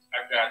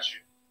 I got you.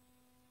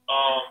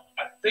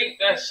 I think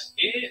that's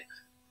it.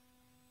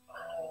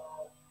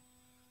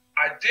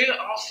 I did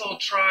also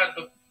try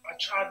to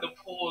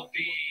pull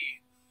the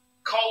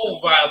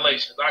code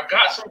violations. I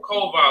got some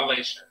code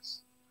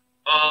violations.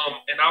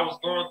 And I was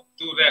going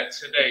through that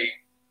today.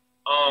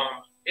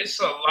 It's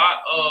a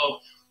lot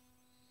of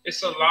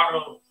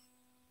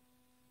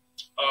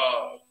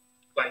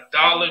like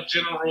Dollar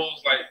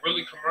Generals, like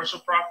really commercial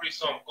property.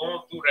 So I'm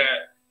going through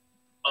that.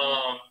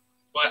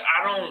 But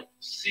I don't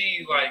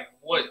see like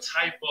what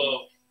type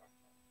of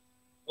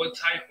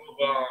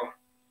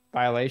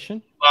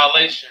Violation.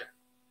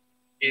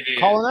 it is.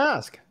 Call and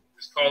ask.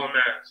 Just call and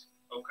ask.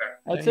 Okay.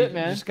 That's And it,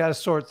 man. You just got to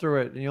sort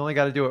through it, and you only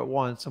got to do it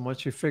once. And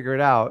once you figure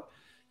it out,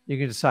 you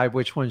can decide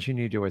which ones you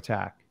need to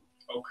attack.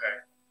 Okay.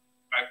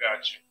 I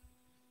got you.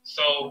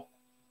 So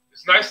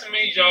it's nice to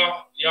meet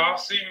y'all. Y'all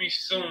see me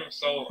soon,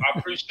 so I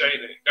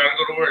appreciate it. Gotta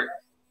go to work.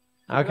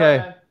 Okay.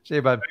 man. See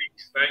you, bud.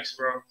 Thanks,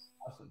 bro.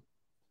 Awesome.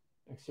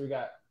 Next we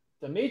got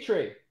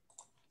Dimitri.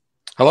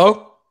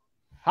 Hello?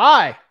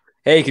 Hi.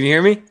 Hey, can you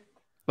hear me?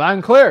 Loud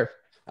and clear.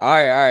 All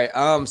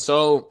right.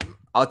 So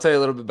I'll tell you a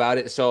little bit about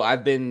it. So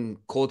I've been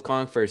cold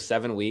calling for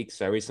 7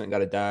 weeks. I recently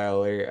got a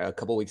dialer a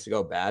couple weeks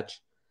ago,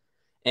 batch.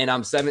 And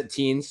I'm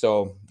 17,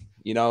 so,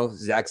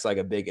 Zach's like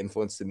a big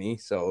influence to me.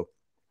 So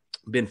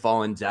I've been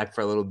following Zach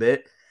for a little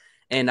bit.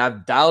 And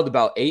I've dialed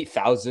about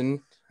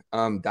 8,000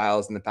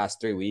 dials in the past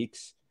 3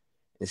 weeks.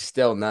 It's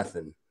still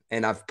nothing.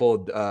 And I've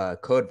pulled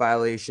code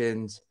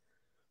violations,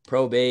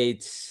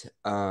 probates,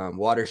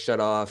 water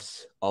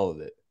shutoffs, all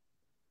of it.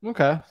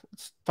 Okay.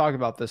 Let's talk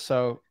about this.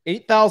 So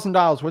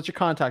 $8,000. What's your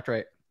contact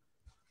rate?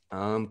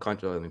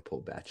 Control, let me pull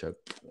batch up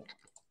real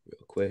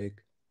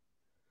quick.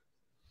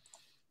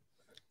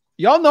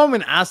 Y'all know I'm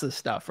gonna ask this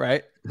stuff,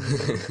 right?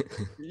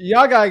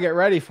 Y'all gotta get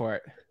ready for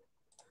it.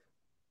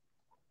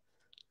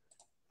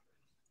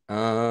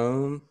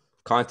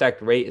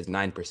 Contact rate is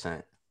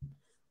 9%.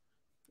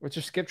 What's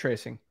your skip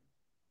tracing?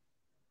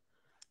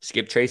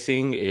 Skip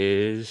tracing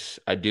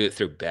is I do it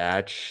through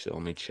batch. So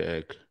let me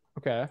check.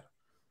 Okay.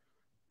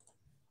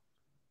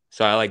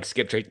 So I like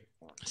skip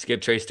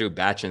trace through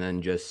batch and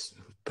then just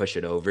push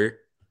it over.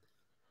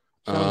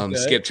 Sounds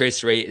good. Skip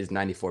trace rate is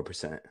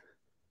 94%.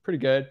 Pretty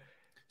good.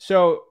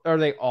 So are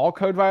they all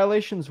code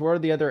violations? What are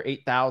the other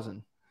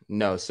 8,000?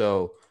 No,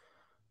 so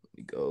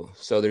we go.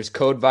 So there's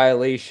code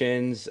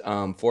violations,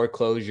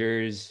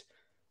 foreclosures,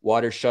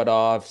 water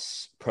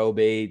shutoffs,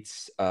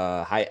 probates,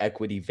 high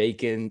equity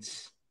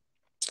vacants,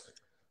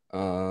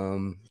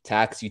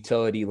 tax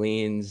utility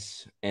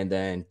liens, and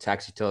then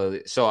tax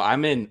utility. So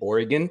I'm in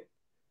Oregon.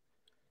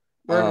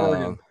 Where in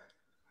Oregon?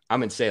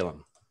 I'm in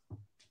Salem.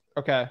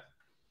 Okay.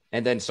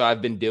 And then so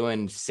I've been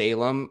doing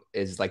Salem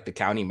is like the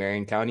county,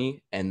 Marion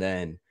County, and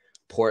then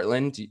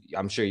Portland.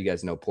 I'm sure you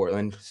guys know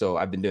Portland. So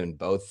I've been doing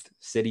both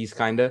cities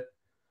kind of.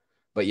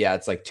 But yeah,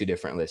 it's like two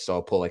different lists. So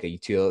I'll pull like a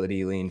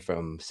utility lien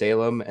from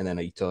Salem and then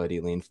a utility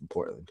lien from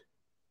Portland.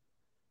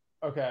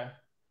 Okay.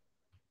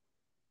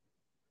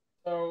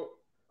 So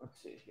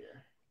let's see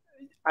here.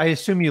 I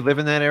assume you live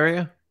in that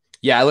area?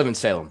 Yeah, I live in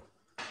Salem.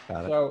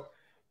 Got it. So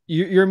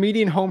your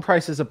median home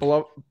price is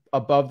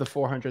above the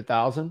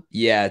 400,000.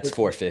 Yeah, it's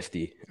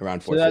 450,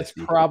 around 450. So that's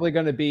probably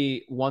going to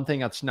be one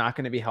thing that's not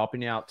going to be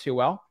helping you out too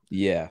well.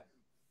 Yeah.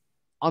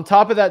 On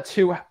top of that,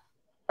 too,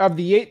 of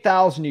the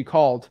 8,000 you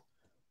called,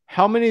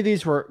 how many of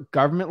these were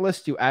government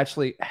lists you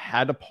actually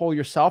had to pull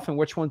yourself, and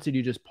which ones did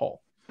you just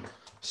pull?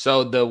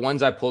 So the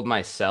ones I pulled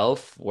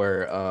myself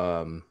were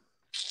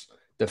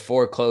the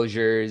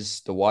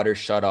foreclosures, the water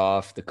shut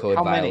off, the code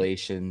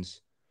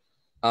violations.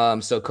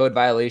 So code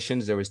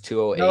violations, there was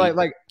 208. No,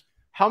 like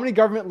how many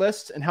government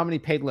lists and how many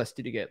paid lists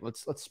did you get?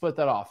 Let's split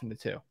that off into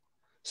two.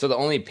 So the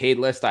only paid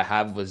list I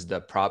have was the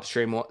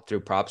PropStream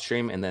through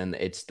PropStream, and then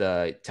it's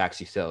the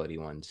tax utility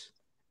ones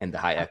and the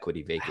high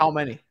equity vacant. How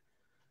many?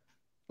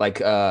 Like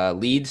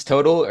leads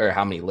total or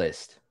how many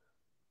lists?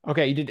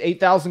 Okay, you did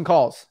 8,000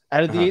 calls.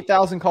 Out of the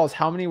 8,000 calls,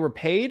 how many were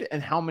paid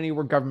and how many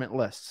were government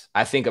lists?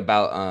 I think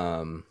about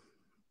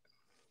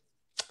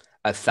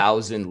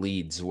 1,000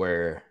 leads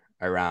were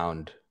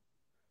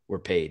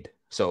paid.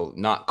 So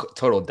not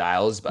total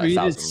dials, but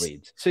 1,000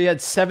 leads. So you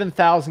had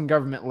 7,000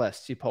 government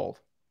lists you pulled.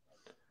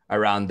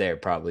 Around there,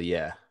 probably,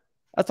 yeah.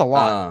 That's a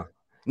lot.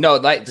 No,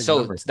 like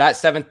so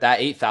that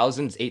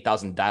 8,000 is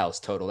 8,000 dials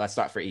total. That's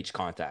not for each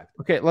contact.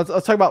 Okay, let's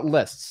talk about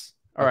lists.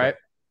 All right.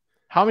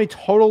 How many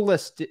total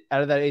lists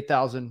out of that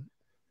 8,000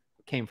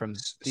 came from?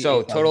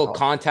 So total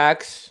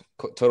contacts,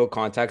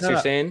 you're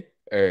saying?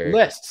 Or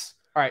lists.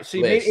 All right. So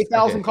you made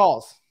 8,000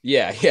 calls.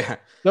 Yeah, yeah.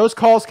 Those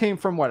calls came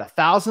from what?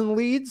 1,000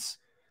 leads?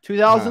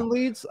 2,000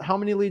 leads? How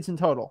many leads in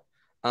total?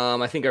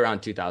 I think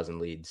around 2,000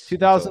 leads.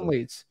 2,000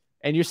 leads.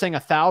 And you're saying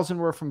 1,000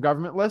 were from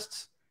government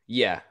lists?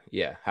 Yeah,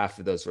 yeah. Half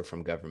of those were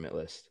from government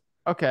list.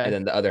 Okay. And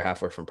then the other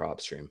half were from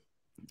PropStream.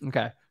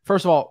 Okay.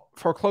 First of all,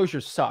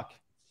 foreclosures suck.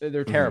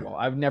 They're terrible.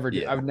 I would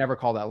never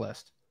call that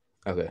list.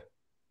 Okay.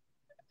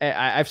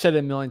 I've said it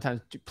a million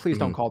times. Please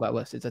don't call that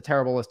list. It's a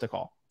terrible list to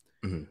call.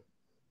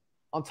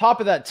 On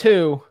top of that,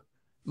 too,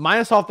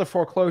 minus off the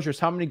foreclosures,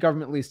 how many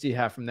government leads do you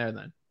have from there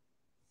then?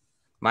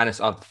 Minus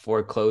off the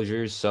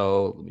foreclosures.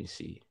 So let me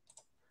see.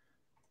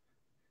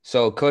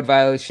 So code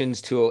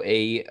violations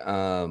 208,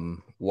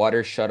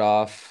 water shut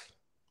off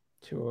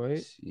 208.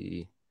 Let's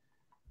see.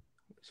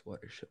 Where's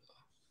water shut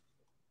off?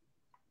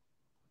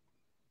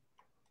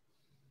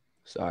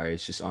 Sorry,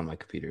 it's just on my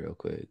computer real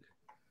quick.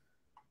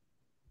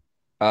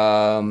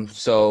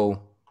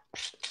 So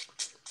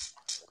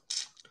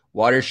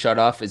water shut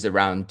off is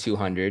around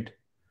 200.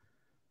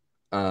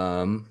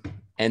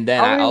 And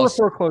then how many were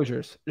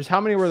foreclosures? Just how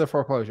many were the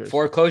foreclosures?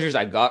 Foreclosures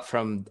I got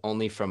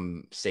only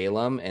from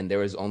Salem, and there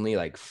was only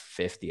like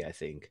 50, I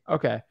think.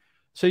 Okay.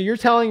 So you're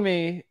telling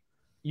me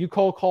you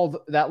cold called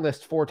that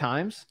list 4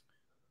 times?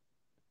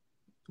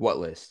 What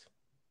list?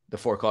 The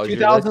foreclosure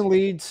 2,000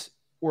 leads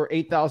were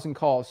 8,000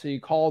 calls. So you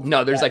called.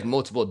 No, there's like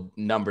multiple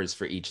numbers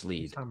for each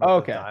lead.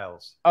 Okay.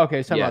 Dials.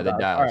 Okay. Yeah, the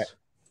dials. All right.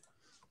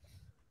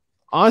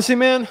 Honestly,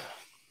 man.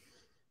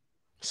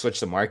 Switch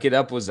the market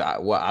up was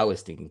what I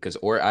was thinking, because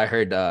I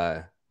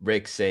heard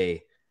Rick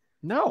say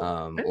no,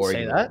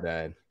 Oregon say that.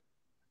 bad.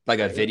 Like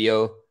a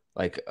video,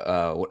 like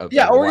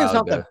yeah, Oregon's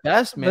not the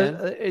best,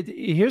 man.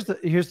 Here's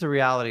the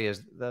reality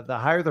is the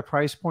higher the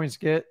price points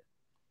get,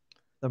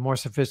 the more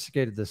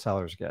sophisticated the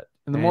sellers get.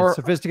 And the more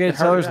sophisticated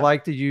sellers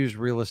like to use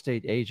real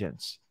estate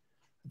agents.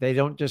 They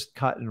don't just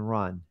cut and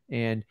run.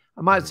 And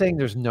I'm not saying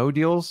there's no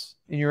deals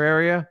in your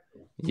area.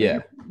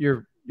 Yeah.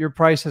 Your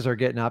prices are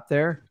getting up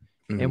there.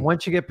 And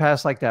once you get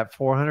past like that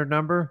 400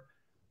 number,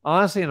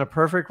 honestly, in a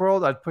perfect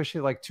world, I'd push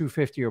it like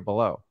 250 or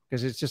below,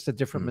 because it's just a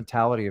different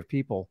mentality of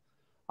people.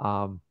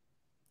 I'm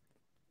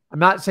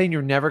not saying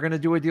you're never going to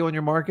do a deal in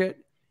your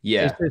market.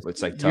 Yeah,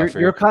 it's like tougher.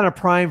 You're kind of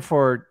primed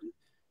for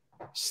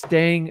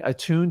staying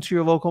attuned to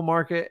your local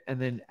market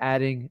and then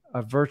adding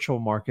a virtual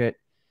market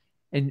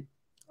And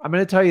I'm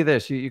going to tell you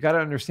this, you got to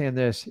understand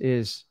this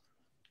is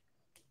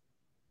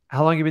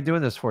how long you been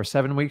doing this for?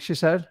 7 weeks, you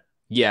said?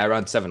 Yeah,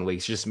 around 7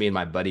 weeks. Just me and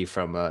my buddy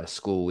from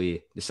school.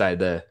 We decided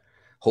to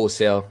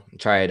wholesale,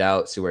 try it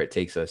out, see where it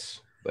takes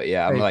us. But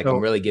yeah, Okay, I'm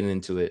really getting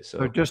into it. so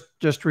So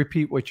just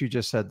repeat what you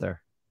just said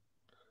there.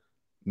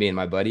 me and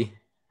my buddy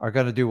Are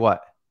going to do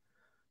what?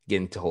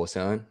 getting into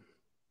wholesaling.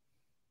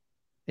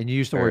 And you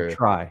use the word Or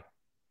try.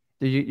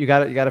 You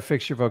got to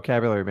fix your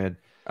vocabulary, man.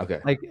 okay.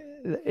 Like,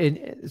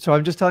 so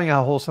I'm just telling you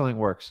how wholesaling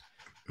works.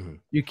 Mhm.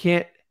 You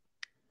can't,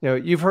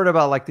 you've heard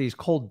about like these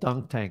cold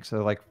dunk tanks.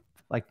 So like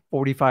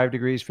 45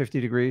 degrees, 50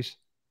 degrees.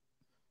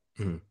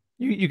 Mhm.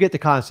 You get the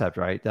concept,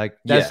 right? Like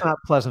that's Yeah. not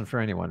pleasant for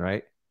anyone,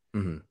 right?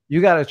 Mhm.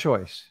 You got a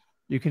choice.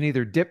 You can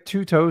either dip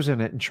 2 toes in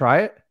it and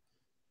try it,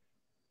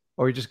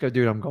 or you just go,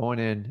 dude, I'm going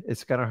in.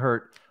 It's going to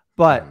hurt.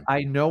 But Mhm.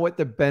 I know what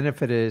the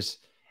benefit is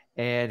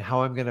and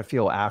how I'm going to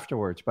feel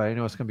afterwards. But I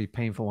know it's going to be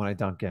painful when I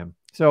dunk in.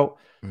 So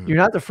Mhm. you're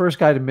not the first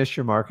guy to miss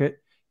your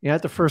market. You're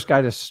not the first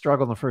guy to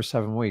struggle in the first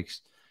 7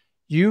 weeks.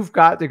 You've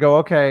got to go,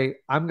 okay,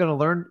 I'm going to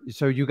learn.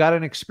 So you got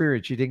an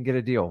experience. You didn't get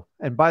a deal.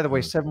 And by the way,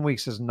 Mhm. 7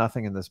 weeks is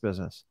nothing in this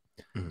business.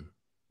 Mhm.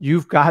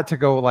 You've got to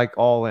go like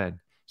all in.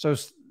 So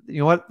you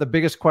know what? The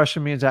biggest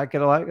question me and Zach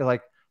get a lot,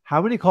 like,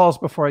 how many calls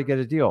before I get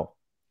a deal?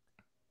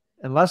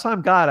 Unless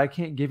I'm God, I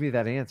can't give you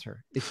that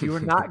answer. If you are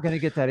not going to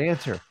get that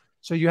answer.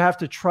 So you have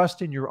to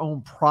trust in your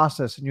own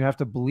process and you have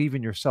to believe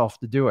in yourself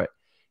to do it.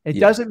 It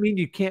Yeah. doesn't mean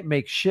you can't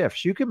make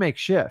shifts. You can make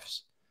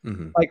shifts.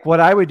 Mhm. Like what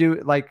I would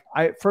do,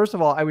 first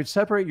of all, I would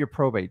separate your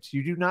probates.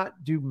 You do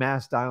not do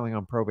mass dialing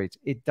on probates.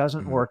 It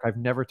doesn't Mhm. work. I've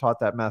never taught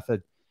that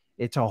method.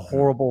 It's a Mhm.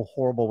 horrible,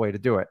 horrible way to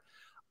do it.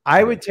 I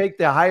Okay. would take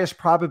the highest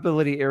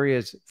probability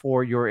areas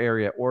for your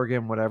area,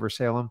 Oregon, whatever,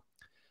 Salem.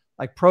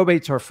 Like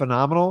probates are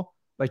phenomenal,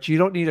 but you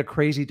don't need a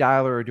crazy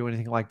dialer or do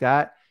anything like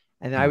that.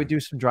 And I would do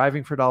some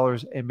driving for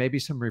dollars and maybe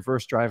some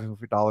reverse driving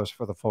for dollars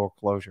for the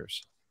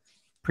foreclosures,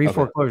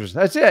 pre-foreclosures.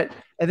 That's it.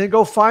 And then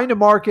go find a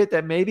market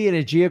that maybe in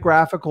a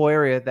geographical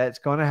area that's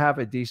going to have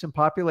a decent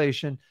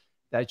population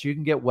that you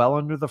can get well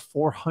under the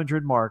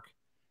 400 mark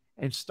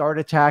and start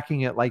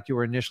attacking it like you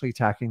were initially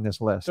attacking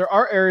this list. There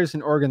are areas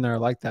in Oregon that are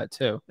like that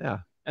too. Yeah.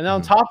 And then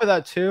on top of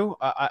that too,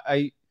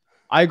 I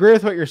agree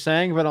with what you're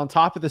saying, but on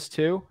top of this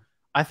too,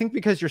 I think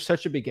because you're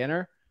such a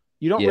beginner,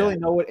 you don't really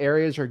know what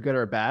areas are good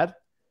or bad.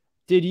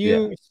 Did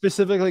you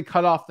specifically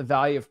cut off the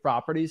value of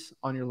properties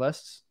on your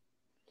lists?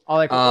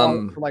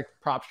 For like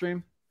prop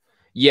stream?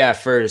 Yeah,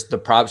 for the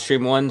prop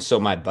stream one. So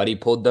my buddy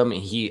pulled them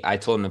and I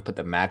told him to put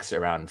the max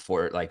around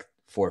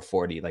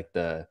 440, like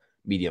the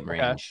medium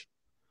range.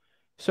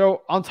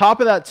 So on top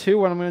of that too,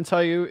 what I'm going to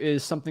tell you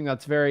is something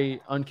that's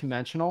very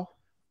unconventional,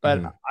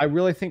 but I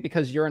really think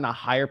because you're in a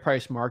higher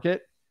price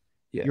market,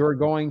 you're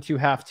going to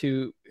have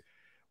to,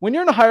 when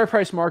you're in a higher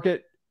price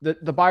market,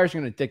 the buyers are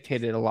going to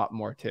dictate it a lot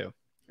more too.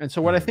 And so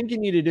what I think you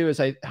need to do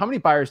is how many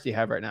buyers do you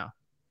have right now?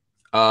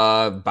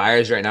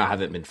 Buyers right now,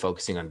 haven't been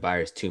focusing on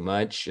buyers too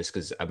much just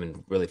because I've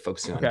been really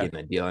focusing on getting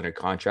a deal under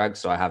contract.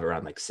 So I have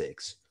around like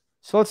 6.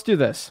 So let's do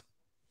this.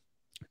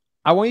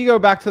 I want you to go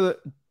back to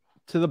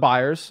the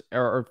buyers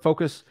or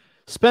focus,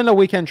 spend a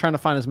weekend trying to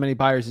find as many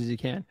buyers as you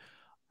can,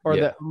 or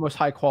the most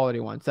high quality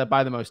ones that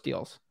buy the most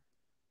deals.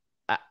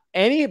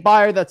 Any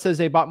buyer that says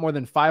they bought more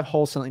than 5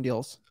 wholesaling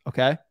deals,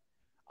 okay?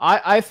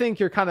 I think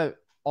you're kind of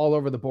all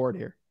over the board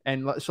here.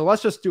 And so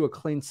let's just do a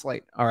clean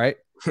slate. All right.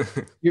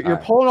 You're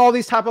pulling all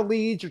these type of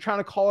leads. You're trying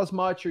to call as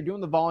much. You're doing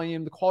the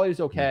volume. The quality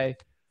is okay.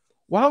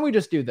 Why don't we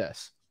just do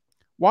this?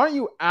 Why don't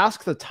you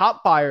ask the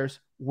top buyers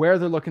where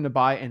they're looking to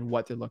buy and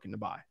what they're looking to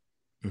buy?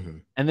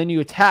 And then you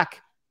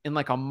attack in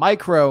like a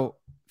micro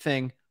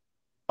thing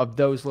of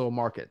those little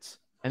markets.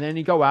 And then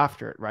you go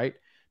after it, right?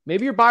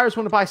 Maybe your buyers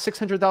want to buy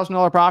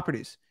 $600,000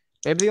 properties.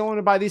 Maybe they want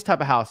to buy these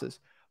type of houses.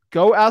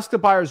 Go ask the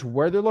buyers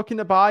where they're looking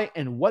to buy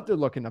and what they're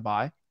looking to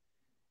buy.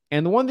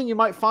 And the one thing you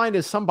might find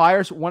is some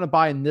buyers want to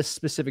buy in this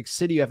specific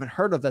city you haven't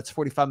heard of that's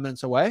 45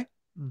 minutes away.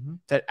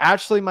 That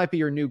actually might be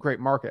your new great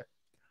market.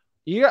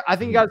 I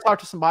think you got to talk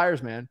to some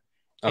buyers, man.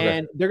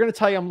 And they're going to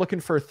tell you, I'm looking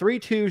for 3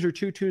 2s or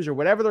 2 2s or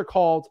whatever they're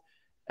called.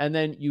 And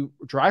then you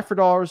drive for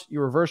dollars, you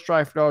reverse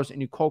drive for dollars,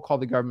 and you cold call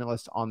the government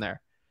list on there.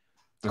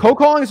 Cold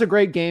calling is a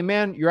great game,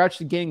 man. You're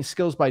actually gaining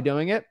skills by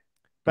doing it.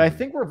 But I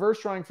think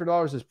reverse drawing for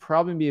dollars is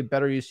probably be a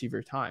better use of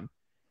your time.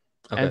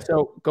 And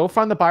so go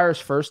find the buyers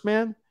first,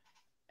 man,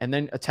 and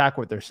then attack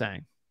what they're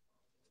saying.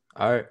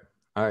 All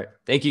right.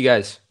 Thank you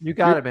guys. You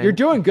got it, man. You're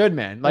doing good,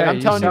 man. Like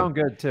I'm telling you, sound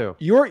good too.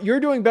 You're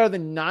doing better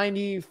than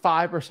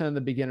 95% of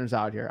the beginners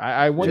out here.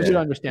 I want you to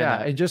understand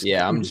that. And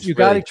you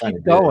got to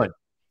keep going.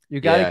 You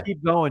got to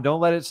keep going.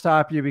 Don't let it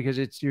stop you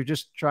because you're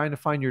just trying to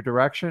find your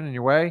direction and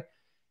your way.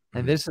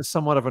 And this is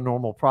somewhat of a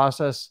normal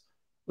process.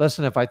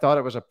 Listen, if I thought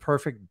it was a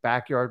perfect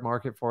backyard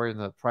market for you and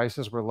the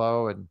prices were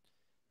low and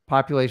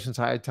population's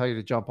high, I'd tell you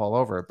to jump all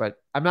over it. But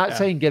I'm not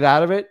saying get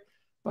out of it,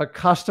 but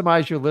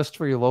customize your list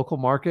for your local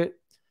market.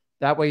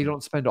 That way you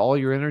don't spend all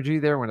your energy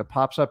there. When it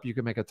pops up, you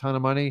can make a ton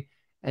of money.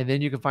 And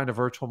then you can find a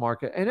virtual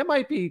market. And it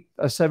might be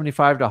a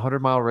 75 to 100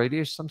 mile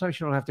radius. Sometimes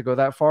you don't have to go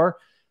that far.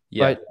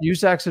 Yeah. But use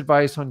Zach's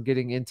advice on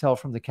getting intel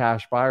from the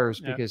cash buyers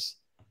because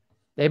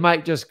they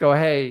might just go,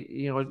 hey,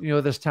 you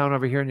know this town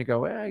over here, and you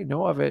go, hey, I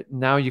know of it.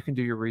 Now you can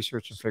do your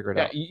research and figure it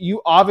out.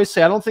 You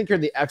obviously, I don't think you're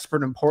the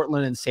expert in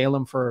Portland and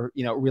Salem for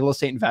real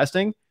estate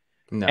investing.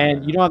 No,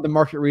 and you don't have the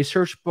market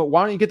research, but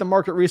why don't you get the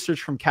market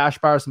research from cash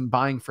buyers and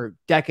buying for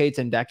decades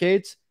and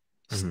decades?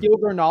 Steal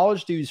their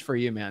knowledge dues for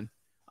you, man.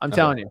 I'm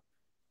telling you.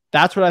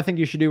 That's what I think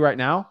you should do right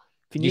now.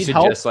 If you need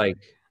help, just like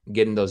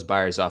getting those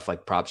buyers off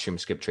like PropStream,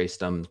 skip trace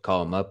them,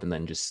 call them up, and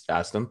then just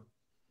ask them.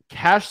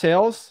 Cash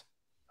sales,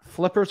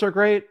 flippers are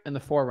great, and the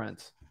for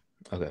rents.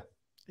 Okay.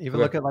 Even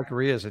look at like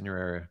Ria's in your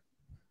area.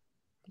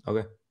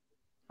 Okay.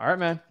 All right,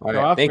 man. All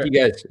right. Thank you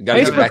guys.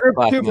 Facebook group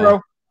too,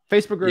 bro.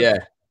 Facebook group. Yeah.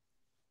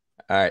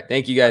 All right.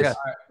 Thank you guys. Okay.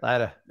 All right.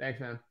 Later. Thanks,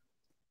 man.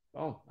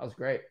 Oh, that was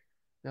great.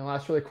 Now,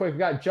 last really quick, we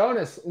got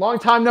Jonas. Long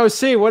time no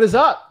see. What is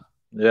up?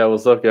 Yeah,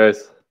 what's up,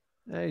 guys?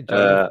 Hey,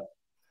 Jonas.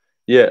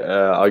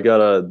 I got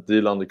a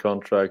deal on the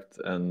contract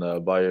and a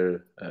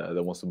buyer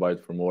that wants to buy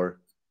it for more.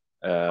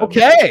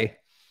 Okay.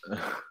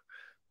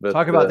 But,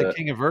 talk about the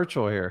king of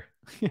virtual here.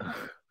 He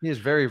is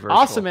very virtual.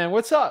 Awesome, man.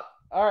 What's up?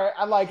 All right,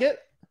 I like it.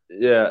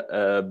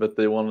 Yeah, but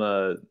they want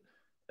to,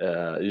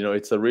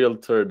 it's a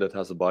realtor that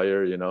has a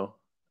buyer,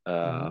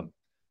 and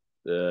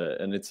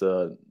it's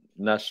a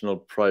national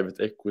private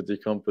equity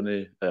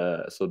company.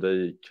 So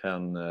they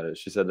can,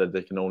 she said that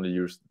they can only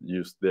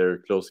use their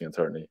closing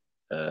attorney.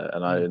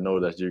 And I know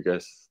that you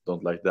guys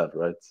don't like that,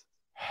 right?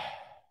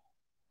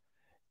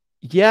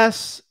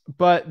 Yes,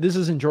 but this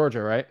is in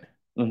Georgia, right?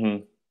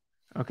 Mm-hmm.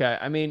 Okay.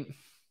 I mean,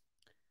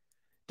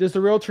 does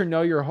the realtor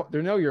know you're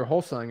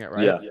wholesaling it,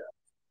 right? Yeah.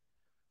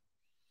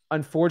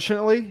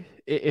 Unfortunately,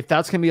 if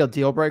that's going to be a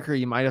deal breaker,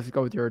 you might have to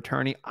go with your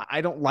attorney. I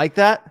don't like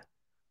that.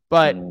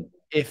 But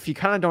if you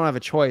kind of don't have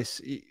a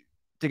choice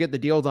to get the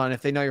deal done,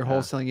 if they know you're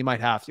wholesaling, you might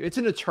have to. It's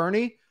an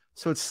attorney,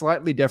 so it's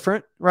slightly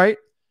different, right?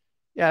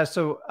 Yeah.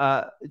 So,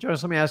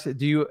 Jonas, let me ask you: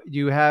 Do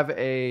you have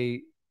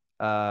a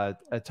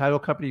title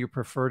company you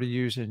prefer to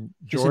use in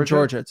Georgia? Just in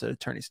Georgia, it's an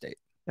attorney state.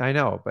 I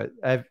know, but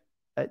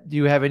do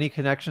you have any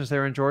connections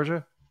there in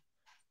Georgia?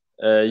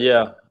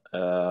 Yeah.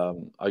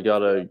 I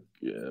got a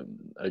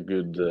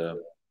good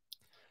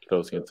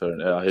closing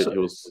attorney. He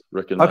was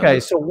recommended. Okay,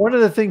 so one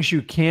of the things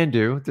you can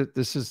do,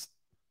 this is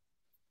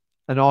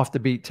an off the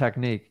beat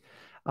technique.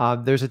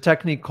 There's a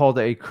technique called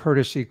a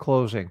courtesy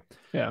closing.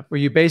 Yeah, where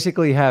you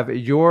basically have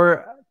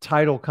your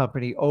title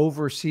company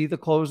oversee the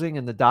closing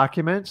and the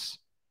documents.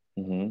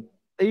 Mm-hmm.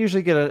 They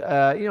usually get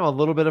a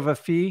little bit of a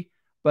fee,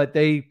 but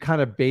they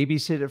kind of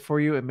babysit it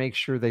for you and make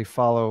sure they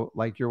follow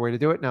like your way to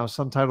do it. Now,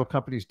 some title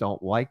companies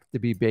don't like to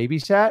be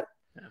babysat,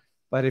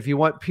 but if you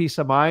want peace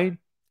of mind,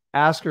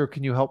 ask her,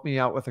 can you help me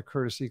out with a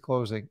courtesy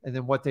closing? And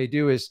then what they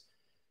do is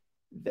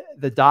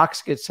the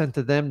docs get sent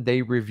to them.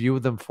 They review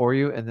them for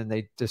you, and then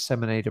they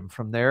disseminate them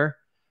from there.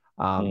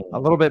 A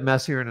little bit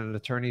messier in an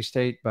attorney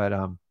state, but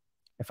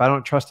if I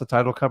don't trust the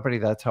title company,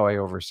 that's how I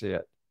oversee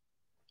it.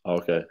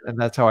 Okay. And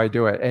that's how I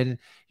do it. And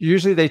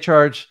usually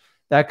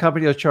that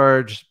company will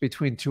charge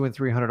between $200 and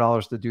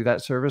 $300 to do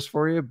that service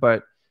for you,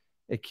 but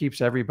it keeps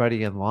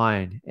everybody in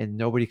line and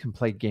nobody can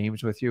play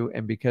games with you.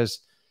 And because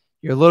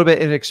you're a little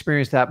bit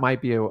inexperienced, that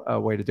might be a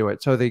way to do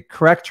it. So the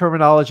correct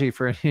terminology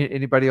for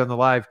anybody on the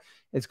live,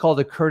 it's called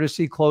a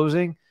courtesy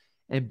closing.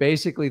 And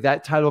basically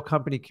that title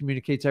company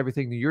communicates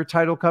everything to your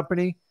title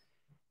company,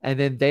 and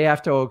then they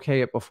have to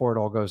okay it before it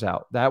all goes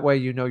out. That way,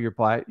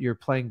 you're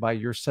playing by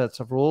your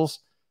sets of rules.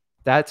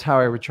 That's how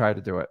I would try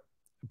to do it.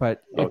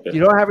 But if you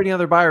don't have any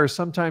other buyers,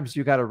 sometimes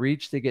you got to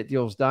reach to get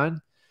deals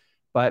done.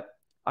 But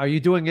are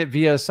you doing it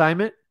via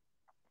assignment?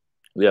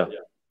 Yeah.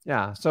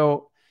 Yeah.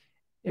 So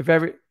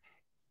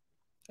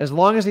as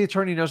long as the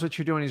attorney knows what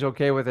you're doing, he's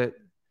okay with it,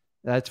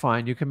 that's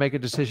fine. You can make a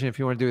decision if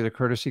you want to do the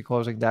courtesy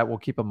closing. That will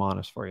keep them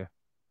honest for you.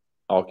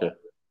 Okay.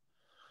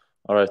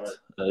 All right.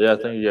 Yeah.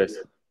 Thank you, guys.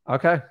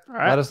 Okay. All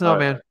right. Let us know,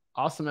 man.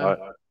 Awesome, man.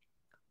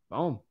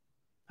 Boom.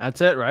 That's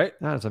it, right?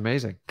 That's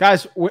amazing.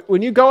 Guys,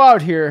 when you go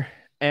out here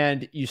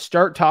and you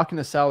start talking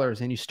to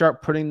sellers and you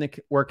start putting the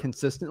work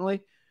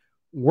consistently,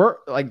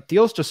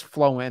 deals just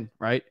flow in,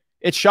 right?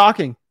 It's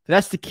shocking.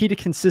 That's the key to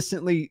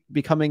consistently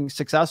becoming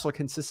successful,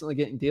 consistently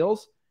getting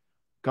deals.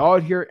 Go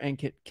out here and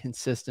get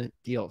consistent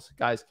deals.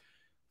 Guys,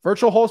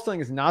 virtual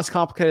wholesaling is not as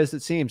complicated as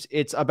it seems.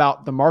 It's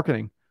about the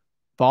marketing,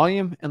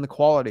 volume, and the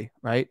quality,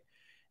 right?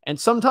 And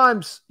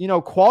sometimes,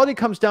 quality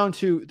comes down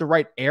to the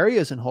right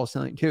areas in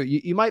wholesaling too.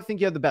 You might think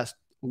you have the best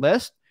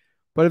list,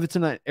 but if it's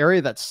in an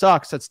area that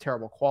sucks, that's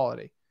terrible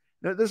quality.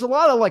 There's a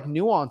lot of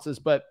nuances,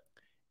 but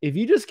if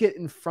you just get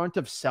in front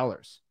of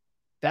sellers,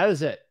 that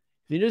is it.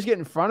 If you just get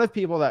in front of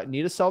people that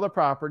need to sell the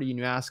property and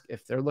you ask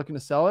if they're looking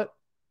to sell it,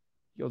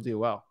 you'll do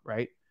well,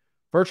 right?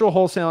 Virtual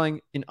wholesaling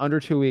in under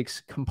 2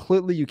 weeks,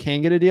 completely, you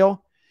can get a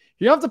deal.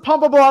 You don't have to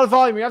pump up a lot of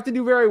volume. You have to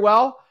do very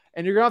well.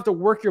 And you're going to have to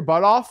work your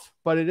butt off,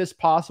 but it is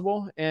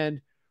possible.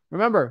 And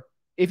remember,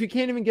 if you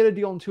can't even get a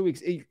deal in 2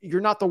 weeks, you're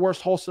not the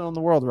worst wholesaler in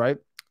the world, right?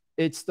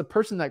 It's the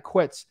person that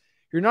quits.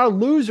 You're not a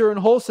loser in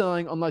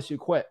wholesaling unless you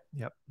quit.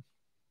 Yep.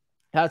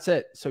 That's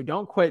it. So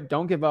don't quit,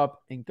 don't give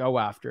up, and go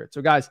after it.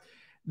 So guys,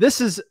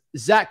 This is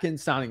Zatkin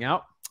signing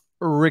out.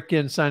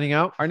 Rickin signing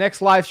out. Our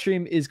next live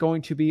stream is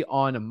going to be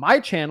on my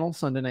channel,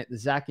 Sunday night, the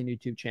Zatkin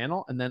YouTube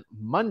channel. And then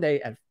Monday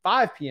at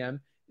 5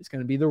 p.m. is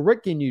going to be the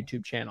Rickin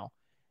YouTube channel.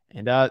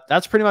 And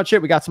that's pretty much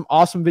it. We got some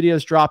awesome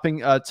videos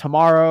dropping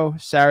tomorrow,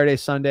 Saturday,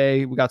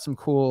 Sunday. We got some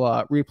cool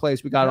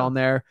replays we got on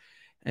there.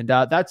 And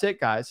that's it,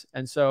 guys.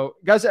 And so,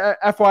 guys,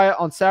 FYI,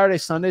 on Saturday,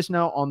 Sundays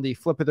now on the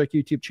Flip With Rick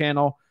YouTube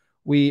channel,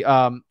 we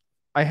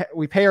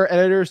pay our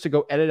editors to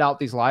go edit out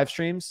these live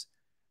streams,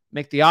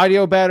 make the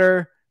audio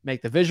better,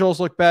 make the visuals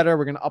look better.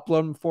 We're going to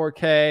upload them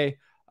 4K.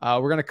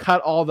 We're going to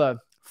cut all the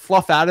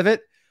fluff out of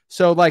it.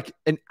 So like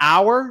an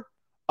hour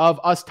of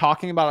us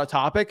talking about a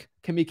topic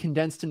can be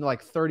condensed into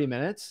like 30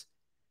 minutes.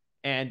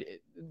 And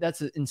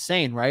that's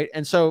insane, right?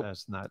 And so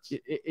That's nuts.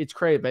 It's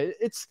crazy, but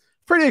it's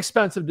pretty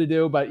expensive to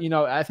do. But, you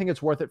know, I think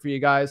it's worth it for you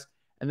guys.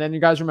 And then you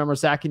guys remember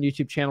Zatkin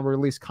YouTube channel, we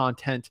release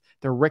content,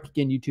 the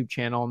Rickin YouTube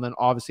channel, and then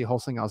obviously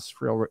Wholesaling House's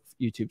Real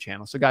YouTube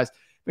channel. So guys,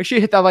 make sure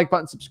you hit that like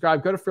button,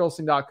 subscribe, go to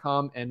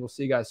freewholesaling.com, and we'll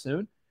see you guys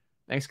soon.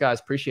 Thanks, guys.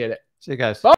 Appreciate it. See you guys. Bye.